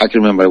I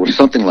can remember it was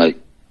something like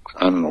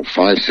I don't know,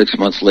 5, 6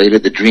 months later,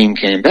 the dream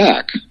came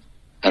back.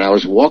 And I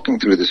was walking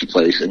through this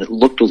place, and it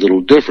looked a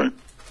little different.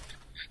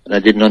 And I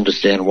didn't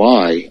understand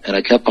why. And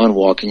I kept on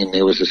walking, and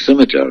there was a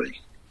cemetery.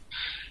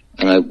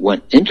 And I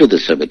went into the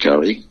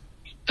cemetery,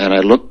 and I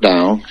looked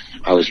down.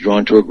 I was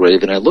drawn to a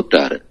grave, and I looked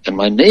at it. And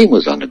my name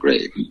was on the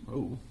grave.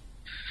 Oh.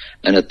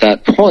 And at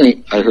that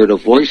point, I heard a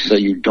voice say,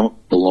 "You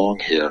don't belong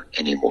here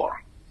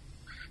anymore."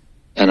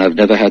 And I've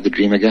never had the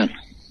dream again.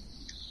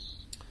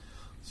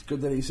 It's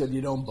good that he said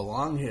you don't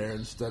belong here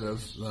instead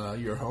of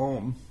you're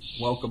home.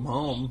 Welcome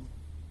home.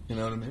 You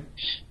know what I mean?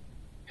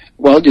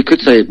 Well, you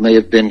could say it may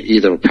have been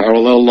either a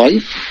parallel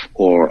life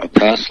or a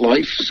past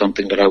life,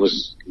 something that I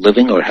was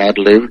living or had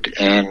lived,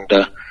 and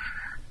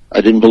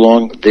I didn't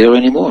belong there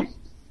anymore.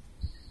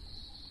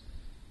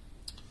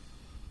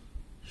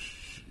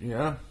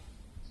 Yeah.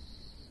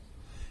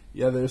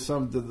 Yeah, there's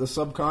the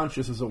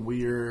subconscious is a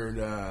weird,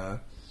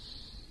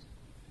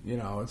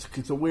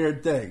 it's a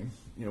weird thing.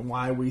 You know,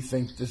 why we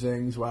think the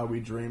things, why we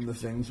dream the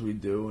things we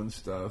do and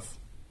stuff.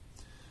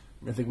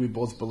 I think we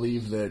both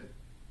believe that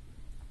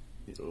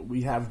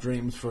we have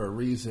dreams for a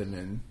reason,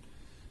 and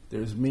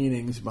there's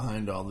meanings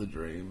behind all the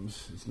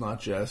dreams. It's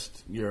not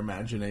just your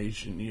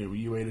imagination.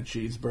 You ate a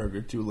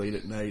cheeseburger too late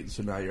at night,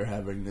 so now you're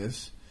having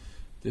this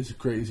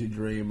crazy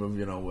dream of,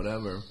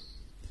 whatever.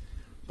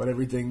 But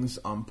everything's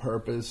on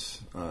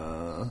purpose,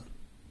 and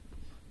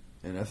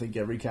I think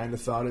every kind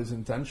of thought is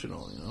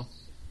intentional,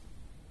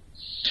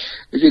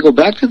 If you go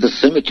back to the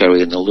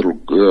cemetery and the little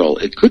girl,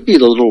 it could be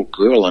the little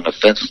girl on a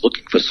fence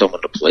looking for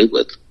someone to play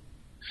with.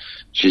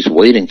 She's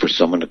waiting for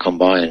someone to come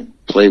by and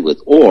play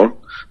with, or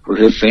for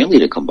her family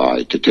to come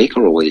by to take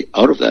her away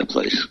out of that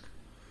place.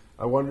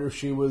 I wonder if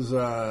she was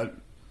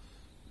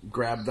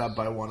grabbed up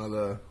by one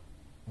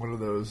of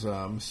those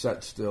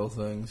set still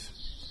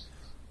things.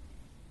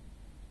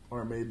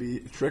 Or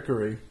maybe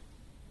trickery.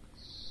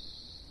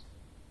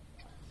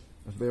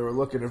 If they were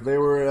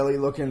really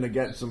looking to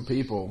get some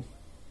people,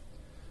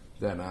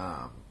 then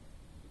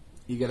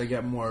you gotta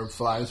get more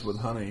flies with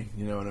honey.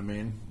 You know what I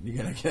mean? You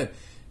gotta get,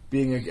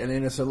 being an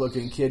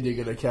innocent-looking kid, you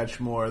gotta catch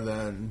more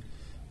than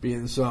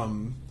being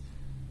some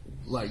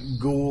like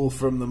ghoul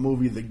from the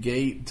movie The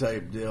Gate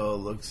type deal. It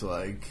looks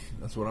like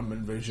that's what I'm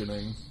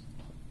envisioning.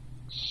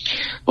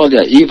 Well,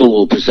 yeah, evil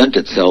will present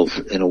itself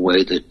in a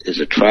way that is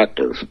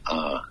attractive.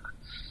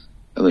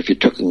 If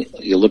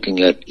you're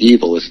looking at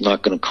evil, it's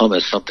not going to come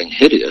as something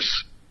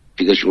hideous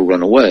because you'll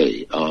run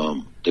away.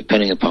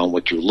 Depending upon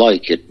what you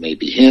like, it may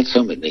be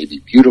handsome, it may be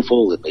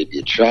beautiful, it may be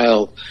a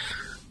child,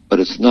 but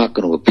it's not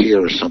going to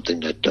appear as something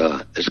that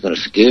is going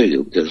to scare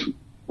you, because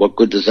what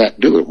good does that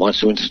do? It wants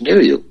to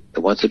ensnare you. It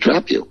wants to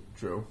trap you.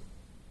 True.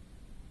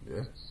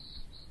 Yeah.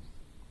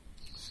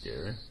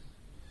 Scary.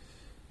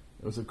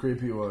 It was a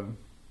creepy one.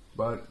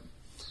 But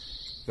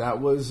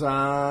that was...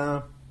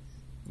 that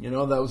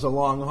was a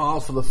long haul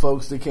for the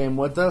folks that came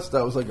with us.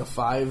 That was like a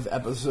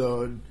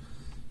 5-episode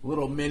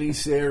little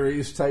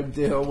mini-series type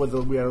deal.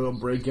 We had a little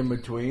break in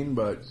between.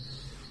 But,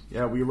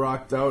 yeah, we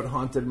rocked out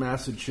Haunted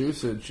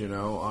Massachusetts,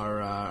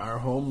 our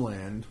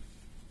homeland.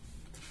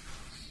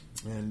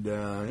 And,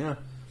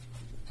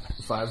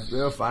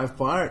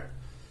 5-part.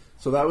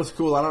 So that was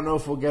cool. I don't know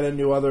if we'll get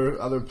into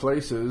other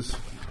places.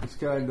 It's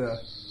kind of,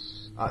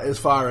 as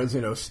far as,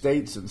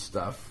 states and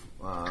stuff.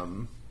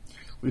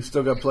 We've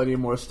still got plenty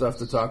more stuff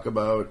to talk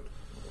about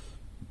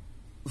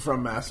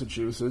from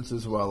Massachusetts,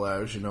 as well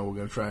as, we're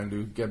going to try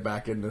and get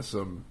back into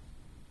some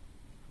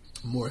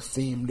more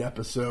themed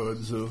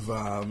episodes of,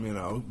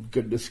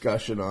 good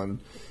discussion on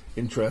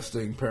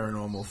interesting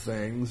paranormal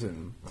things.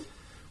 And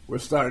we're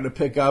starting to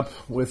pick up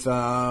with,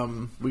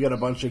 we got a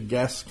bunch of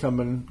guests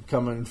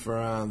coming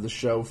for the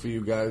show for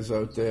you guys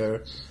out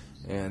there.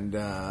 And,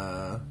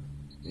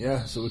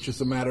 so it's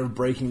just a matter of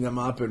breaking them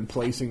up and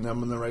placing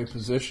them in the right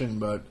position.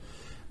 But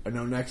I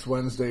know next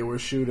Wednesday we're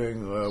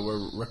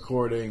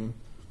recording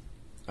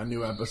a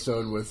new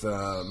episode with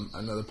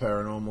another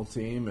paranormal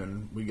team,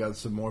 and we got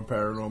some more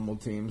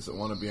paranormal teams that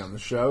want to be on the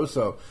show,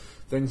 so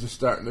things are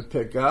starting to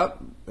pick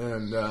up,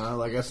 and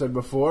like I said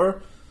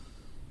before,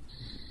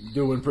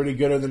 doing pretty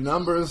good in the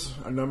numbers.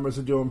 Our numbers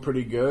are doing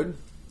pretty good,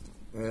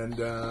 and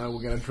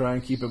we're going to try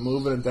and keep it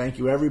moving, and thank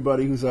you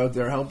everybody who's out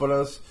there helping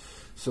us,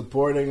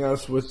 supporting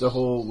us with the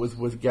whole,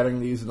 with getting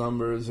these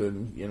numbers,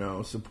 and,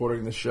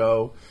 supporting the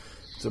show.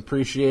 It's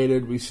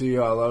appreciated. We see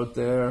you all out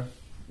there.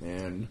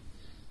 And,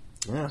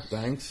 yeah,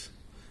 thanks.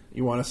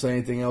 You want to say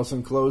anything else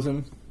in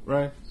closing,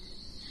 Ray?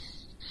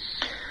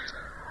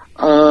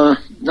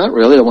 Not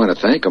really. I want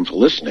to thank them for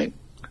listening.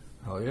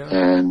 Oh, yeah.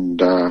 And,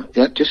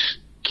 just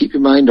keep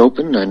your mind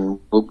open,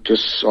 and we'll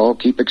just all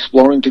keep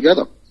exploring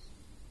together.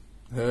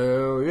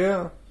 Hell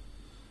yeah.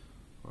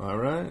 All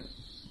right.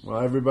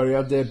 Well, everybody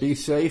out there, be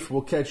safe.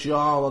 We'll catch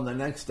y'all on the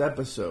next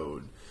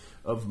episode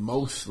of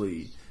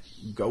Mostly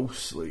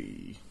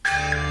Ghostly.